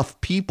enough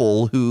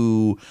people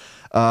who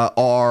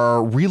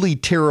are really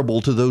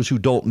terrible to those who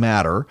don't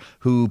matter,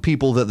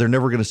 people that they're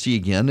never going to see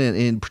again.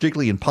 And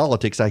particularly in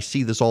politics, I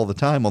see this all the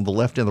time on the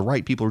left and the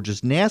right. People are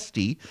just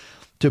nasty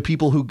to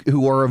people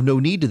who are of no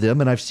need to them.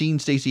 And I've seen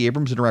Stacey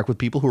Abrams interact with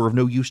people who are of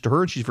no use to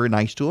her, and she's very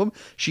nice to them.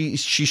 She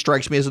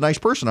strikes me as a nice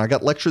person. I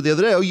got lectured the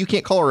other day, you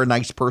can't call her a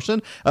nice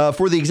person,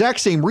 for the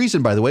exact same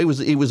reason, by the way.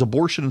 It was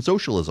abortion and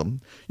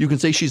socialism. You can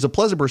say she's a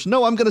pleasant person.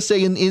 No, I'm going to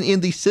say in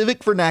the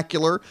civic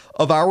vernacular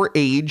of our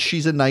age,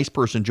 she's a nice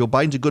person. Joe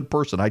Biden's a good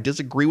person. I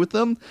disagree with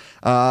them,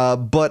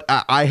 but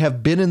I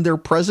have been in their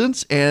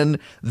presence, and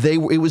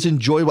it was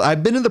enjoyable.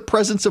 I've been in the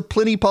presence of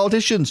plenty of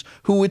politicians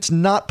who it's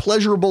not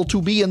pleasurable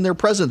to be in their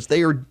presence.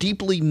 They are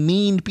deeply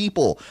mean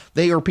people.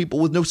 They are people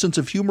with no sense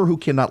of humor who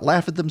cannot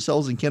laugh at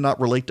themselves and cannot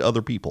relate to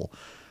other people.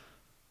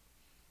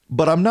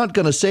 But I'm not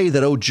going to say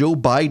that, Joe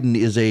Biden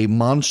is a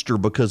monster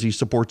because he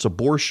supports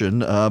abortion,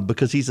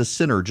 because he's a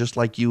sinner just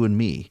like you and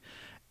me.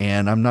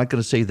 And I'm not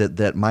going to say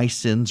that my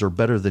sins are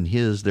better than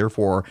his,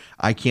 therefore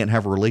I can't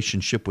have a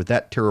relationship with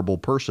that terrible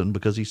person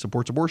because he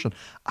supports abortion.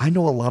 I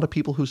know a lot of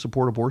people who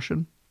support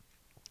abortion.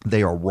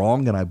 They are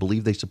wrong, and I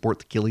believe they support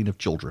the killing of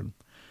children.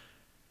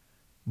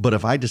 But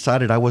if I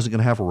decided I wasn't going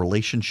to have a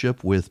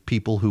relationship with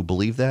people who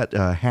believe that,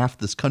 half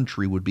this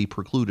country would be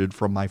precluded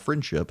from my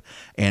friendship.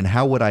 And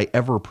how would I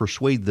ever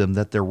persuade them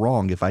that they're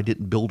wrong if I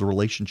didn't build a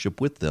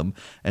relationship with them?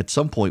 At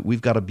some point,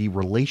 we've got to be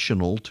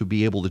relational to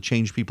be able to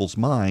change people's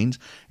minds.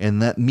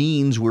 And that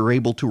means we're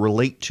able to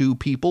relate to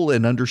people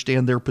and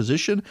understand their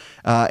position,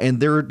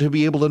 and they're to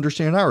be able to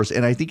understand ours.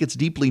 And I think it's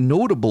deeply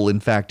notable, in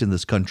fact, in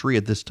this country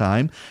at this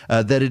time,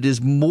 that it is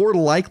more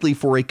likely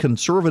for a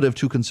conservative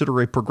to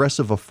consider a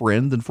progressive a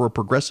friend than for a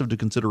progressive to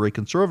consider a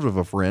conservative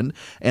a friend.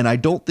 And I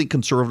don't think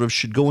conservatives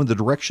should go in the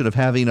direction of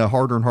having a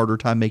harder and harder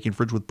time making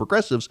friends with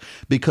progressives,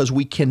 because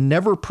we can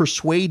never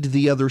persuade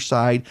the other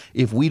side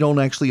if we don't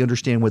actually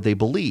understand what they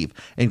believe.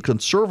 And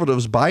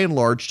conservatives, by and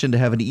large, tend to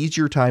have an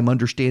easier time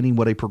understanding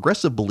what a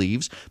progressive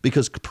believes,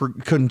 because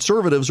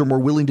conservatives are more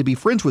willing to be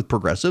friends with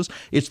progressives.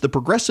 It's the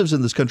progressives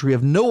in this country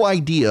have no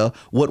idea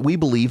what we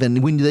believe.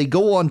 And when they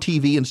go on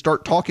TV and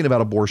start talking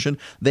about abortion,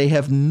 they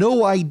have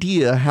no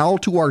idea how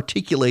to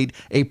articulate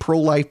a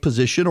pro-life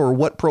position or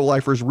what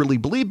pro-lifers really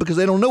believe, because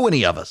they don't know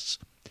any of us.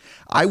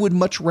 I would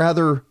much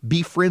rather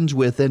be friends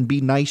with and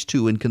be nice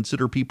to and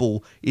consider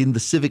people in the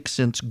civic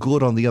sense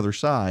good on the other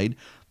side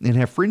and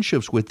have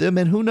friendships with them.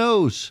 And who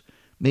knows,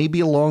 maybe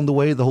along the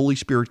way the Holy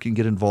Spirit can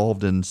get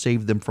involved and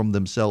save them from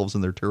themselves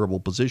and their terrible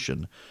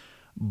position.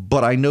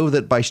 But I know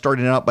that by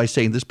starting out by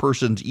saying this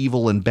person's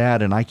evil and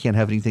bad and I can't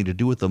have anything to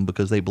do with them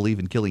because they believe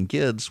in killing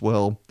kids,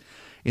 well,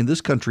 In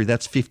this country,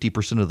 that's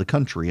 50% of the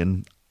country.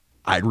 And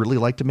I'd really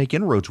like to make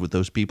inroads with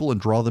those people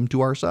and draw them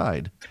to our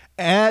side.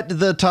 At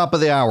the top of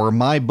the hour,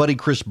 my buddy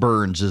Chris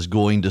Burns is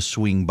going to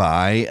swing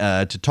by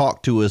to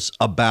talk to us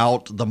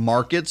about the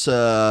markets.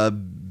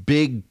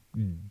 Big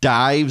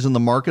dives in the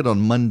market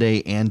on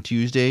Monday and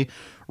Tuesday.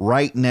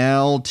 Right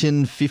now,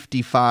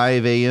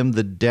 10:55 a.m.,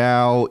 the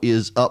Dow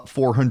is up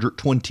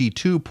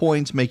 422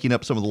 points, making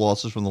up some of the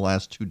losses from the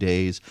last 2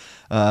 days.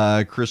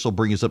 Chris will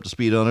bring us up to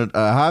speed on it.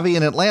 Javi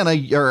in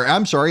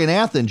in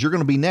Athens, you're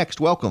going to be next.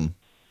 Welcome.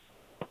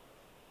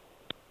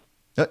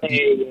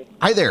 Hey.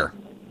 Hi there.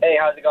 Hey,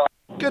 how's it going?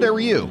 Good, how are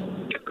you?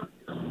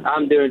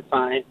 I'm doing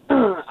fine.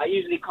 I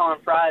usually call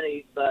on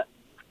Fridays, but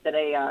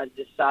today I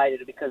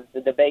decided because of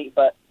the debate.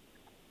 But,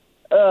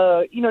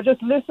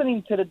 just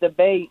listening to the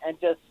debate and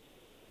just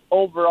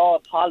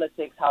overall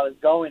politics, how it's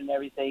going and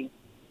everything,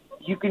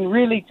 you can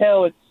really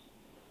tell it's,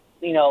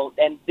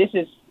 and this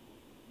is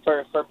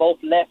for both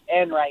left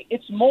and right.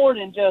 It's more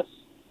than just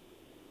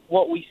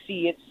what we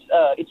see.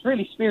 It's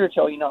really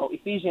spiritual,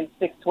 Ephesians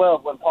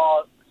 6:12, when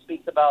Paul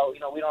speaks about, we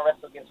don't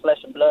wrestle against flesh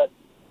and blood,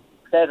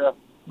 etc.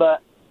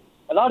 But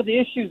a lot of the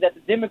issues that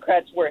the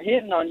Democrats were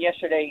hitting on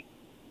yesterday,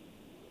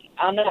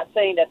 I'm not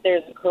saying that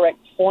there's a correct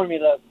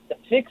formula to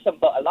fix them,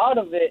 but a lot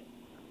of it,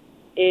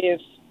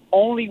 if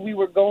only we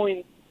were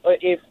going,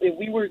 if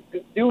we were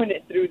doing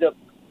it through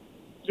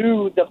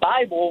the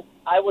Bible,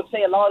 I would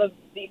say a lot of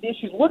these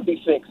issues would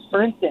be fixed.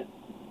 For instance,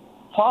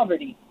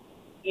 poverty.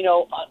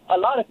 A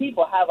lot of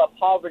people have a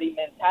poverty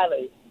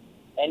mentality,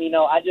 and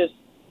I just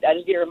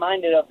get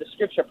reminded of the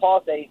scripture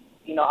Paul says.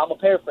 I'm a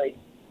paraphrase.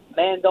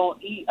 Man don't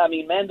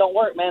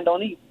work, man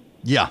don't eat.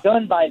 Yeah.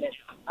 Gun violence.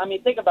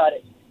 Think about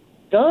it.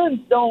 Guns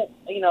don't,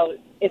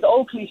 it's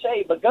old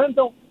cliche, but guns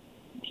don't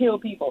kill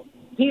people.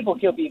 People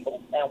kill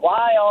people. And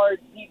why are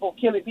people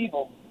killing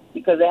people?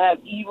 Because they have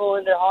evil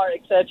in their heart,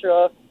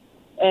 etc.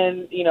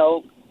 And, you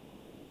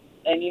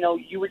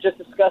were just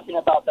discussing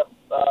about the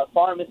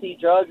pharmacy,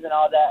 drugs, and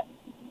all that.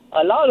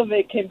 A lot of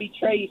it can be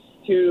traced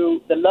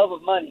to the love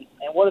of money.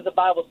 And what does the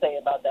Bible say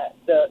about that?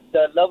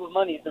 The love of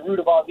money is the root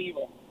of all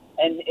evil.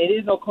 And it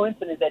is no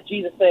coincidence that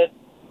Jesus said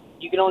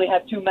you can only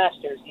have two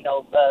masters, me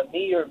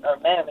or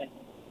mammon.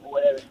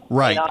 Whatever.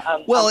 Right.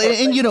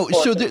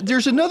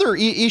 There's another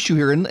issue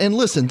here. And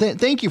listen,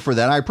 thank you for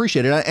that. I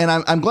appreciate it. And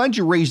I'm glad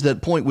you raised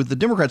that point with the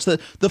Democrats.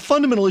 The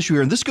fundamental issue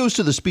here, and this goes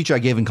to the speech I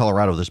gave in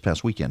Colorado this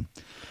past weekend.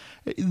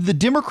 The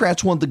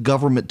Democrats want the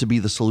government to be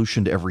the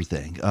solution to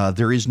everything.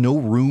 There is no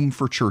room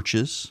for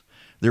churches.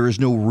 There is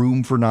no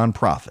room for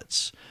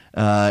nonprofits.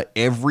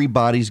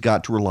 Everybody's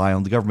got to rely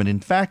on the government. In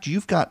fact,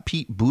 you've got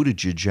Pete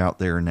Buttigieg out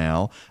there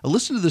now.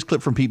 Listen to this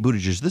clip from Pete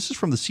Buttigieg. This is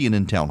from the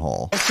CNN town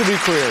hall. Just to be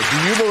clear, do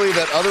you believe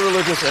that other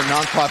religious and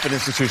nonprofit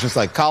institutions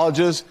like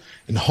colleges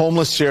and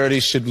homeless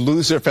charities should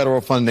lose their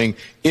federal funding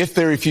if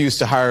they refuse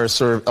to hire or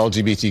serve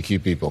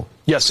LGBTQ people?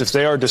 Yes, if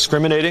they are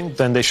discriminating,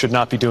 then they should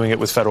not be doing it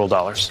with federal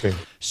dollars. Okay.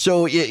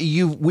 So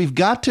we've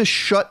got to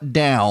shut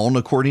down,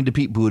 according to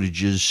Pete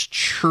Buttigieg,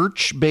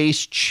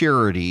 church-based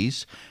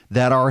charities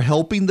that are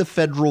helping the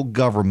federal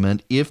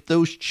government if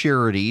those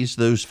charities,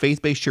 those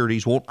faith-based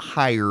charities, won't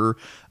hire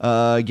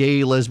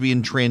gay,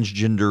 lesbian,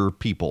 transgender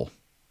people.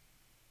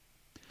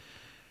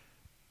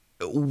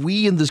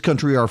 We in this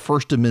country, our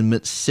First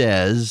Amendment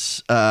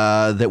says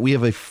that we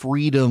have a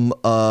freedom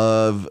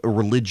of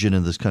religion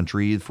in this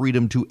country,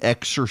 freedom to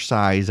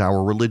exercise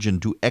our religion,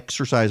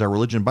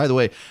 By the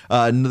way,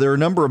 there are a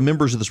number of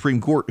members of the Supreme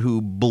Court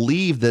who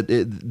believe that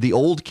the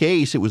old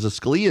case, it was a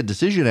Scalia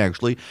decision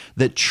actually,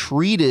 that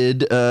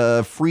treated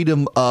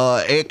freedom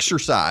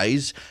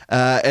exercise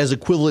as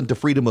equivalent to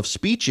freedom of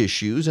speech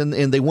issues. And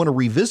they want to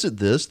revisit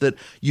this, that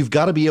you've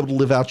got to be able to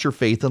live out your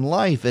faith in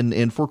life.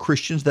 And for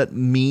Christians, that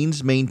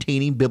means maintaining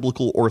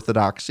biblical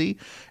orthodoxy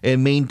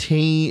and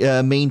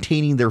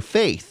maintaining their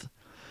faith.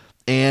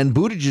 And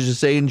Buttigieg is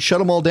saying, shut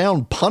them all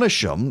down,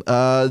 punish them.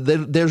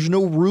 There's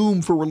no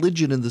room for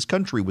religion in this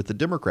country with the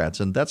Democrats,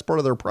 and that's part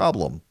of their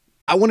problem.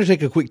 I want to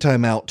take a quick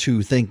time out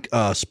to thank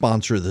a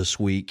sponsor this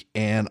week.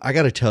 And I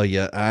got to tell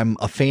you, I'm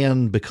a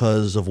fan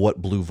because of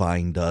what Blue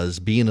Vine does,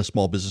 being a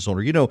small business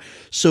owner.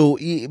 So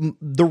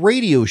the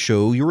radio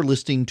show, you're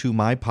listening to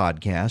my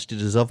podcast.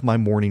 It is of my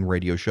morning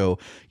radio show.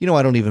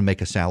 I don't even make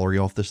a salary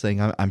off this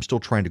thing. I'm still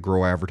trying to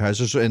grow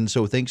advertisers. And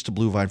so thanks to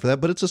Blue Vine for that.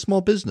 But it's a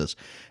small business.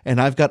 And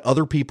I've got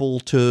other people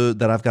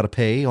that I've got to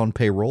pay on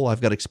payroll.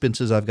 I've got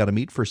expenses I've got to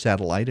meet for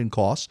satellite and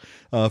costs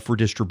for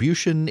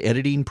distribution,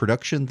 editing,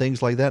 production,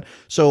 things like that.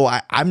 So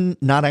I'm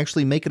not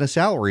actually making a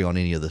salary on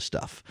any of this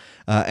stuff.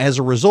 As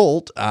a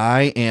result,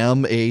 I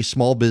am a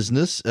small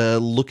business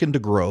looking to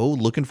grow,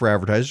 looking for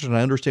advertisers, and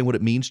I understand what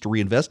it means to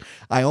reinvest.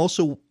 I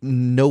also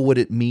know what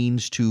it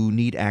means to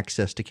need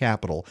access to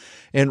capital.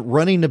 And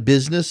running a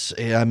business,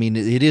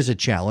 it is a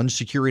challenge.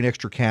 Securing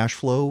extra cash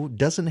flow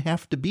doesn't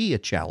have to be a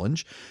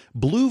challenge.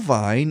 Blue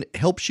Vine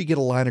helps you get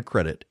a line of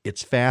credit.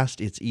 It's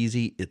fast, it's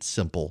easy, it's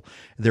simple.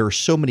 There are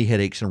so many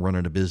headaches in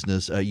running a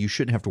business. You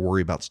shouldn't have to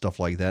worry about stuff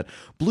like that.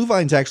 Blue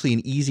Vine's actually actually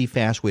an easy,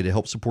 fast way to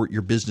help support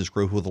your business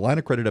growth with a line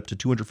of credit up to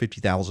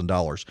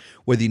 $250,000.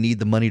 Whether you need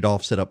the money to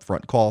offset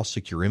upfront costs,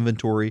 secure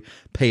inventory,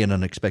 pay an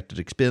unexpected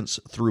expense,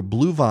 through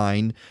Blue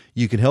Vine,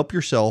 you can help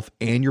yourself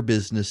and your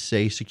business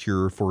stay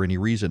secure for any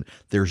reason.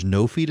 There's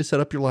no fee to set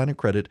up your line of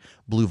credit.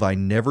 Blue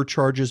Vine never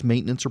charges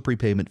maintenance or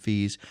prepayment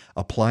fees.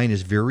 Applying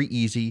is very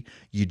easy.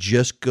 You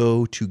just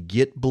go to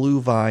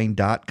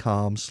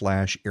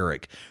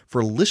getbluevine.com/Eric.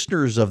 For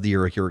listeners of the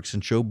Eric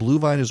Erickson Show, Blue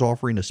Vine is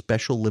offering a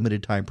special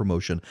limited time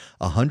promotion,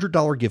 a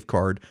 $100 gift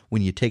card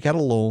when you take out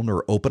a loan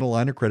or open a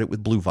line of credit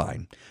with Blue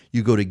Vine.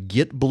 You go to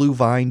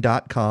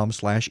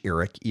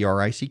getbluevine.com/Eric,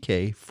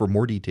 ERICK, for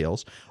more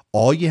details.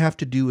 All you have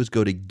to do is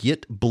go to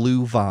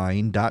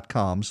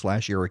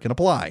getbluevine.com/Eric and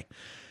apply.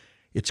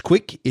 It's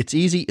quick, it's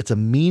easy, it's a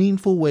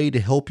meaningful way to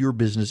help your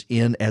business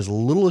in as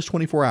little as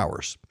 24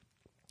 hours.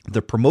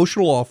 The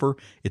promotional offer,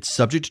 it's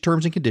subject to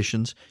terms and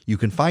conditions. You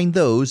can find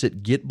those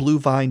at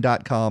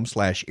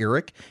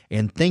getbluevine.com/Eric.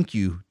 And thank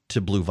you to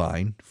Blue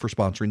Vine for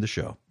sponsoring the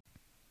show.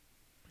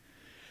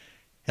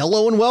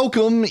 Hello and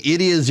welcome. It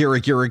is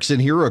Eric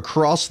Erickson here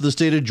across the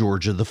state of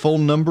Georgia. The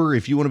phone number,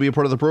 if you want to be a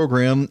part of the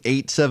program,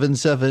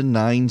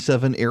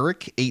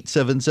 877-97-ERIC,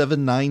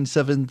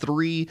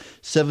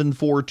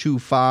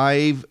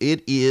 877-973-7425.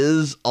 It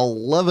is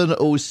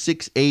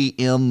 11:06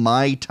 a.m.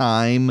 my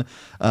time.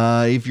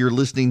 If you're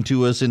listening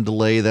to us in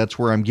delay, that's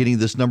where I'm getting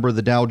this number.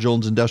 The Dow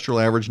Jones Industrial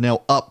Average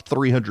now up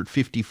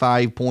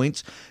 355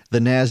 points. The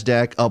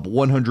NASDAQ up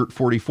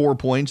 144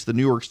 points. The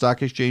New York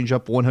Stock Exchange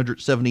up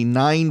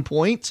 179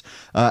 points.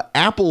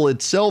 Apple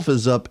itself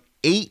is up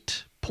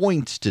 8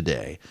 points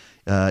today.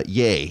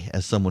 Yay,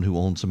 as someone who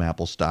owns some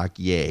Apple stock,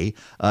 yay.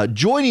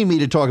 Joining me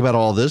to talk about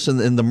all this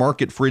and the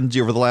market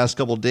frenzy over the last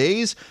couple of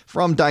days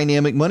from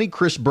Dynamic Money,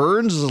 Chris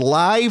Burns is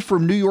live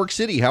from New York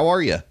City. How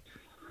are you?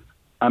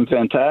 I'm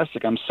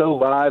fantastic. I'm so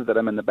live that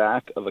I'm in the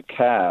back of a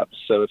cab.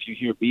 So if you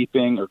hear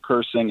beeping or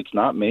cursing, it's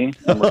not me,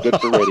 and we're good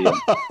for radio.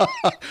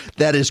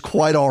 That is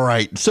quite all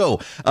right. So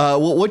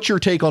what's your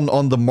take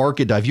on the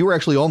market dive? You were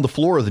actually on the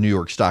floor of the New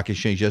York Stock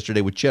Exchange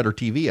yesterday with Cheddar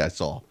TV, I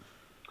saw.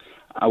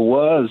 I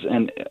was,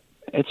 and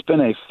it's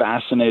been a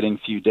fascinating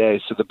few days.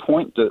 So the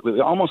point that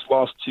we almost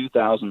lost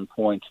 2,000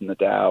 points in the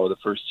Dow the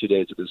first 2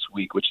 days of this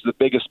week, which is the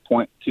biggest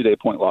two-day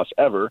point loss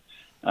ever.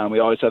 We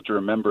always have to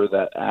remember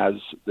that as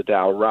the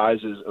Dow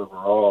rises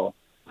overall,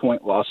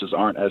 point losses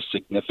aren't as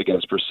significant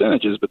as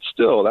percentages, but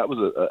still, that was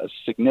a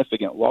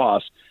significant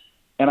loss.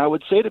 And I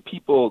would say to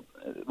people,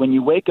 when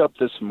you wake up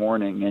this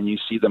morning and you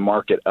see the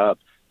market up,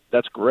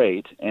 that's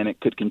great, and it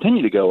could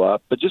continue to go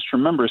up. But just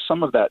remember,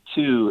 some of that,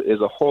 too,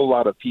 is a whole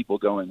lot of people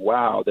going,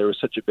 wow, there was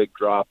such a big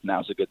drop,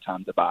 now's a good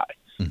time to buy.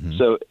 Mm-hmm.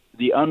 So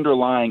the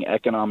underlying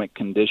economic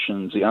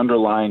conditions, the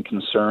underlying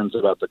concerns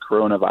about the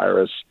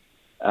coronavirus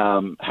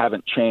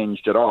haven't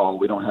changed at all.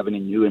 We don't have any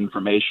new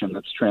information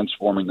that's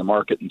transforming the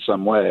market in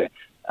some way.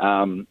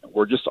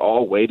 We're just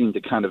all waiting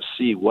to kind of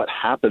see what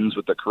happens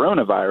with the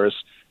coronavirus,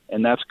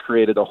 and that's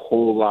created a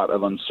whole lot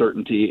of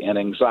uncertainty and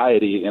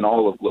anxiety in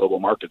all of global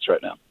markets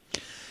right now.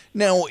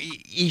 Now,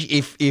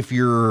 if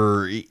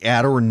you're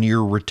at or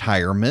near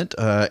retirement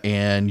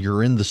and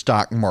you're in the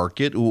stock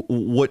market,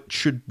 what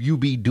should you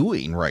be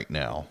doing right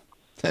now?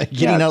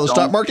 Getting out of the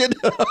stock market?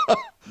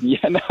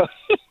 No.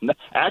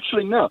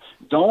 Actually, no.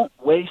 Don't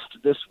waste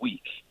this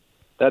week.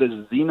 That is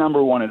the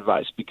number one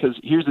advice, because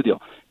here's the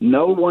deal.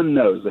 No one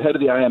knows. The head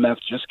of the IMF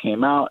just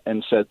came out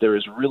and said there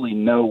is really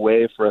no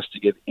way for us to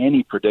give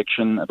any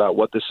prediction about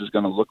what this is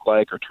going to look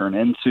like or turn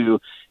into.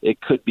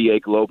 It could be a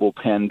global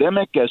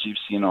pandemic, as you've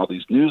seen all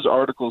these news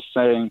articles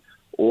saying,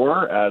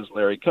 or as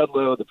Larry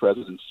Kudlow, the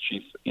president's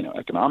chief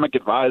economic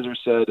advisor,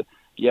 said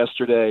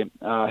yesterday,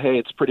 hey,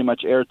 it's pretty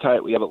much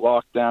airtight. We have it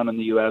locked down in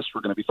the U.S.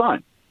 We're going to be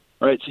fine.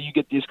 Right? So you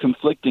get these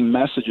conflicting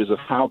messages of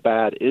how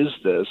bad is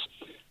this.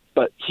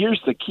 But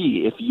here's the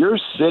key. If you're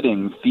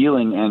sitting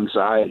feeling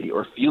anxiety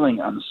or feeling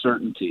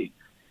uncertainty,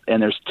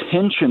 and there's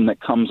tension that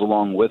comes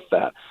along with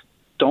that,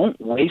 don't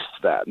waste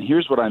that. And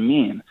here's what I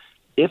mean.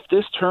 If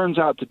this turns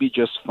out to be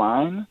just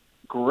fine,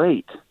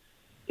 great.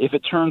 If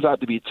it turns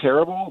out to be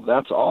terrible,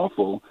 that's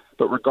awful.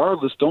 But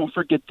regardless, don't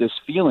forget this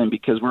feeling,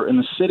 because we're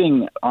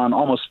sitting on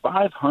almost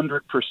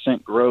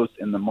 500% growth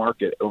in the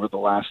market over the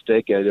last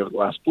decade, over the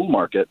last bull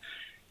market.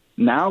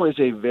 Now is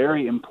a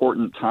very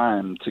important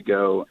time to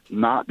go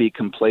not be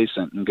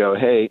complacent and go,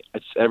 hey,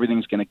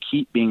 everything's going to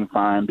keep being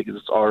fine because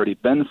it's already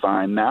been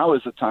fine. Now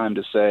is the time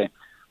to say,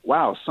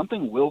 wow,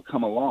 something will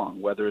come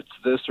along, whether it's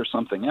this or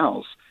something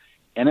else,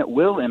 and it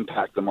will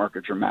impact the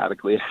market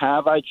dramatically.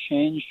 Have I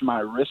changed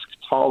my risk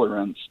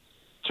tolerance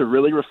to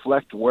really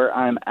reflect where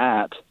I'm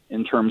at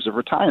in terms of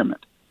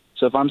retirement?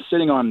 So if I'm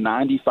sitting on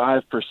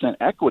 95%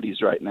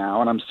 equities right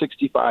now and I'm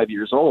 65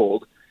 years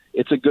old,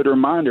 it's a good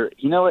reminder,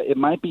 it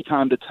might be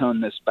time to tone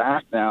this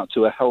back now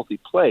to a healthy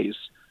place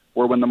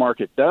where when the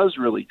market does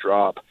really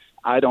drop,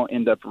 I don't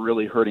end up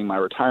really hurting my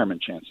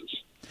retirement chances.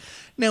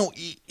 Now,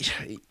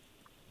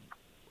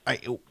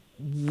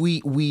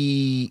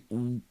 we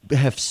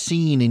have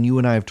seen, and you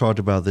and I have talked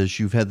about this,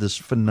 you've had this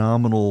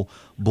phenomenal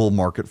bull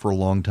market for a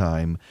long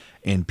time,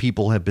 and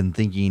people have been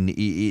thinking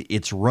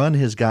its run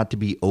has got to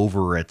be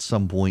over at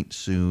some point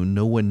soon.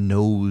 No one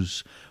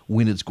knows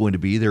when it's going to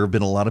be. There have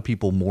been a lot of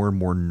people more and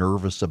more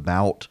nervous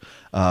about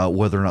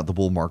whether or not the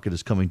bull market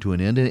is coming to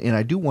an end. And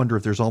I do wonder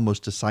if there's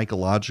almost a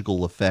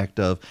psychological effect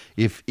of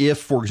if,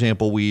 for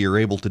example, we are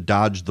able to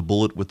dodge the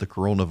bullet with the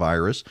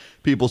coronavirus,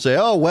 people say,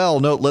 oh, well,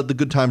 no, let the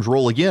good times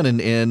roll again.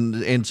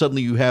 And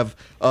suddenly you have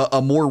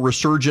a more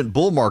resurgent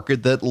bull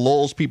market that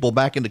lulls people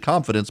back into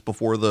confidence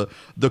before the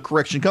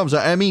correction comes.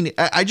 I mean,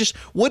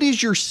 what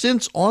is your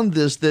sense on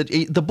this, that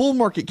the bull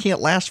market can't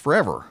last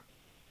forever?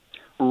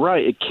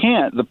 Right, it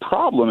can't. The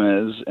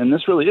problem is, and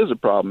this really is a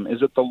problem, is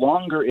that the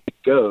longer it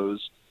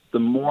goes, the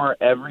more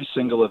every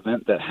single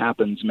event that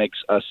happens makes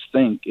us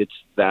think it's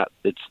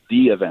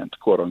the event,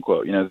 quote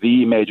unquote,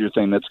 the major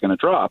thing that's going to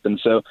drop. And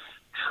so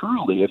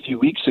truly, a few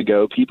weeks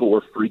ago, people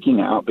were freaking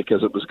out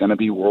because it was going to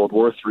be World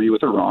War III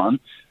with Iran.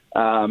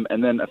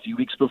 And then a few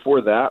weeks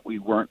before that, we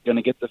weren't going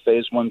to get the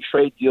phase one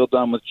trade deal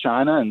done with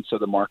China, and so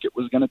the market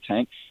was going to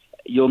tank.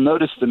 You'll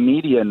notice the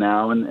media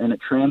now, and it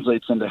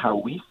translates into how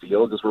we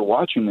feel because we're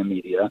watching the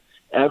media.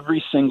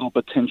 Every single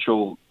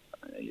potential,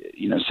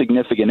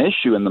 significant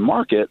issue in the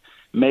market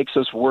makes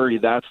us worry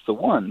that's the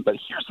one. But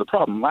here's the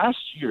problem. Last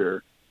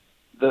year,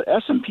 the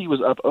S&P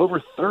was up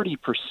over 30%,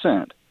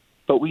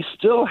 but we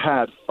still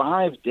had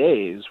 5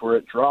 days where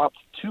it dropped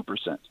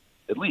 2%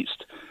 at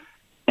least.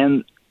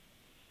 And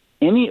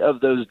any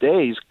of those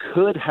days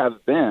could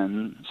have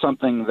been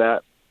something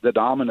that the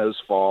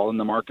dominoes fall and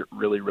the market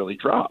really, really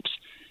drops.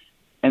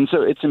 And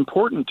so it's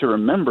important to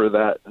remember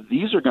that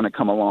these are going to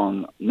come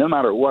along no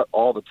matter what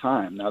all the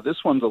time. Now, this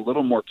one's a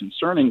little more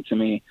concerning to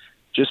me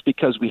just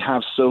because we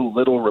have so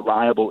little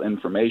reliable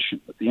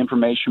information. But the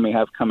information we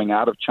have coming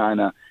out of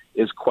China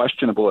is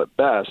questionable at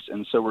best,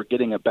 and so we're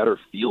getting a better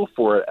feel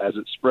for it as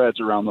it spreads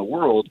around the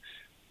world.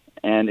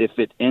 And if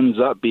it ends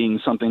up being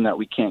something that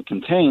we can't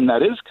contain,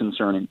 that is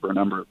concerning for a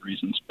number of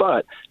reasons.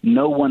 But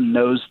no one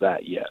knows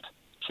that yet.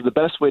 So the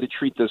best way to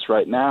treat this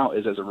right now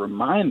is as a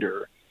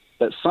reminder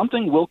that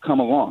something will come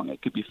along.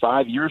 It could be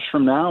 5 years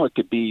from now, it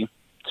could be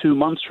 2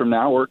 months from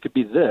now, or it could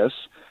be this.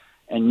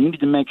 And you need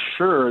to make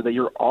sure that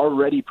you're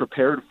already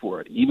prepared for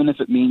it. Even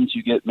if it means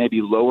you get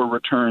maybe lower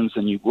returns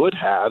than you would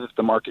have if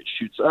the market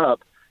shoots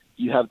up,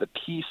 you have the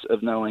peace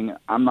of knowing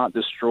I'm not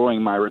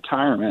destroying my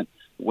retirement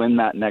when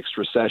that next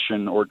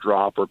recession or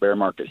drop or bear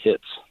market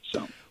hits.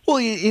 So. Well,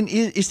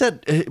 is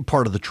that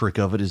part of the trick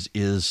of it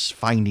is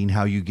finding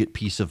how you get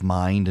peace of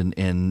mind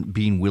and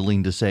being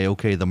willing to say,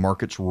 okay, the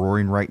market's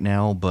roaring right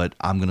now, but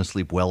I'm going to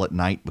sleep well at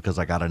night because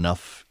I got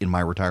enough in my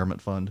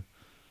retirement fund?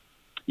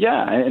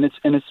 Yeah, and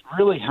it's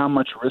really how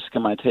much risk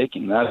am I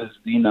taking? That is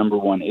the number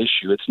one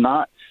issue. It's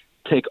not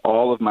take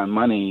all of my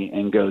money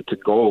and go to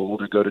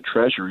gold or go to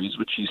treasuries,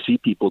 which you see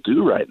people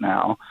do right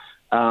now.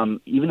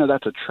 Even though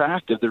that's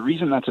attractive, the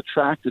reason that's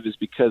attractive is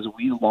because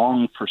we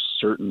long for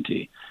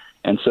certainty.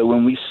 And so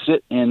when we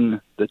sit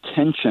in the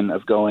tension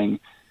of going,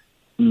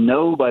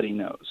 nobody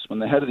knows, when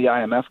the head of the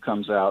IMF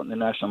comes out and the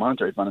National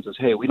Monetary Fund and says,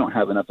 hey, we don't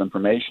have enough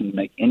information to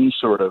make any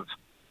sort of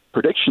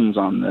predictions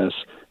on this,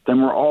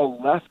 then we're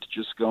all left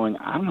just going,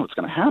 I don't know what's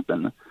going to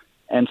happen.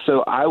 And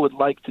so I would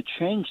like to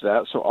change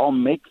that. So I'll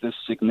make this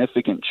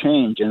significant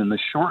change. And in the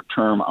short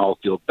term, I'll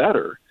feel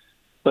better.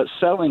 But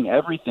selling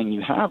everything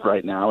you have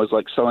right now is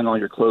like selling all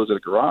your clothes at a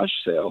garage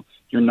sale.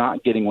 You're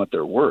not getting what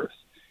they're worth.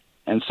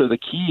 And so the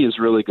key is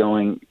really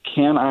going,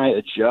 can I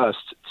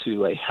adjust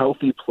to a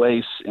healthy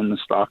place in the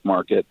stock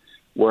market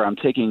where I'm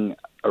taking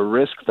a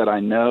risk that I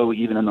know,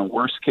 even in the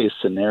worst case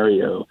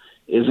scenario,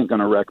 isn't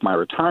going to wreck my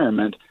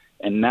retirement?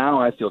 And now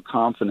I feel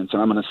confidence,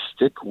 and I'm going to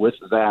stick with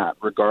that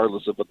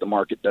regardless of what the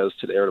market does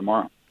today or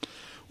tomorrow.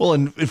 Well,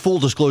 in full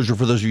disclosure,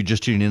 for those of you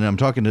just tuning in, I'm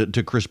talking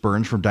to Chris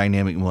Burns from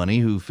Dynamic Money,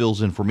 who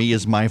fills in for me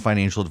as my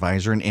financial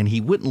advisor, and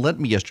he wouldn't let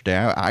me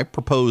yesterday. I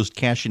proposed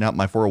cashing out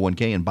my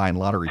 401k and buying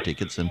lottery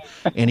tickets, and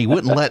he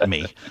wouldn't let me,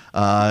 using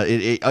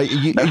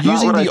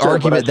the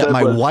argument that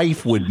my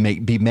wife would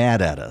be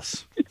mad at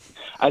us.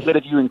 I said,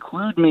 if you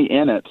include me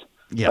in it,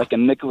 like a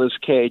Nicolas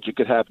Cage, it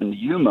could happen to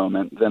you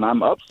moment, then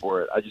I'm up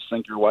for it. I just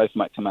think your wife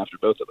might come after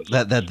both of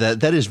us.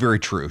 That is very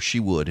true. She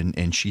would,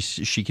 and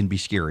she can be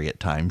scary at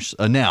times.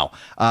 Now,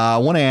 I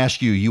want to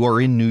ask you, you are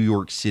in New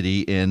York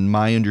City, and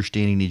my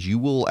understanding is you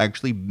will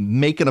actually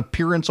make an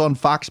appearance on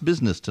Fox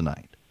Business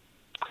tonight.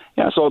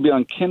 Yeah, so I'll be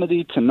on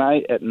Kennedy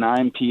tonight at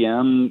 9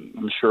 p.m.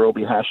 I'm sure I'll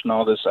be hashing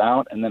all this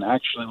out, and then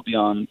actually we'll be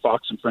on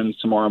Fox and Friends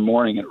tomorrow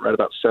morning at right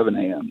about 7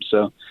 a.m.,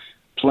 so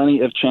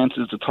plenty of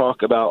chances to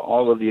talk about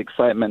all of the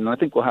excitement. And I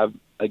think we'll have,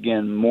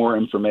 again, more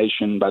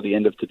information by the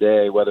end of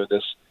today, whether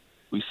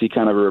we see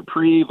kind of a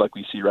reprieve like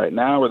we see right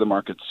now where the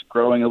market's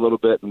growing a little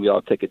bit and we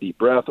all take a deep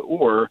breath,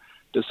 or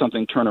does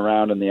something turn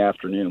around in the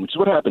afternoon, which is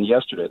what happened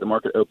yesterday. The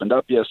market opened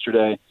up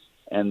yesterday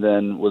and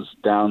then was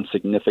down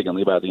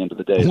significantly by the end of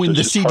the day. When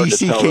the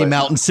CDC came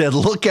out and said,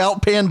 look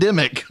out,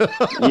 pandemic.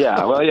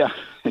 Yeah,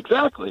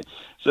 exactly.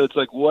 So it's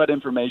like, what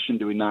information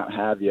do we not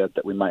have yet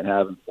that we might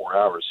have in 4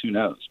 hours? Who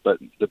knows? But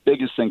the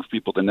biggest thing for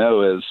people to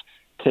know is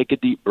take a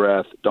deep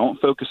breath. Don't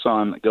focus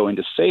on going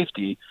to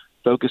safety.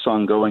 Focus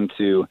on going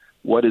to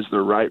what is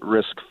the right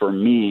risk for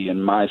me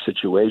in my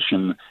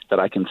situation that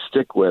I can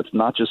stick with,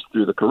 not just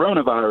through the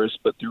coronavirus,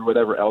 but through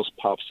whatever else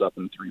pops up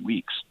in 3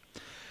 weeks.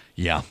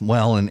 Yeah,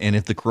 well, and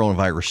if the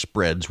coronavirus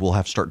spreads, we'll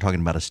have to start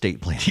talking about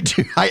estate planning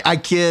too. I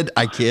kid.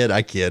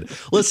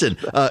 Listen,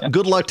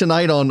 good luck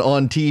tonight on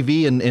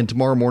TV and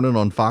tomorrow morning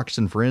on Fox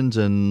and Friends,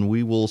 and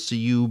we will see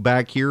you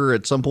back here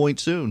at some point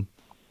soon.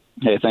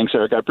 Hey, thanks,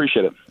 Eric. I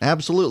appreciate it.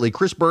 Absolutely.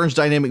 Chris Burns,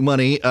 Dynamic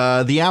Money.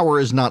 The hour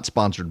is not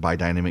sponsored by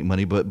Dynamic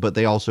Money, but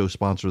they also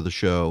sponsor the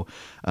show.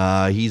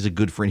 He's a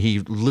good friend. He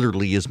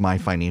literally is my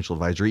financial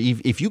advisor.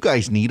 If you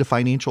guys need a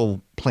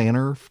financial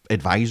planner,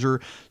 advisor,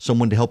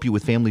 someone to help you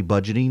with family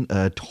budgeting,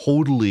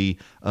 totally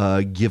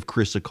give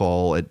Chris a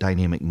call at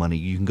Dynamic Money.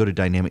 You can go to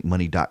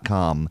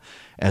dynamicmoney.com,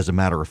 as a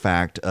matter of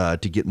fact,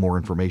 to get more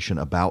information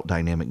about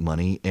Dynamic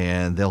Money,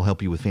 and they'll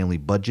help you with family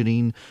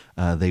budgeting.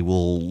 They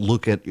will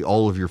look at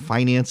all of your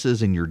finances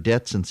and your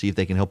debts and see if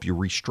they can help you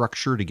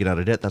restructure to get out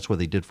of debt. That's what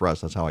they did for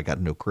us. That's how I got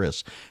to know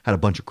Chris. Had a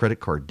bunch of credit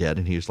card debt,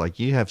 and he was like,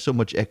 you have so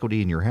much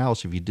equity in your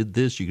house. If you did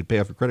this, you could pay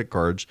off your credit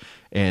cards.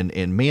 And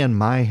man,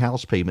 my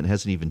house payment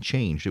hasn't even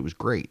changed. It was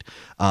great.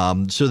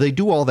 So they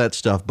do all that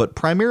stuff, but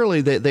primarily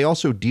they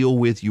also deal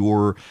with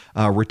your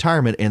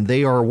retirement, and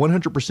they are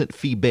 100%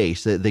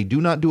 fee-based. They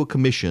do not do a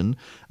commission,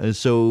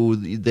 so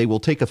they will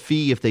take a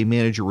fee if they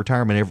manage your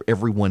retirement.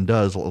 Everyone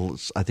does.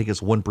 I think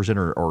it's 1%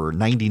 or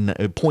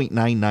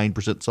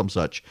 0.99%, some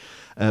such.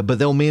 But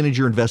they'll manage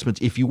your investments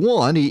if you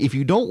want. If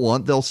you don't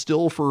want, they'll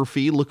still, for a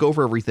fee, look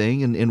over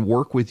everything and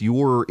work with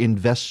your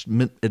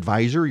investment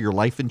advisor, your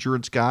life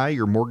insurance guy,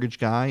 your mortgage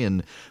guy,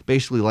 and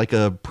basically like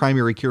a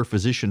primary care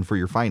physician for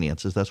your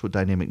finances. That's what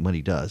Dynamic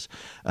Money does.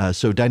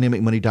 So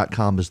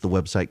dynamicmoney.com is the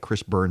website.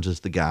 Chris Burns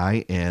is the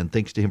guy, and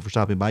thanks to him for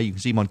stopping by. You can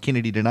see him on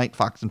Kennedy Tonight,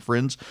 Fox and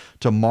Friends,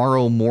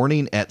 tomorrow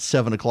morning at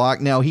 7 o'clock.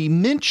 Now, he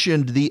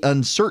mentioned the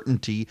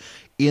uncertainty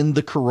in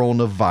the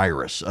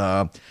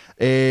coronavirus.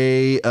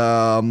 A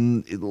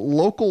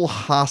local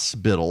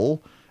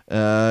hospital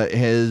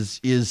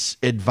is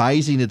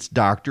advising its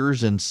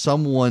doctors, and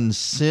someone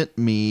sent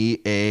me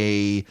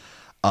a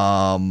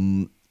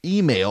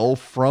email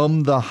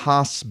from the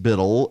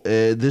hospital.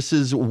 This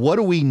is, what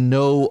do we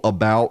know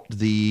about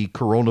the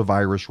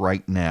coronavirus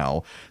right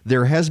now?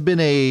 There has been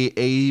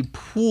a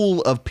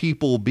pool of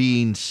people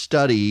being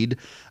studied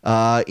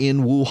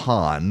in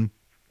Wuhan,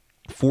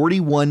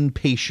 41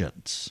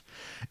 patients.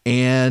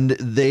 And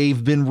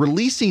they've been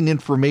releasing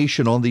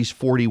information on these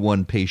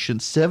 41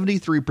 patients.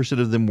 73%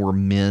 of them were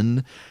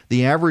men.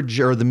 The average,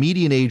 or the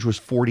median age, was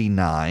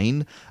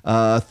 49.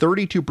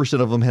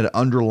 32% of them had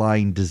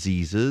underlying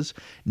diseases.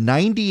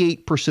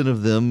 98%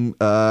 of them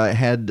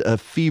had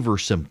fever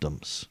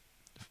symptoms.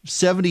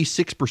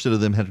 76%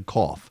 of them had a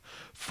cough.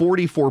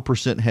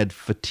 44% had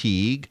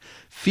fatigue.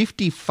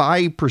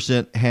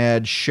 55%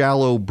 had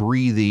shallow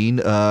breathing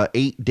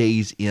 8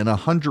 days in.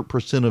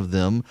 100% of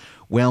them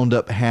wound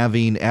up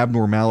having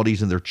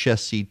abnormalities in their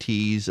chest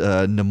CTs,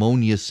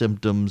 pneumonia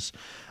symptoms,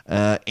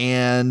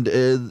 and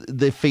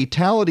the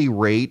fatality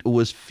rate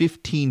was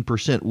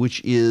 15%,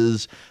 which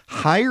is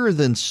higher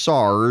than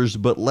SARS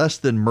but less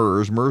than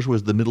MERS. MERS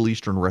was the Middle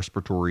Eastern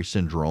Respiratory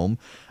Syndrome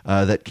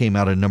that came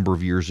out a number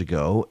of years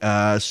ago.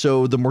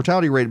 So the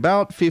mortality rate,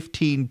 about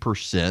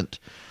 15%.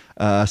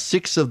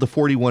 6 of the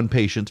 41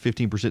 patients,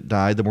 15%,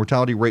 died. The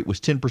mortality rate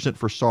was 10%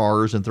 for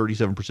SARS and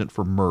 37%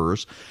 for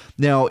MERS.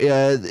 Now,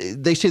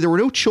 they say there were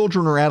no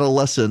children or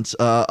adolescents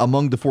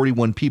among the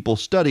 41 people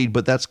studied,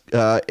 but that's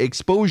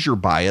exposure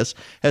bias.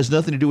 Has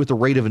nothing to do with the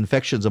rate of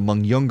infections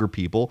among younger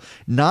people.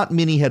 Not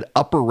many had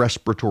upper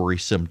respiratory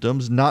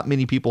symptoms. Not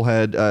many people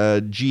had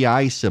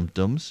GI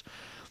symptoms.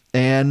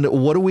 And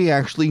what do we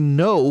actually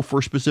know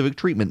for specific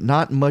treatment?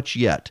 Not much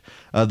yet.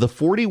 The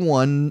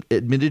 41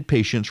 admitted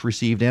patients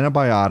received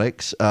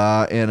antibiotics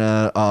and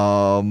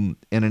an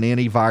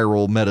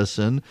antiviral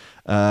medicine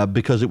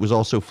because it was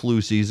also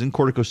flu season.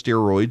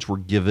 Corticosteroids were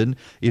given.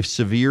 If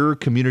severe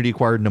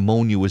community-acquired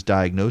pneumonia was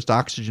diagnosed,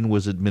 oxygen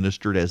was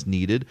administered as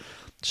needed.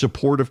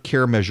 Supportive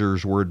care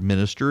measures were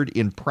administered.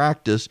 In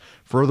practice,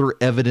 further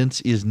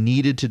evidence is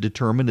needed to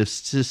determine if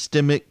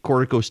systemic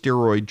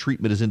corticosteroid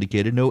treatment is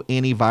indicated. No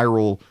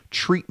antiviral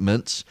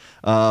treatments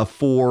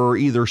for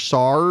either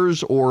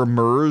SARS or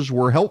MERS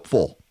were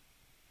helpful.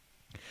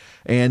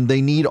 And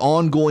they need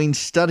ongoing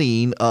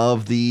studying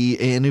of the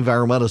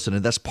antiviral medicine.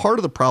 And that's part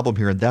of the problem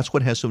here, and that's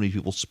what has so many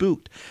people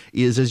spooked,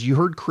 is, as you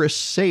heard Chris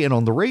saying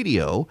on the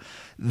radio,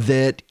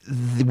 that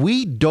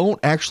we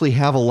don't actually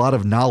have a lot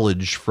of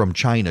knowledge from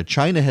China.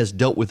 China has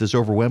dealt with this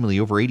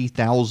overwhelmingly, over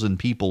 80,000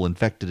 people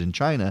infected in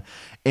China,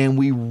 and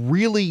we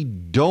really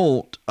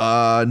don't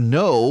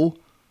know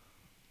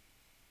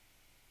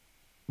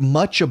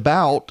much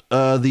about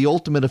the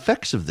ultimate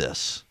effects of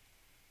this.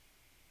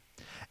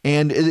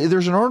 And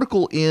there's an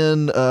article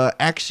in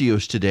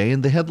Axios today,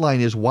 and the headline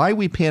is, "Why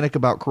We Panic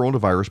About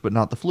Coronavirus But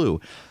Not the Flu."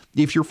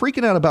 If you're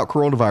freaking out about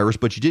coronavirus,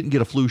 but you didn't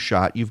get a flu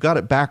shot, you've got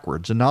it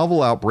backwards. A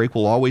novel outbreak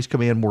will always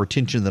command more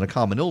attention than a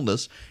common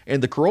illness,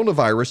 and the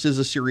coronavirus is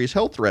a serious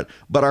health threat.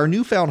 But our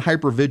newfound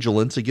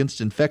hypervigilance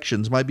against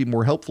infections might be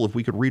more helpful if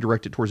we could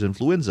redirect it towards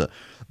influenza.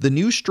 The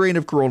new strain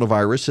of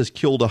coronavirus has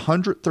killed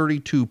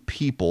 132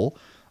 people.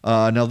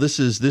 Now,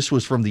 this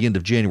was from the end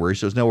of January,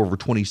 so it's now over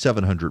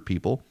 2,700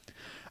 people.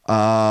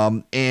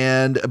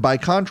 And by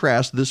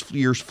contrast, this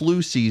year's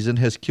flu season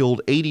has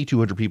killed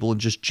 8,200 people in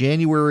just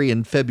January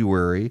and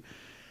February.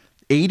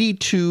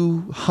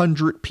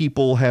 8,200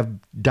 people have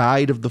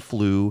died of the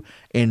flu,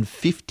 and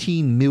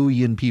 15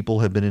 million people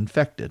have been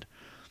infected.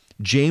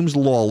 James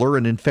Lawler,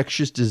 an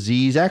infectious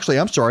disease. Actually,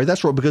 I'm sorry,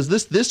 that's wrong, because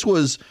this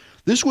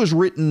was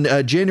written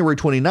January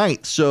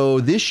 29th. So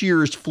this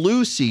year's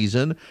flu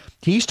season,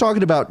 he's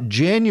talking about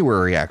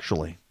January,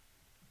 actually.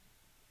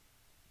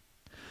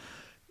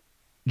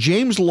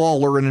 James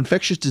Lawler, an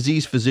infectious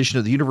disease physician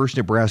at the University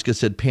of Nebraska,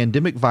 said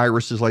pandemic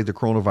viruses like the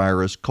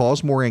coronavirus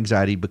cause more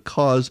anxiety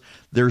because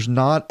there's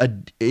not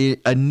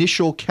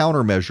initial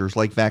countermeasures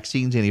like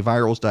vaccines,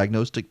 antivirals,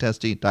 diagnostic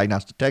testing,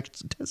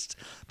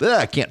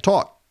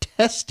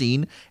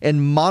 testing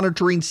and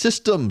monitoring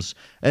systems,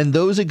 and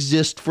those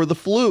exist for the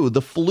flu.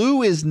 The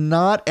flu is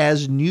not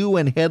as new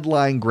and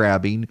headline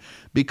grabbing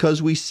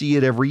because we see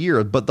it every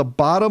year. But the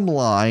bottom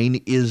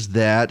line is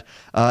that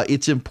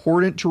it's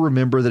important to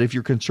remember that if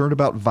you're concerned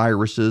about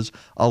viruses,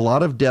 a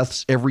lot of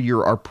deaths every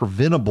year are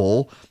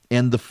preventable,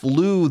 and the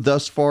flu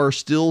thus far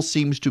still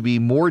seems to be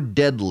more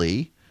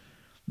deadly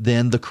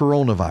than the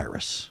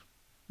coronavirus.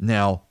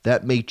 Now,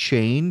 that may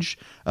change.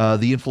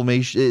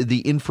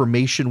 The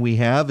information we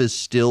have is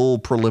still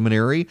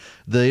preliminary.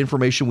 The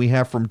information we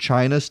have from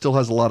China still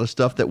has a lot of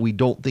stuff that we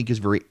don't think is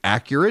very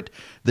accurate.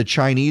 The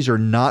Chinese are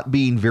not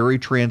being very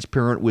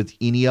transparent with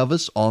any of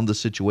us on the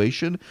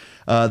situation.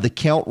 The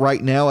count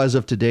right now, as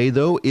of today,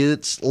 though,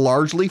 it's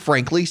largely,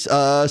 frankly,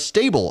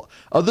 stable,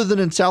 other than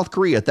in South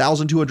Korea,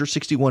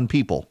 1,261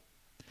 people.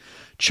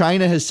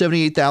 China has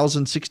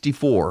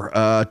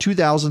 78,064,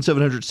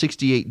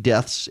 2,768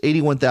 deaths,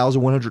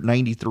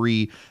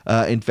 81,193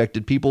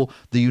 infected people.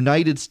 The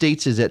United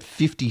States is at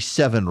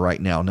 57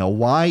 right now. Now,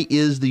 why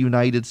is the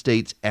United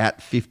States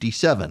at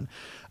 57?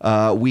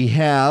 We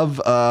have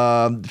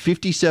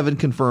 57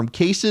 confirmed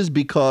cases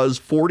because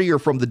 40 are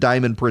from the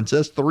Diamond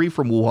Princess, 3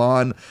 from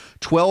Wuhan,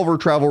 12 are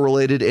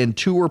travel-related, and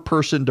 2 are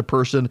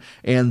person-to-person.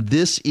 And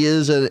this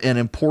is an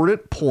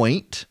important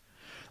point,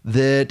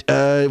 that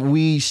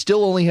we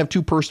still only have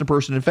 2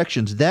 person-to-person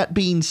infections. That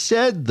being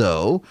said,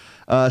 though,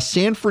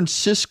 San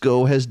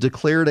Francisco has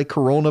declared a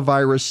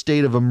coronavirus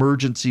state of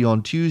emergency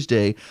on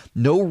Tuesday.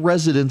 No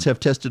residents have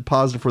tested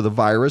positive for the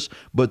virus,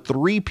 but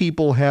 3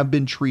 people have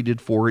been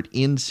treated for it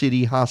in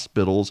city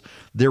hospitals.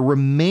 There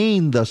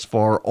remain thus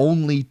far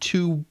only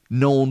 2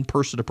 known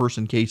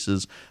person-to-person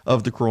cases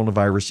of the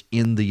coronavirus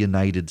in the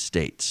United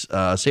States.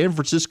 San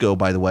Francisco,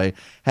 by the way,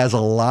 has a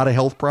lot of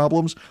health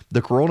problems.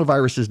 The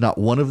coronavirus is not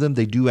one of them.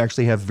 They do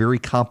actually have very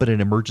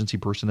competent emergency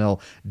personnel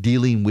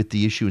dealing with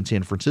the issue in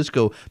San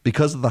Francisco.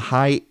 Because of the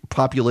high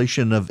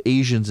population of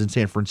Asians in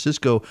San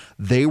Francisco,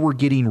 they were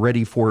getting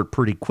ready for it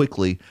pretty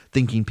quickly,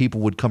 thinking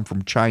people would come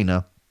from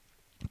China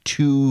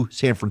to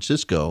San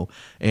Francisco,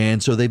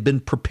 and so they've been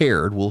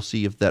prepared. We'll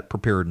see if that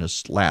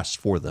preparedness lasts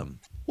for them.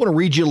 I want to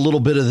read you a little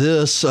bit of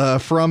this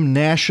from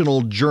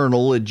National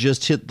Journal. It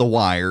just hit the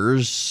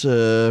wires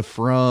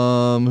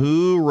from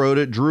who wrote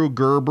it? Drew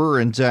Gerber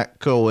and Zach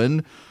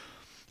Cohen.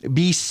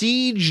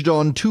 Besieged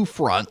on 2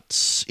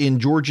 fronts in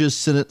Georgia's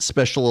Senate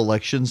special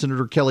election,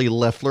 Senator Kelly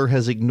Loeffler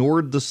has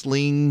ignored the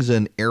slings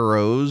and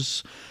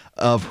arrows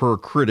of her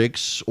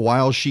critics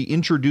while she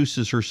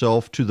introduces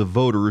herself to the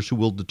voters who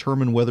will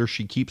determine whether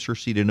she keeps her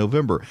seat in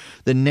November.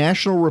 The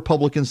National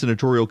Republican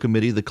Senatorial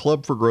Committee, the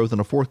Club for Growth,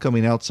 and a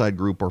forthcoming outside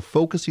group are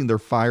focusing their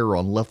fire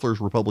on Loeffler's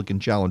Republican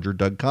challenger,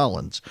 Doug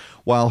Collins.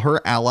 While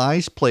her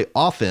allies play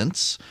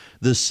offense,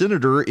 the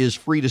senator is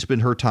free to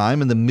spend her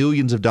time and the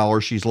millions of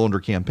dollars she's loaned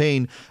her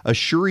campaign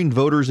assuring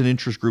voters and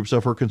interest groups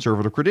of her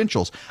conservative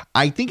credentials.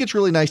 I think it's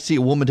really nice to see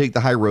a woman take the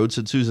high road,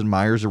 said Susan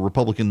Myers, a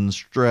Republican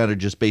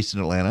strategist based in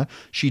Atlanta.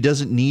 She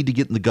doesn't need to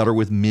get in the gutter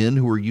with men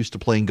who are used to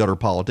playing gutter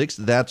politics.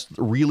 That's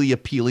really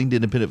appealing to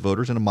independent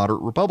voters and to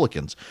moderate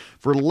Republicans.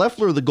 For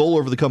Loeffler, the goal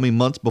over the coming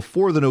months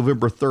before the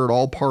November 3rd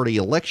all-party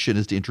election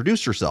is to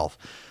introduce herself.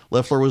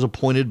 Loeffler was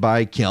appointed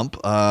by Kemp,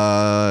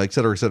 et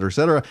cetera, et cetera, et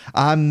cetera.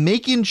 I'm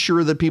making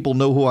sure that people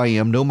know who I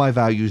am, know my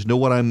values, know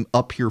what I'm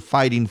up here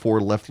fighting for,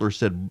 Loeffler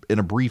said in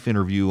a brief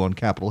interview on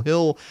Capitol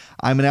Hill.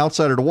 I'm an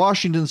outsider to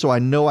Washington, so I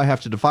know I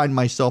have to define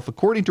myself.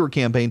 According to her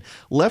campaign,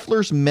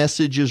 Loeffler's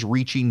message is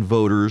reaching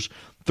voters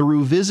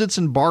through visits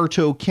in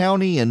Bartow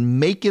County and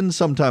Macon,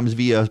 sometimes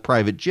via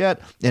private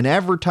jet, an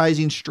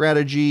advertising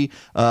strategy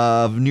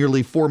of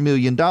nearly $4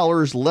 million.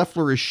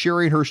 Loeffler is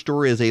sharing her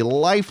story as a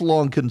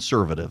lifelong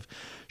conservative.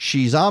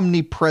 She's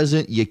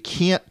omnipresent. You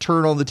can't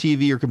turn on the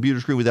TV or computer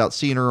screen without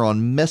seeing her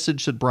on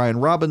message, said Brian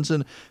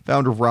Robinson,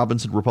 founder of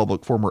Robinson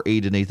Republic, former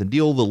aide to Nathan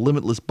Deal. The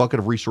limitless bucket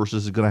of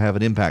resources is going to have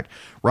an impact.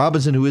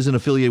 Robinson, who isn't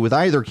affiliated with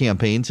either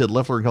campaign, said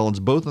Loeffler and Collins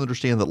both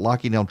understand that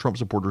locking down Trump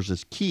supporters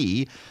is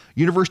key.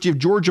 University of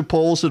Georgia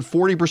poll said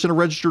 40% of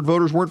registered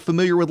voters weren't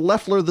familiar with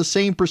Loeffler, the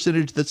same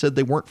percentage that said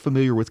they weren't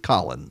familiar with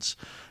Collins.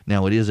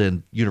 Now, it is a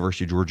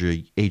University of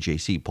Georgia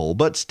AJC poll,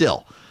 but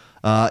still.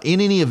 In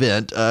any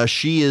event,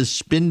 she is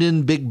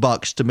spending big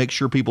bucks to make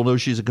sure people know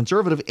she's a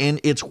conservative, and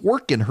it's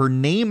working. Her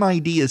name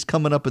ID is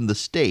coming up in the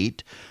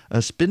state.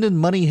 Spending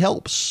money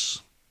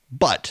helps,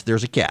 but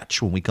there's a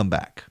catch when we come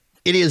back.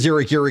 It is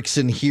Eric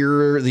Erickson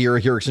here, the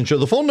Eric Erickson Show.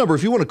 The phone number,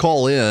 if you want to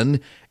call in,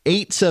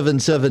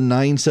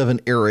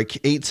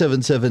 877-97-ERIC,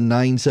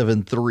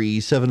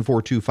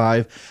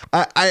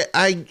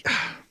 877-973-7425.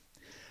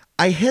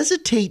 I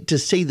hesitate to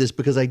say this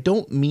because I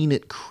don't mean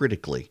it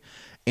critically.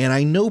 And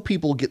I know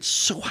people get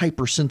so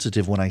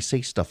hypersensitive when I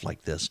say stuff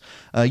like this.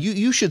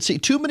 You should see,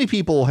 too many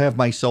people have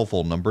my cell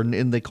phone number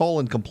and they call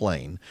and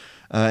complain.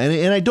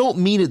 And I don't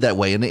mean it that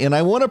way. And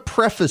I want to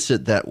preface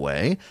it that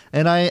way.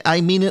 And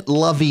I mean it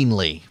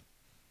lovingly.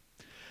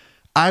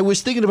 I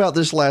was thinking about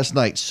this last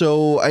night.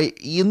 So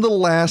in the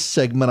last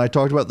segment, I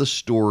talked about the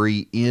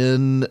story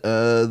in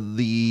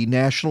the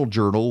National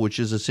Journal, which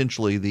is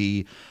essentially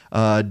the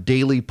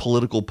daily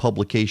political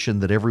publication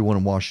that everyone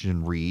in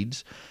Washington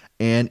reads.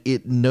 And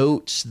it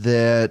notes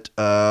that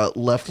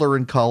Loeffler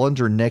and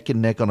Collins are neck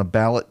and neck on a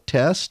ballot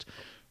test.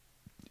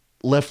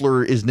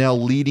 Loeffler is now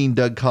leading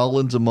Doug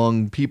Collins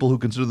among people who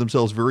consider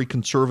themselves very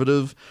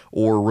conservative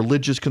or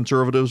religious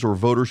conservatives or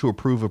voters who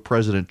approve of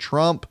President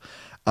Trump.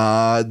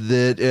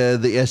 That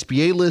the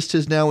SBA list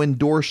has now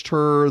endorsed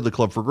her. The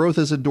Club for Growth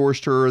has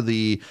endorsed her.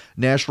 The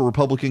National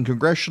Republican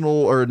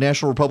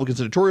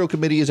Senatorial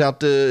Committee is out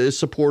to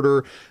support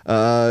her.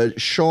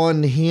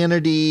 Sean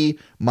Hannity,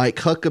 Mike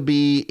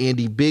Huckabee,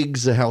 Andy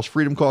Biggs, the House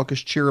Freedom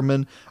Caucus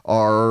chairman,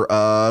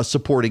 are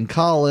supporting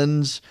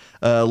Collins.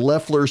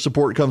 Loeffler's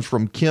support comes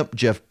from Kemp,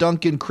 Jeff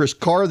Duncan, Chris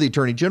Carr, the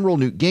Attorney General,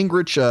 Newt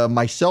Gingrich,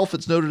 myself,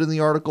 it's noted in the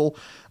article.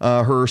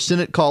 Her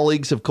Senate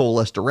colleagues have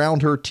coalesced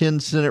around her.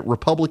 10 Senate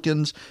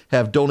Republicans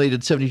have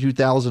donated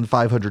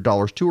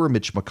 $72,500 to her.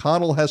 Mitch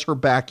McConnell has her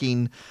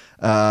backing.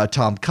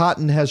 Tom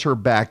Cotton has her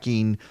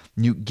backing.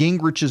 Newt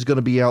Gingrich is going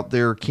to be out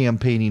there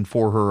campaigning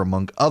for her,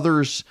 among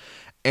others.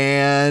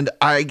 And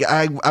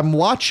I'm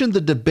watching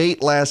the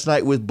debate last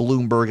night with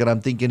Bloomberg, and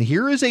I'm thinking,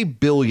 here is a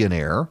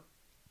billionaire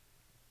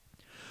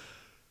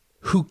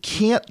who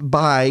can't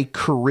buy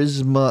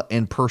charisma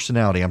and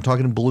personality. I'm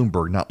talking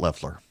Bloomberg, not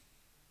Loeffler.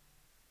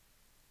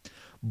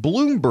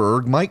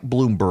 Mike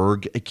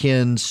Bloomberg,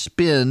 can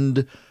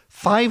spend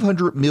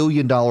 $500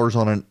 million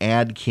on an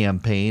ad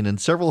campaign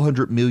and several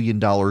 $100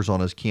 million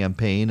on his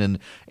campaign and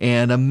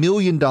 $1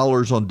 million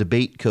on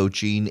debate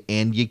coaching,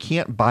 and you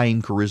can't buy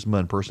him charisma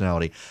and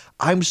personality.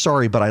 I'm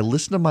sorry, but I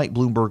listen to Mike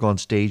Bloomberg on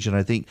stage and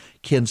I think,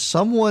 can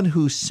someone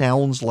who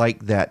sounds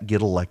like that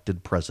get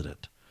elected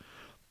president?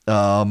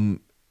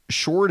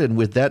 Short and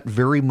with that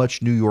very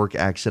much New York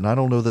accent, I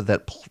don't know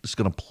that is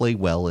going to play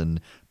well in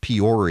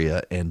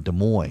Peoria and Des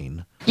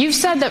Moines. You've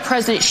said that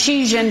President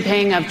Xi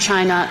Jinping of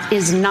China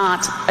is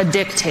not a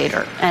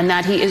dictator and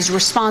that he is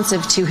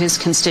responsive to his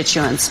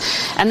constituents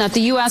and that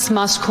the U.S.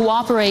 must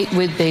cooperate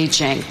with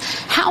Beijing.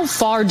 How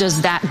far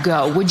does that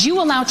go? Would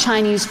you allow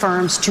Chinese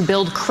firms to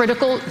build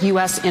critical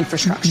U.S.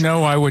 infrastructure?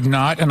 No, I would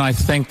not. And I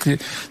think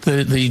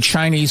the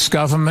Chinese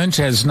government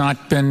has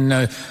not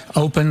been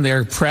open.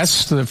 Their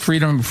press, the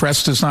freedom of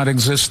press does not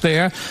exist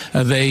there.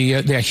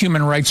 Their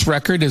human rights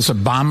record is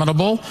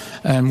abominable,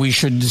 and we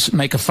should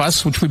make a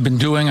fuss, which we've been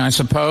doing, I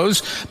suppose.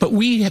 But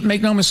we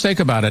make no mistake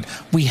about it.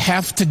 We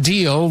have to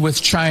deal with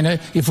China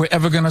if we're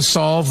ever going to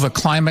solve the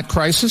climate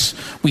crisis.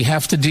 We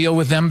have to deal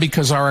with them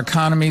because our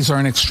economies are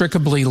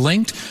inextricably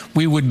linked.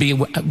 We would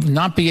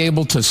not be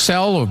able to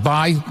sell or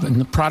buy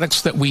the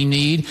products that we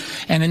need.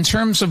 And in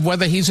terms of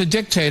whether he's a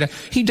dictator,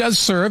 he does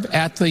serve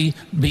at the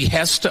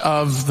behest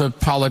of the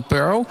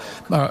Politburo,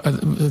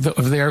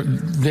 of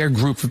their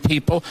group of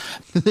people.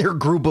 Their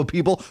group of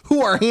people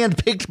who are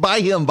handpicked by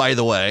him, by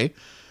the way.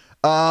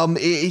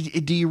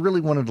 Do you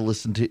really want to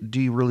listen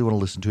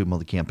to him on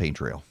the campaign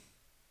trail?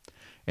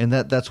 And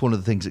that's one of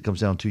the things it comes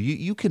down to.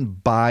 You can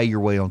buy your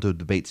way onto a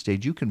debate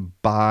stage. You can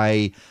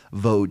buy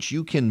votes.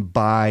 You can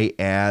buy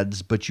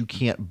ads, but you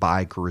can't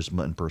buy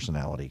charisma and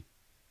personality.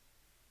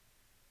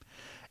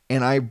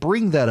 And I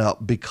bring that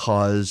up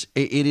because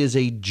it is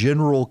a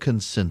general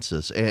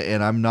consensus,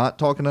 and I'm not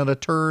talking on a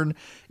turn.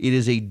 It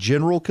is a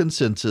general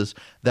consensus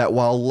that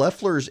while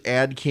Loeffler's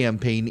ad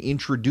campaign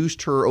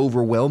introduced her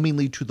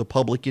overwhelmingly to the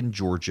public in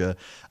Georgia,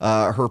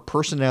 her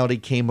personality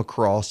came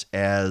across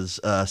as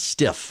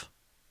stiff.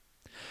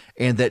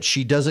 and that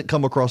she doesn't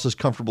come across as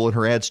comfortable in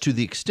her ads, to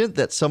the extent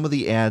that some of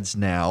the ads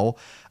now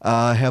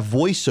have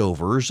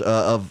voiceovers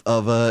of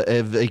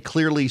a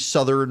clearly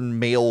Southern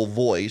male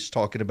voice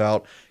talking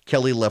about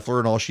Kelly Loeffler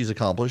and all she's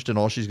accomplished and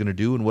all she's going to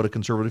do and what a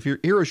conservative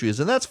hero she is.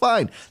 And that's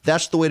fine.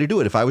 That's the way to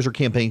do it. If I was her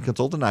campaign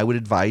consultant, I would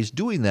advise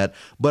doing that.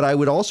 But I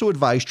would also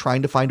advise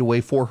trying to find a way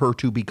for her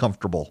to be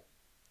comfortable.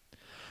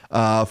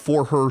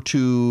 For her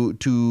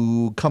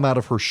to come out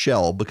of her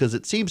shell, because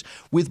it seems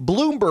with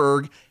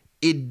Bloomberg,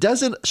 it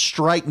doesn't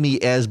strike me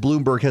as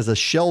Bloomberg has a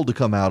shell to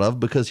come out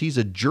of, because he's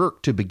a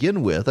jerk to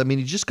begin with. I mean,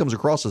 he just comes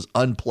across as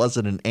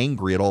unpleasant and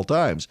angry at all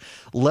times.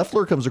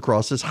 Loeffler comes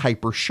across as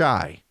hyper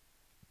shy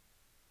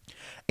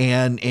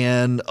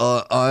and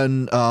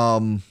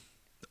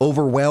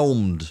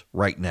overwhelmed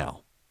right now.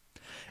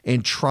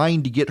 And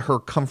trying to get her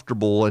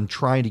comfortable and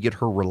trying to get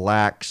her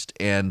relaxed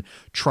and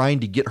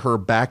trying to get her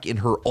back in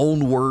her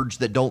own words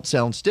that don't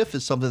sound stiff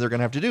is something they're going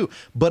to have to do.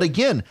 But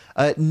again,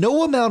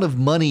 no amount of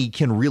money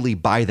can really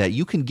buy that.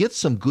 You can get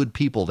some good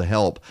people to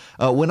help.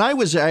 And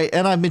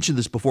I mentioned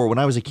this before, when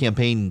I was a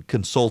campaign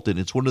consultant,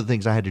 it's one of the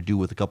things I had to do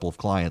with a couple of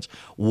clients.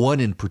 One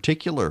in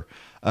particular,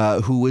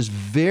 who was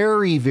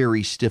very,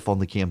 very stiff on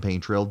the campaign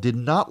trail,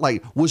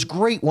 was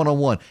great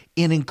one-on-one,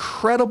 an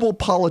incredible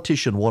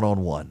politician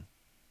one-on-one,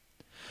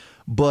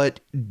 but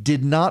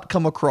did not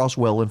come across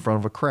well in front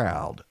of a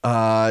crowd.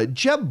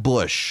 Jeb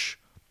Bush,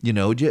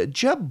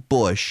 Jeb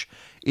Bush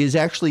is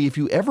actually, if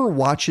you ever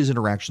watch his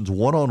interactions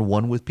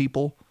one-on-one with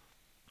people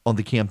on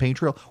the campaign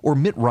trail, or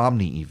Mitt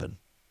Romney even,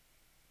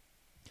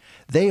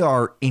 they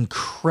are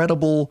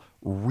incredible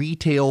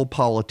retail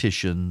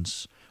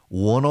politicians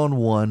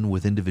one-on-one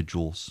with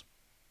individuals.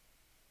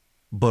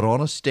 But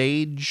on a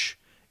stage,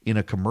 in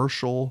a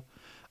commercial,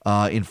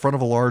 in front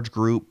of a large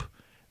group,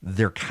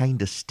 they're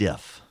kind of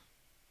stiff.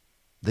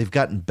 They've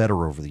gotten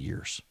better over the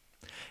years.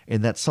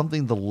 And that's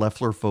something the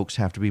Loeffler folks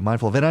have to be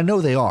mindful of. And I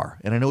know they are.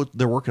 And I know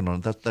they're working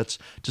on it. That's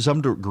to some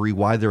degree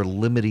why they're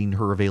limiting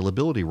her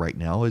availability right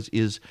now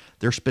is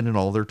they're spending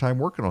all their time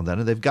working on that.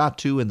 And they've got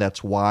to, and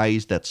that's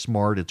wise, that's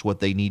smart. It's what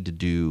they need to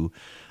do.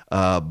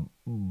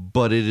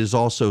 But it is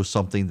also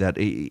something that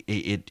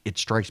it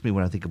strikes me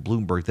when I think of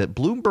Bloomberg, that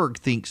Bloomberg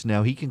thinks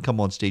now he can come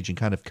on stage and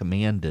kind of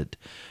command it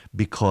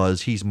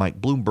because he's Mike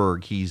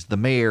Bloomberg, he's the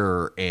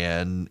mayor,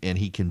 and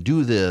he can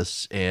do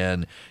this,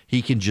 and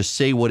he can just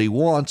say what he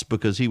wants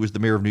because he was the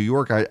mayor of New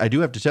York. I do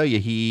have to tell you,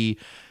 he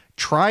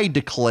tried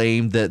to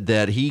claim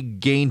that he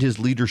gained his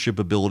leadership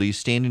abilities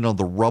standing on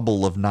the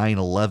rubble of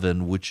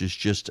 9/11, which is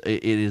just,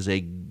 it is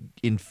a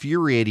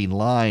infuriating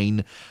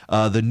line.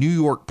 The New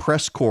York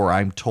Press Corps,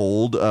 I'm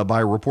told by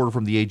a reporter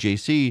from the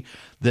AJC,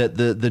 that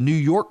the New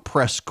York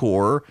Press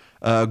Corps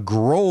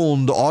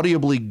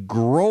audibly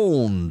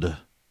groaned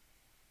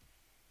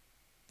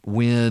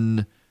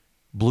when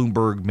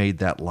Bloomberg made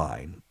that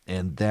line.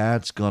 And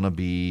that's going to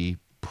be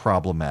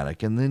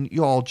problematic. And then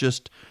y'all,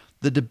 just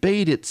the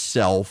debate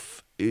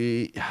itself,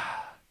 it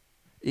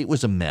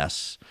was a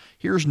mess.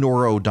 Here's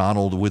Norah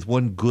O'Donnell with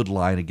one good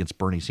line against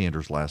Bernie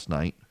Sanders last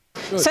night.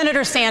 Good.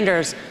 Senator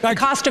Sanders, the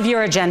cost of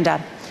your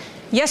agenda.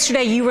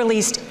 Yesterday, you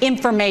released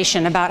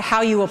information about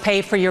how you will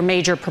pay for your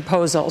major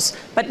proposals,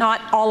 but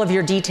not all of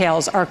your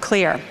details are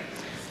clear.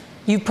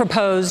 You've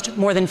proposed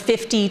more than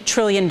 $50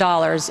 trillion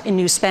in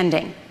new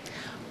spending.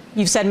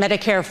 You've said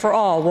Medicare for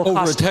all will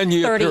cost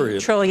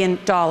 $30 trillion.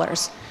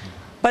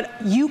 But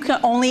you can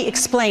only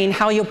explain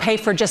how you'll pay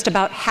for just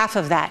about half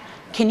of that.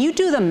 Can you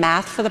do the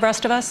math for the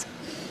rest of us?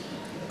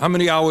 How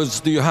many hours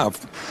do you have?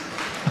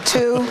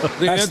 2.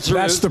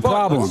 That's the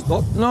problem.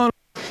 No.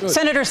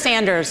 Senator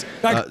Sanders.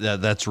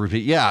 That's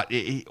repeat. Yeah.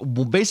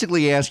 Well,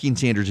 basically asking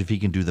Sanders if he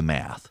can do the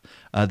math.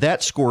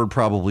 That scored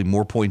probably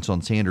more points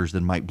on Sanders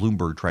than Mike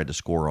Bloomberg tried to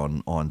score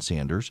on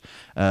Sanders.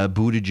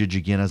 Buttigieg,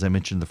 again, as I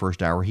mentioned in the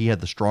first hour, he had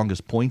the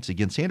strongest points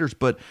against Sanders,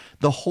 but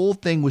the whole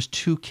thing was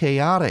too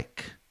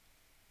chaotic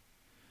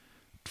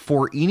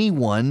for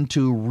anyone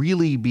to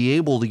really be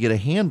able to get a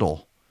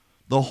handle.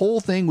 The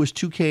whole thing was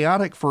too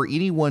chaotic for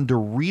anyone to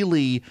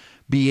really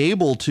be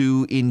able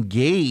to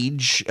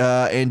engage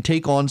and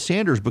take on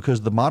Sanders,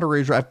 because the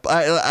moderator,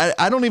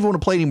 I don't even want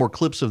to play any more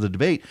clips of the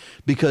debate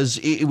because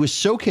it was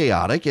so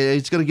chaotic.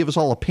 It's going to give us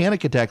all a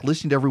panic attack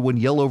listening to everyone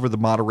yell over the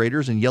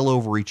moderators and yell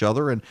over each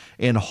other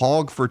and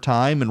hog for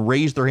time and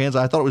raise their hands.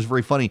 I thought it was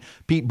very funny.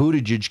 Pete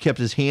Buttigieg kept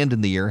his hand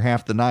in the air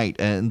half the night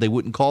and they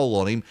wouldn't call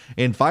on him.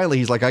 And finally,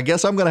 he's like, I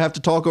guess I'm going to have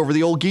to talk over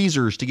the old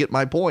geezers to get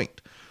my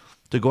point,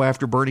 to go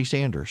after Bernie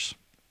Sanders.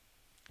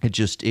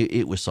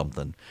 It was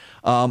something.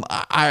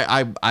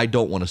 I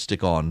don't want to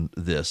stick on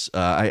this.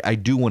 I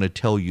do want to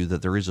tell you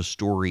that there is a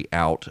story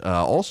out,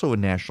 also in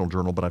National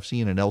Journal, but I've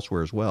seen it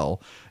elsewhere as well,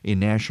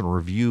 in National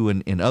Review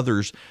and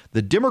others.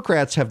 The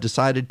Democrats have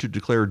decided to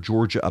declare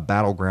Georgia a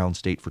battleground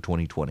state for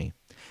 2020,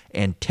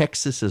 and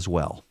Texas as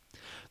well.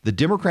 The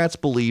Democrats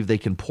believe they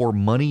can pour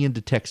money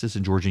into Texas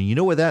and Georgia. And you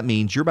know what that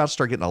means? You're about to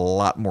start getting a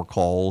lot more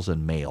calls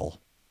and mail.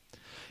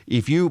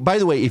 By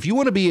the way, if you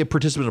want to be a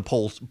participant of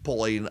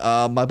polling,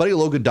 my buddy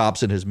Logan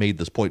Dobson has made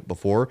this point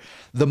before.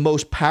 The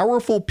most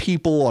powerful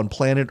people on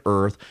planet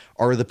Earth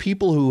are the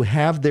people who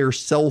have their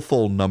cell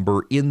phone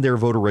number in their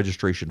voter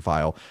registration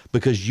file,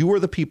 because you are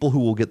the people who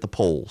will get the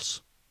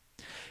polls.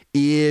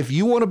 If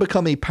you want to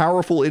become a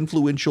powerful,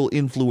 influential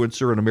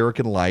influencer in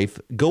American life,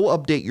 go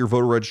update your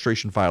voter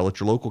registration file at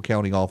your local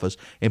county office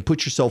and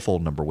put your cell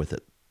phone number with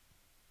it.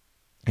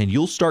 And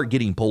you'll start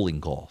getting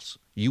polling calls.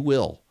 You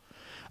will.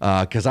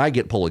 Because I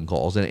get polling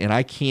calls, and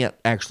I can't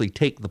actually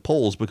take the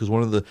polls because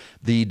one of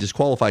the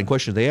disqualifying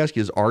questions they ask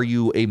is, are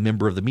you a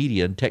member of the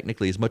media? And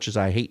technically, as much as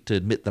I hate to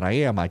admit that I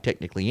am, I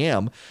technically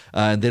am,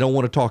 and they don't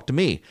want to talk to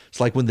me. It's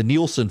like when the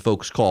Nielsen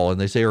folks call and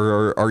they say,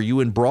 are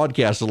you in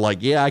broadcast? I'm like,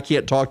 yeah, I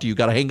can't talk to you.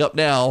 Got to hang up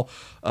now.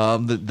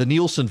 The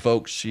Nielsen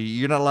folks,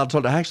 you're not allowed to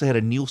talk. I actually had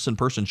a Nielsen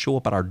person show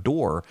up at our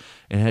door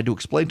and had to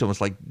explain to him. It's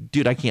like,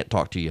 dude, I can't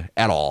talk to you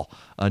at all.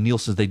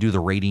 Nielsen, they do the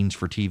ratings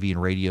for TV and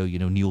radio,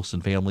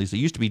 Nielsen families. They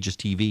used to be just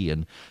TV,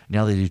 and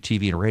now they do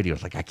TV and radio.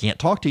 It's like, I can't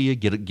talk to you.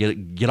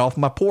 Get off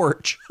my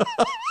porch.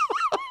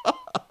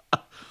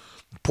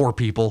 Poor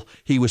people.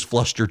 He was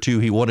flustered too.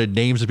 He wanted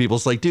names of people.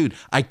 It's like, dude,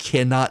 I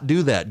cannot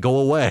do that. Go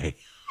away.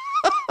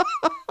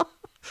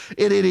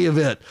 In any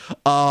event,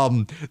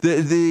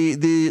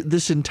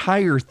 this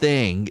entire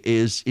thing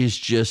is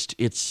just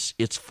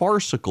it's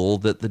farcical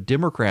that the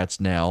Democrats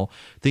now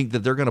think that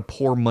they're going to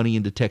pour money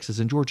into Texas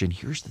and Georgia. And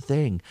here's the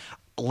thing.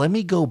 Let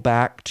me go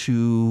back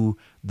to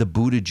the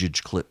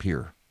Buttigieg clip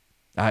here.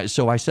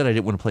 So I said I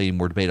didn't want to play any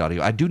more debate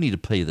audio. I do need to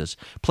play this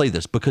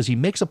because he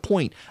makes a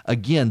point.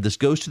 Again, this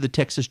goes to the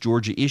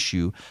Texas-Georgia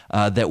issue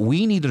that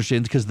we need to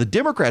understand, because the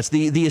Democrats,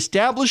 the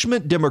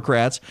establishment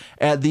Democrats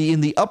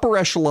in the upper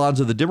echelons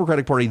of the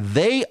Democratic Party,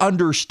 they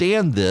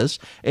understand this,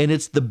 and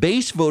it's the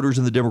base voters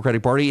in the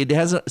Democratic Party. It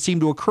hasn't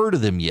seemed to occur to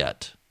them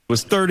yet. It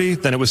was 30,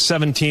 then it was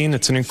 17.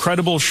 It's an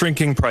incredible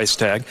shrinking price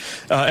tag.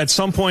 At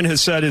some point has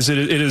said it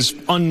is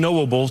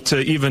unknowable to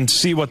even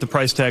see what the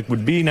price tag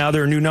would be. Now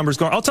there are new numbers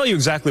going. I'll tell you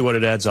exactly what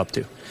it adds up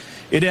to.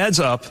 It adds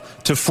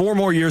up to 4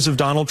 more years of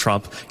Donald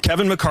Trump,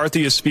 Kevin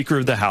McCarthy as Speaker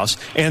of the House,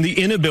 and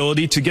the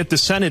inability to get the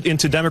Senate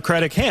into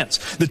Democratic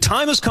hands. The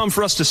time has come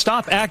for us to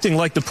stop acting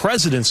like the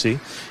presidency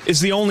is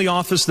the only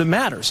office that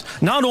matters.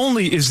 Not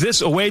only is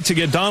this a way to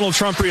get Donald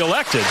Trump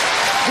reelected,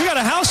 we got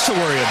a House to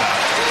worry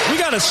about. We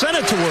got a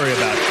Senate to worry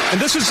about. And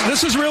this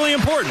is really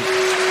important.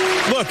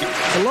 Look,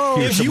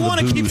 if you want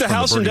to keep the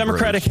House in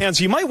Democratic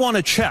hands, you might want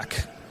to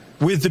check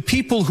with the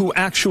people who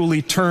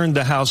actually turned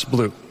the House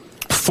blue.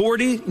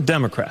 40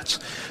 Democrats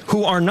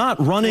who are not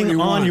running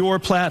on your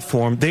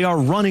platform. They are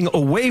running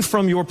away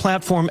from your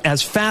platform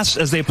as fast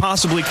as they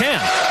possibly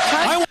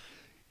can.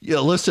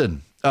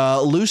 Listen,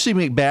 Lucy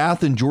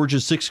McBath in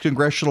Georgia's 6th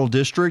Congressional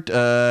District,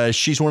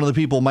 she's one of the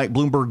people Mike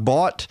Bloomberg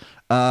bought.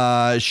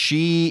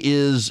 She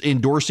is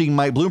endorsing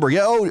Mike Bloomberg.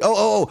 Yeah.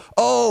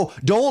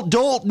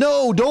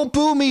 Don't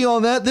boo me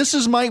on that. This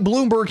is Mike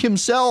Bloomberg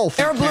himself.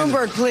 Mayor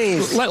Bloomberg,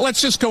 please.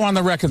 Let's just go on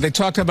the record. They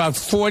talked about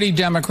 40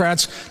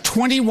 Democrats.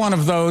 21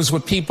 of those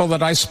were people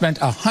that I spent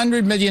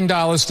 $100 million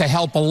to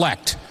help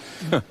elect.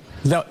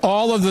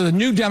 All of the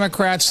new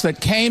Democrats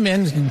that came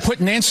in and put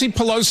Nancy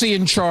Pelosi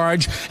in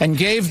charge and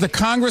gave the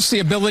Congress the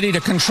ability to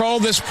control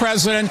this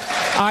president,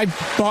 I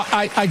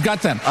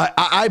got them.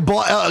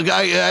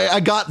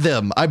 I got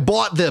them. I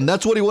bought them.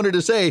 That's what he wanted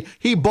to say.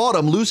 He bought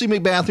them. Lucy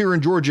McBath here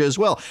in Georgia as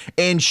well.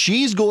 And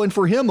she's going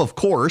for him, of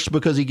course,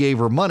 because he gave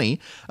her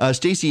money.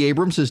 Stacey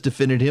Abrams has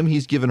defended him.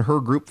 He's given her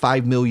group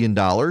 $5 million.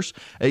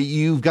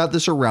 You've got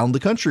this around the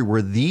country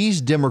where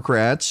these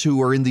Democrats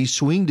who are in these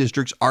swing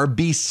districts are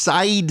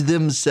beside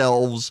themselves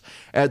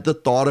at the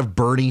thought of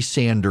Bernie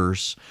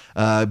Sanders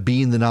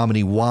being the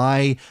nominee.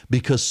 Why?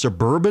 Because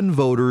suburban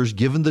voters,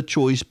 given the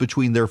choice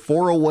between their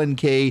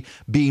 401k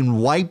being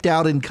wiped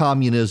out in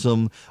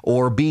communism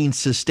or being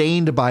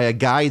sustained by a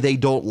guy they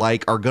don't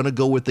like, are going to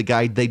go with the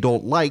guy they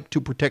don't like to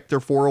protect their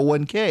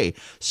 401k.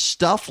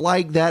 Stuff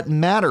like that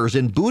matters,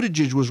 and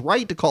Buttigieg was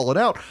right to call it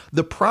out.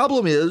 The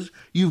problem is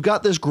you've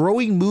got this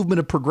growing movement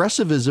of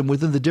progressivism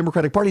within the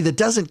Democratic Party that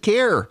doesn't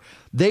care.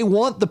 They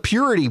want the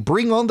purity.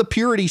 Bring on the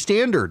purity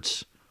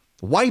standards.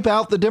 Wipe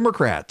out the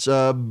Democrats.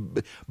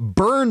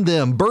 Burn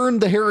them. Burn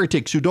the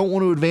heretics who don't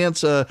want to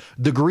advance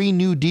the Green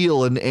New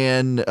Deal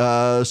and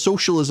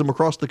socialism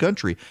across the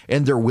country.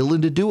 And they're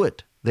willing to do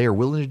it. They are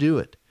willing to do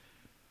it.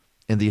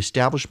 And the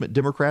establishment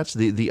Democrats,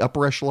 the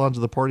upper echelons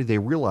of the party, they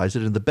realize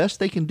it. And the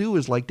best they can do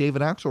is like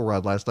David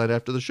Axelrod last night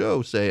after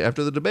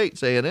the debate,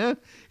 saying,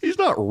 he's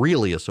not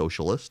really a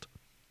socialist.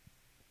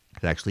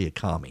 He's actually a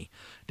commie,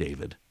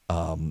 David.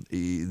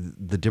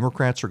 The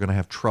Democrats are going to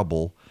have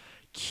trouble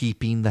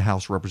keeping the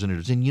House of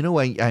Representatives. And,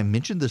 I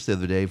mentioned this the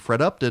other day.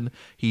 Fred Upton,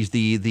 he's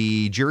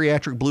the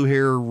geriatric blue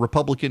hair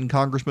Republican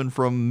congressman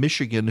from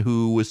Michigan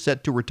who was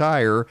set to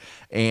retire.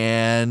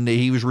 And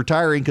he was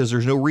retiring because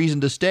there's no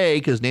reason to stay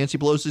because Nancy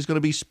Pelosi is going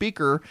to be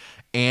speaker.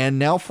 And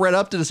now Fred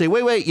Upton to say,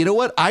 wait, you know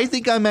what? I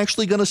think I'm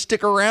actually going to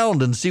stick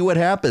around and see what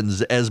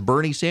happens as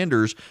Bernie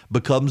Sanders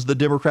becomes the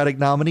Democratic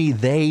nominee.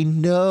 They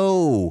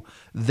know,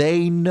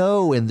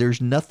 and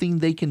there's nothing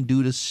they can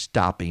do to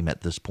stop him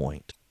at this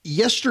point.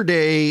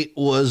 Yesterday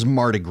was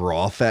Mardi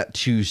Gras, Fat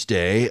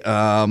Tuesday,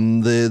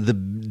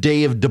 the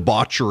day of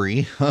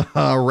debauchery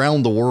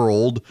around the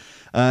world.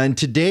 And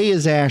today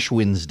is Ash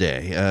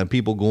Wednesday.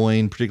 People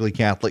going, particularly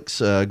Catholics,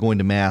 going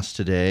to Mass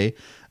today.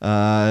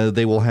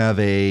 They will have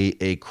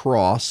a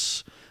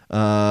cross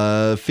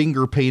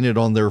finger painted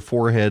on their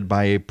forehead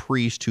by a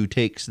priest who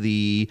takes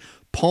the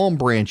palm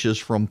branches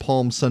from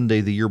Palm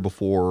Sunday the year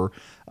before.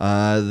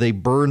 They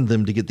burn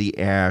them to get the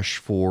ash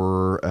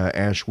for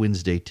Ash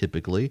Wednesday,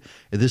 typically.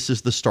 This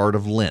is the start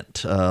of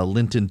Lent,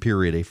 Lenten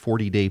period, a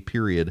 40-day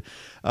period.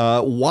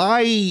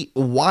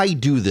 Why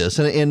do this?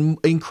 And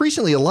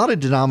increasingly, a lot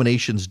of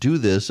denominations do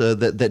this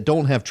that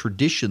don't have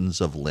traditions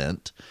of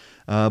Lent,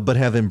 but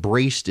have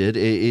embraced it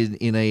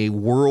in a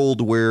world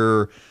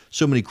where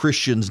so many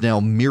Christians now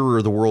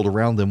mirror the world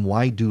around them.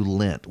 Why do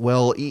Lent?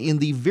 Well, in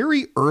the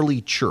very early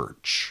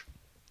church,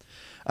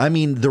 I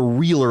mean, the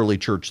real early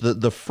church,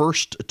 the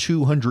first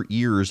 200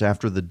 years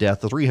after the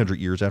death, 300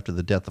 years after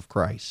the death of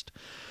Christ,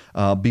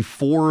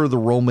 before the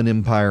Roman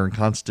Empire and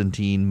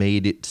Constantine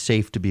made it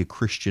safe to be a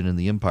Christian in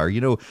the empire.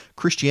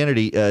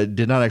 Christianity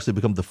did not actually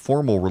become the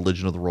formal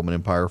religion of the Roman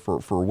Empire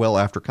for well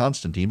after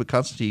Constantine, but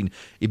Constantine,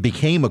 it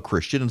became a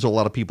Christian, and so a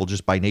lot of people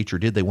just by nature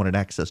did. They wanted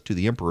access to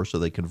the emperor, so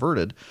they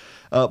converted.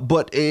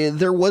 But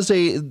there was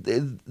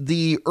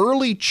the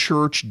early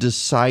church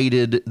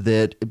decided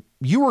that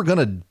you were going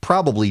to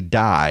probably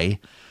die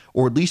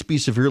or at least be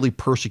severely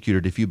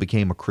persecuted if you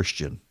became a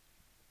Christian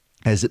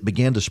as it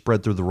began to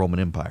spread through the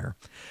Roman Empire.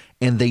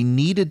 And they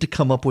needed to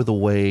come up with a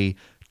way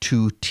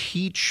to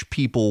teach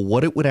people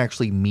what it would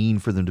actually mean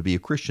for them to be a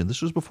Christian.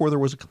 This was before there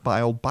was a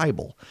compiled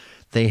Bible.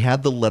 They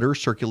had the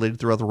letters circulated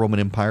throughout the Roman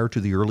Empire to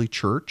the early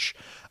church.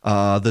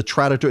 The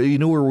traditor, you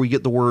know where we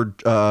get the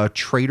word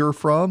traitor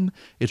from?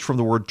 It's from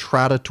the word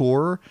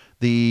traditor.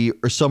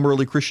 Some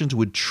early Christians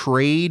would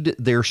trade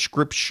their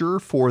scripture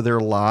for their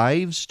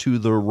lives to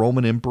the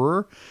Roman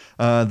emperor.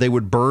 They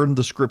would burn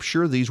the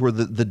scripture. These were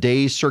the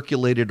days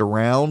circulated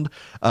around.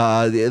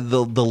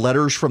 The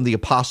letters from the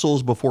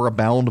apostles before a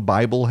bound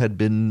Bible had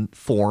been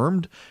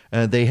formed.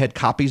 They had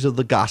copies of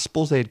the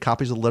Gospels. They had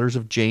copies of the letters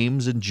of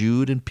James and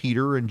Jude and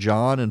Peter and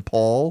John and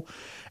Paul.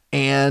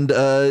 And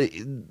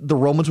the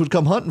Romans would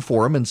come hunting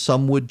for them, and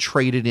some would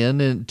trade it in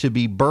and to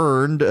be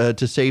burned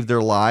to save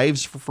their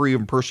lives for free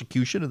of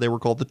persecution, and they were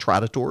called the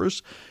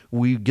traditors.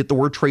 We get the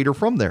word traitor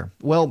from there.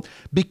 Well,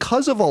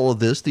 because of all of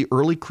this, the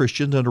early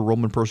Christians under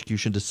Roman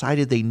persecution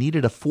decided they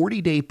needed a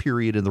 40-day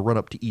period in the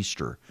run-up to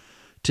Easter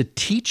to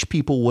teach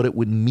people what it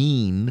would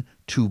mean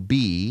to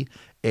be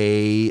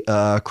a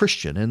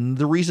Christian. And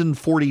the reason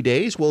 40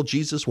 days, well,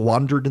 Jesus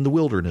wandered in the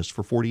wilderness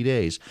for 40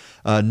 days.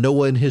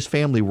 Noah and his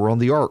family were on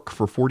the ark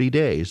for 40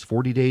 days.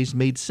 40 days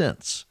made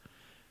sense.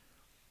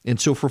 And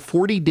so for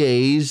 40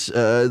 days,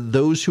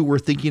 those who were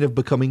thinking of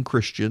becoming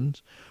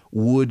Christians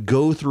would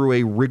go through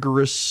a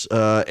rigorous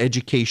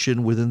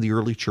education within the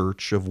early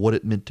church of what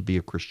it meant to be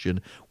a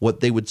Christian, what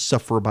they would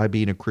suffer by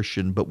being a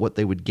Christian, but what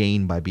they would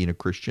gain by being a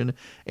Christian.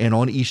 And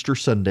on Easter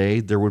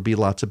Sunday, there would be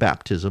lots of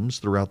baptisms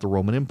throughout the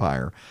Roman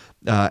Empire.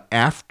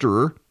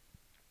 After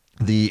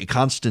the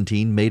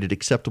Constantine made it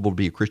acceptable to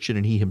be a Christian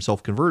and he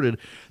himself converted,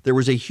 there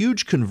was a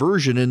huge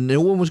conversion and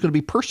no one was going to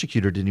be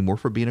persecuted anymore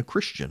for being a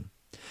Christian.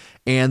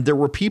 And there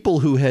were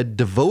people who had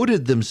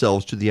devoted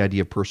themselves to the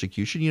idea of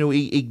persecution.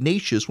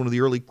 Ignatius, one of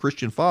the early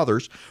Christian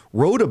fathers,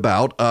 wrote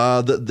about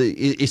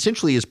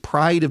essentially his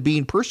pride of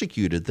being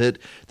persecuted, that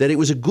it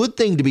was a good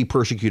thing to be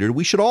persecuted.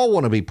 We should all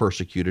want to be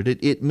persecuted.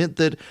 It meant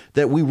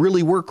that we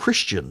really were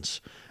Christians.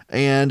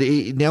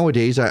 And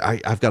nowadays,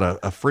 I've got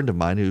a friend of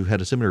mine who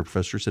had a seminary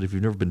professor said, if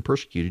you've never been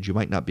persecuted, you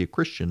might not be a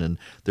Christian. And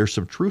there's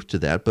some truth to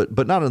that,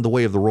 but not in the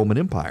way of the Roman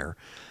Empire.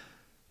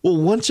 Well,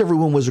 once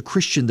everyone was a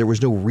Christian, there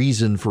was no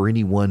reason for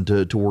anyone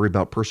to worry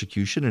about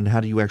persecution. And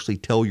how do you actually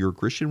tell you're a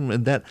Christian?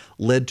 And that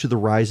led to the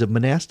rise of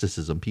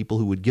monasticism, people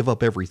who would give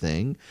up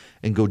everything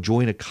and go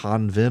join a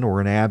convent or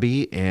an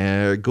abbey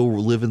and go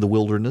live in the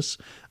wilderness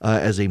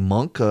as a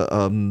monk.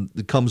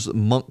 Monk comes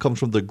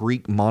from the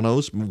Greek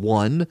monos,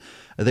 one.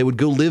 They would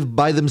go live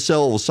by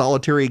themselves,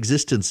 solitary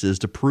existences,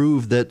 to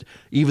prove that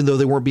even though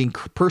they weren't being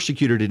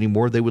persecuted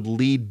anymore, they would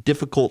lead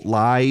difficult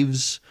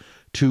lives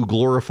to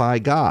glorify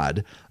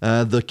God.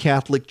 The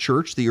Catholic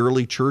Church, the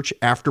early church,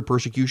 after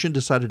persecution,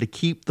 decided to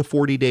keep the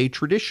 40-day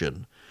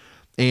tradition.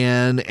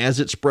 And as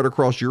it spread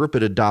across Europe,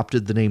 it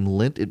adopted the name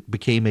Lent. It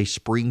became a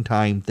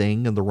springtime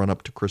thing in the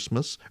run-up to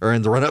Christmas, or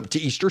in the run-up to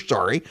Easter,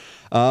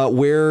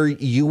 where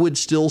you would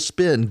still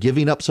spend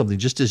giving up something,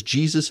 just as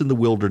Jesus in the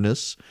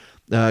wilderness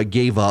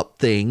gave up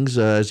things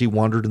as he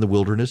wandered in the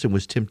wilderness and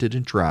was tempted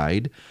and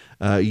tried.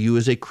 You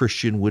as a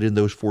Christian would, in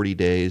those 40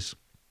 days,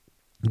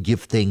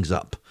 give things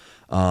up.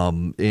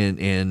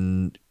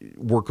 And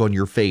work on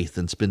your faith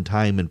and spend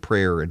time in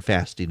prayer and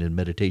fasting and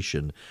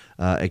meditation,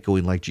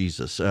 echoing like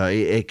Jesus,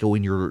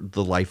 echoing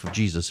the life of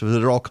Jesus. So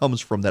it all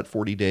comes from that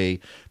 40-day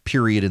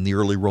period in the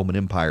early Roman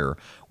Empire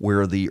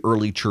where the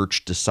early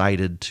church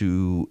decided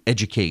to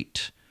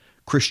educate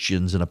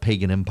Christians in a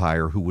pagan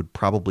empire who would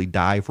probably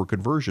die for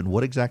conversion,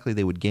 what exactly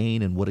they would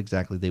gain and what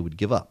exactly they would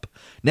give up.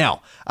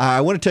 Now, I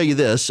want to tell you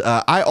this.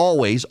 I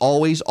always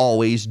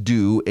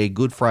do a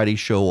Good Friday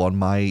show on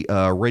my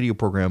radio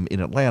program in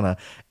Atlanta,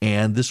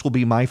 and this will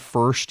be my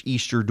first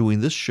Easter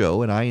doing this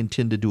show, and I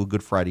intend to do a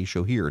Good Friday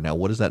show here. Now,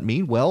 what does that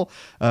mean? Well,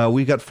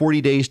 we've got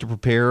 40 days to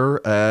prepare,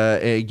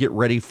 get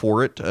ready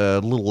for it, a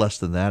little less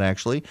than that,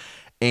 actually,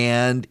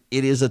 and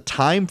it is a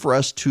time for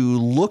us to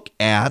look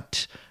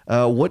at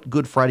what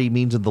Good Friday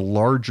means in the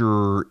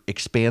larger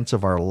expanse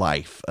of our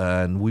life,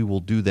 and we will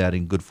do that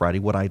in Good Friday.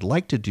 What I'd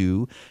like to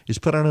do is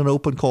put on an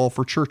open call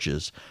for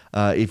churches.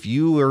 If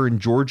you are in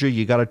Georgia,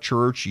 you got a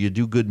church, you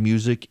do good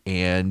music,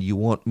 and you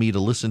want me to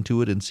listen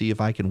to it and see if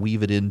I can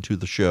weave it into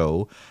the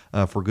show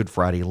for Good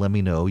Friday, let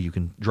me know. You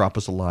can drop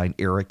us a line,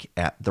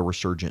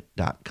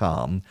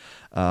 eric@theresurgent.com.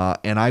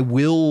 And I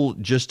will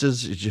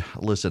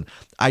listen,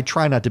 I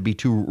try not to be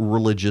too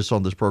religious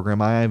on this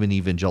program. I am an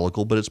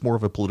evangelical, but it's more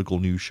of a political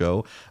news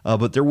show.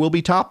 But there will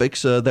be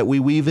topics that we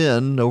weave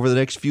in over the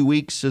next few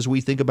weeks as we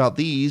think about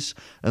these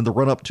and the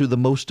run up to the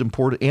most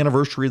important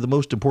anniversary of the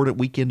most important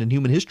weekend in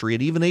human history.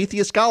 And even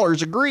atheist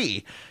scholars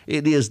agree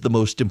it is the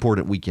most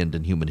important weekend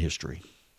in human history.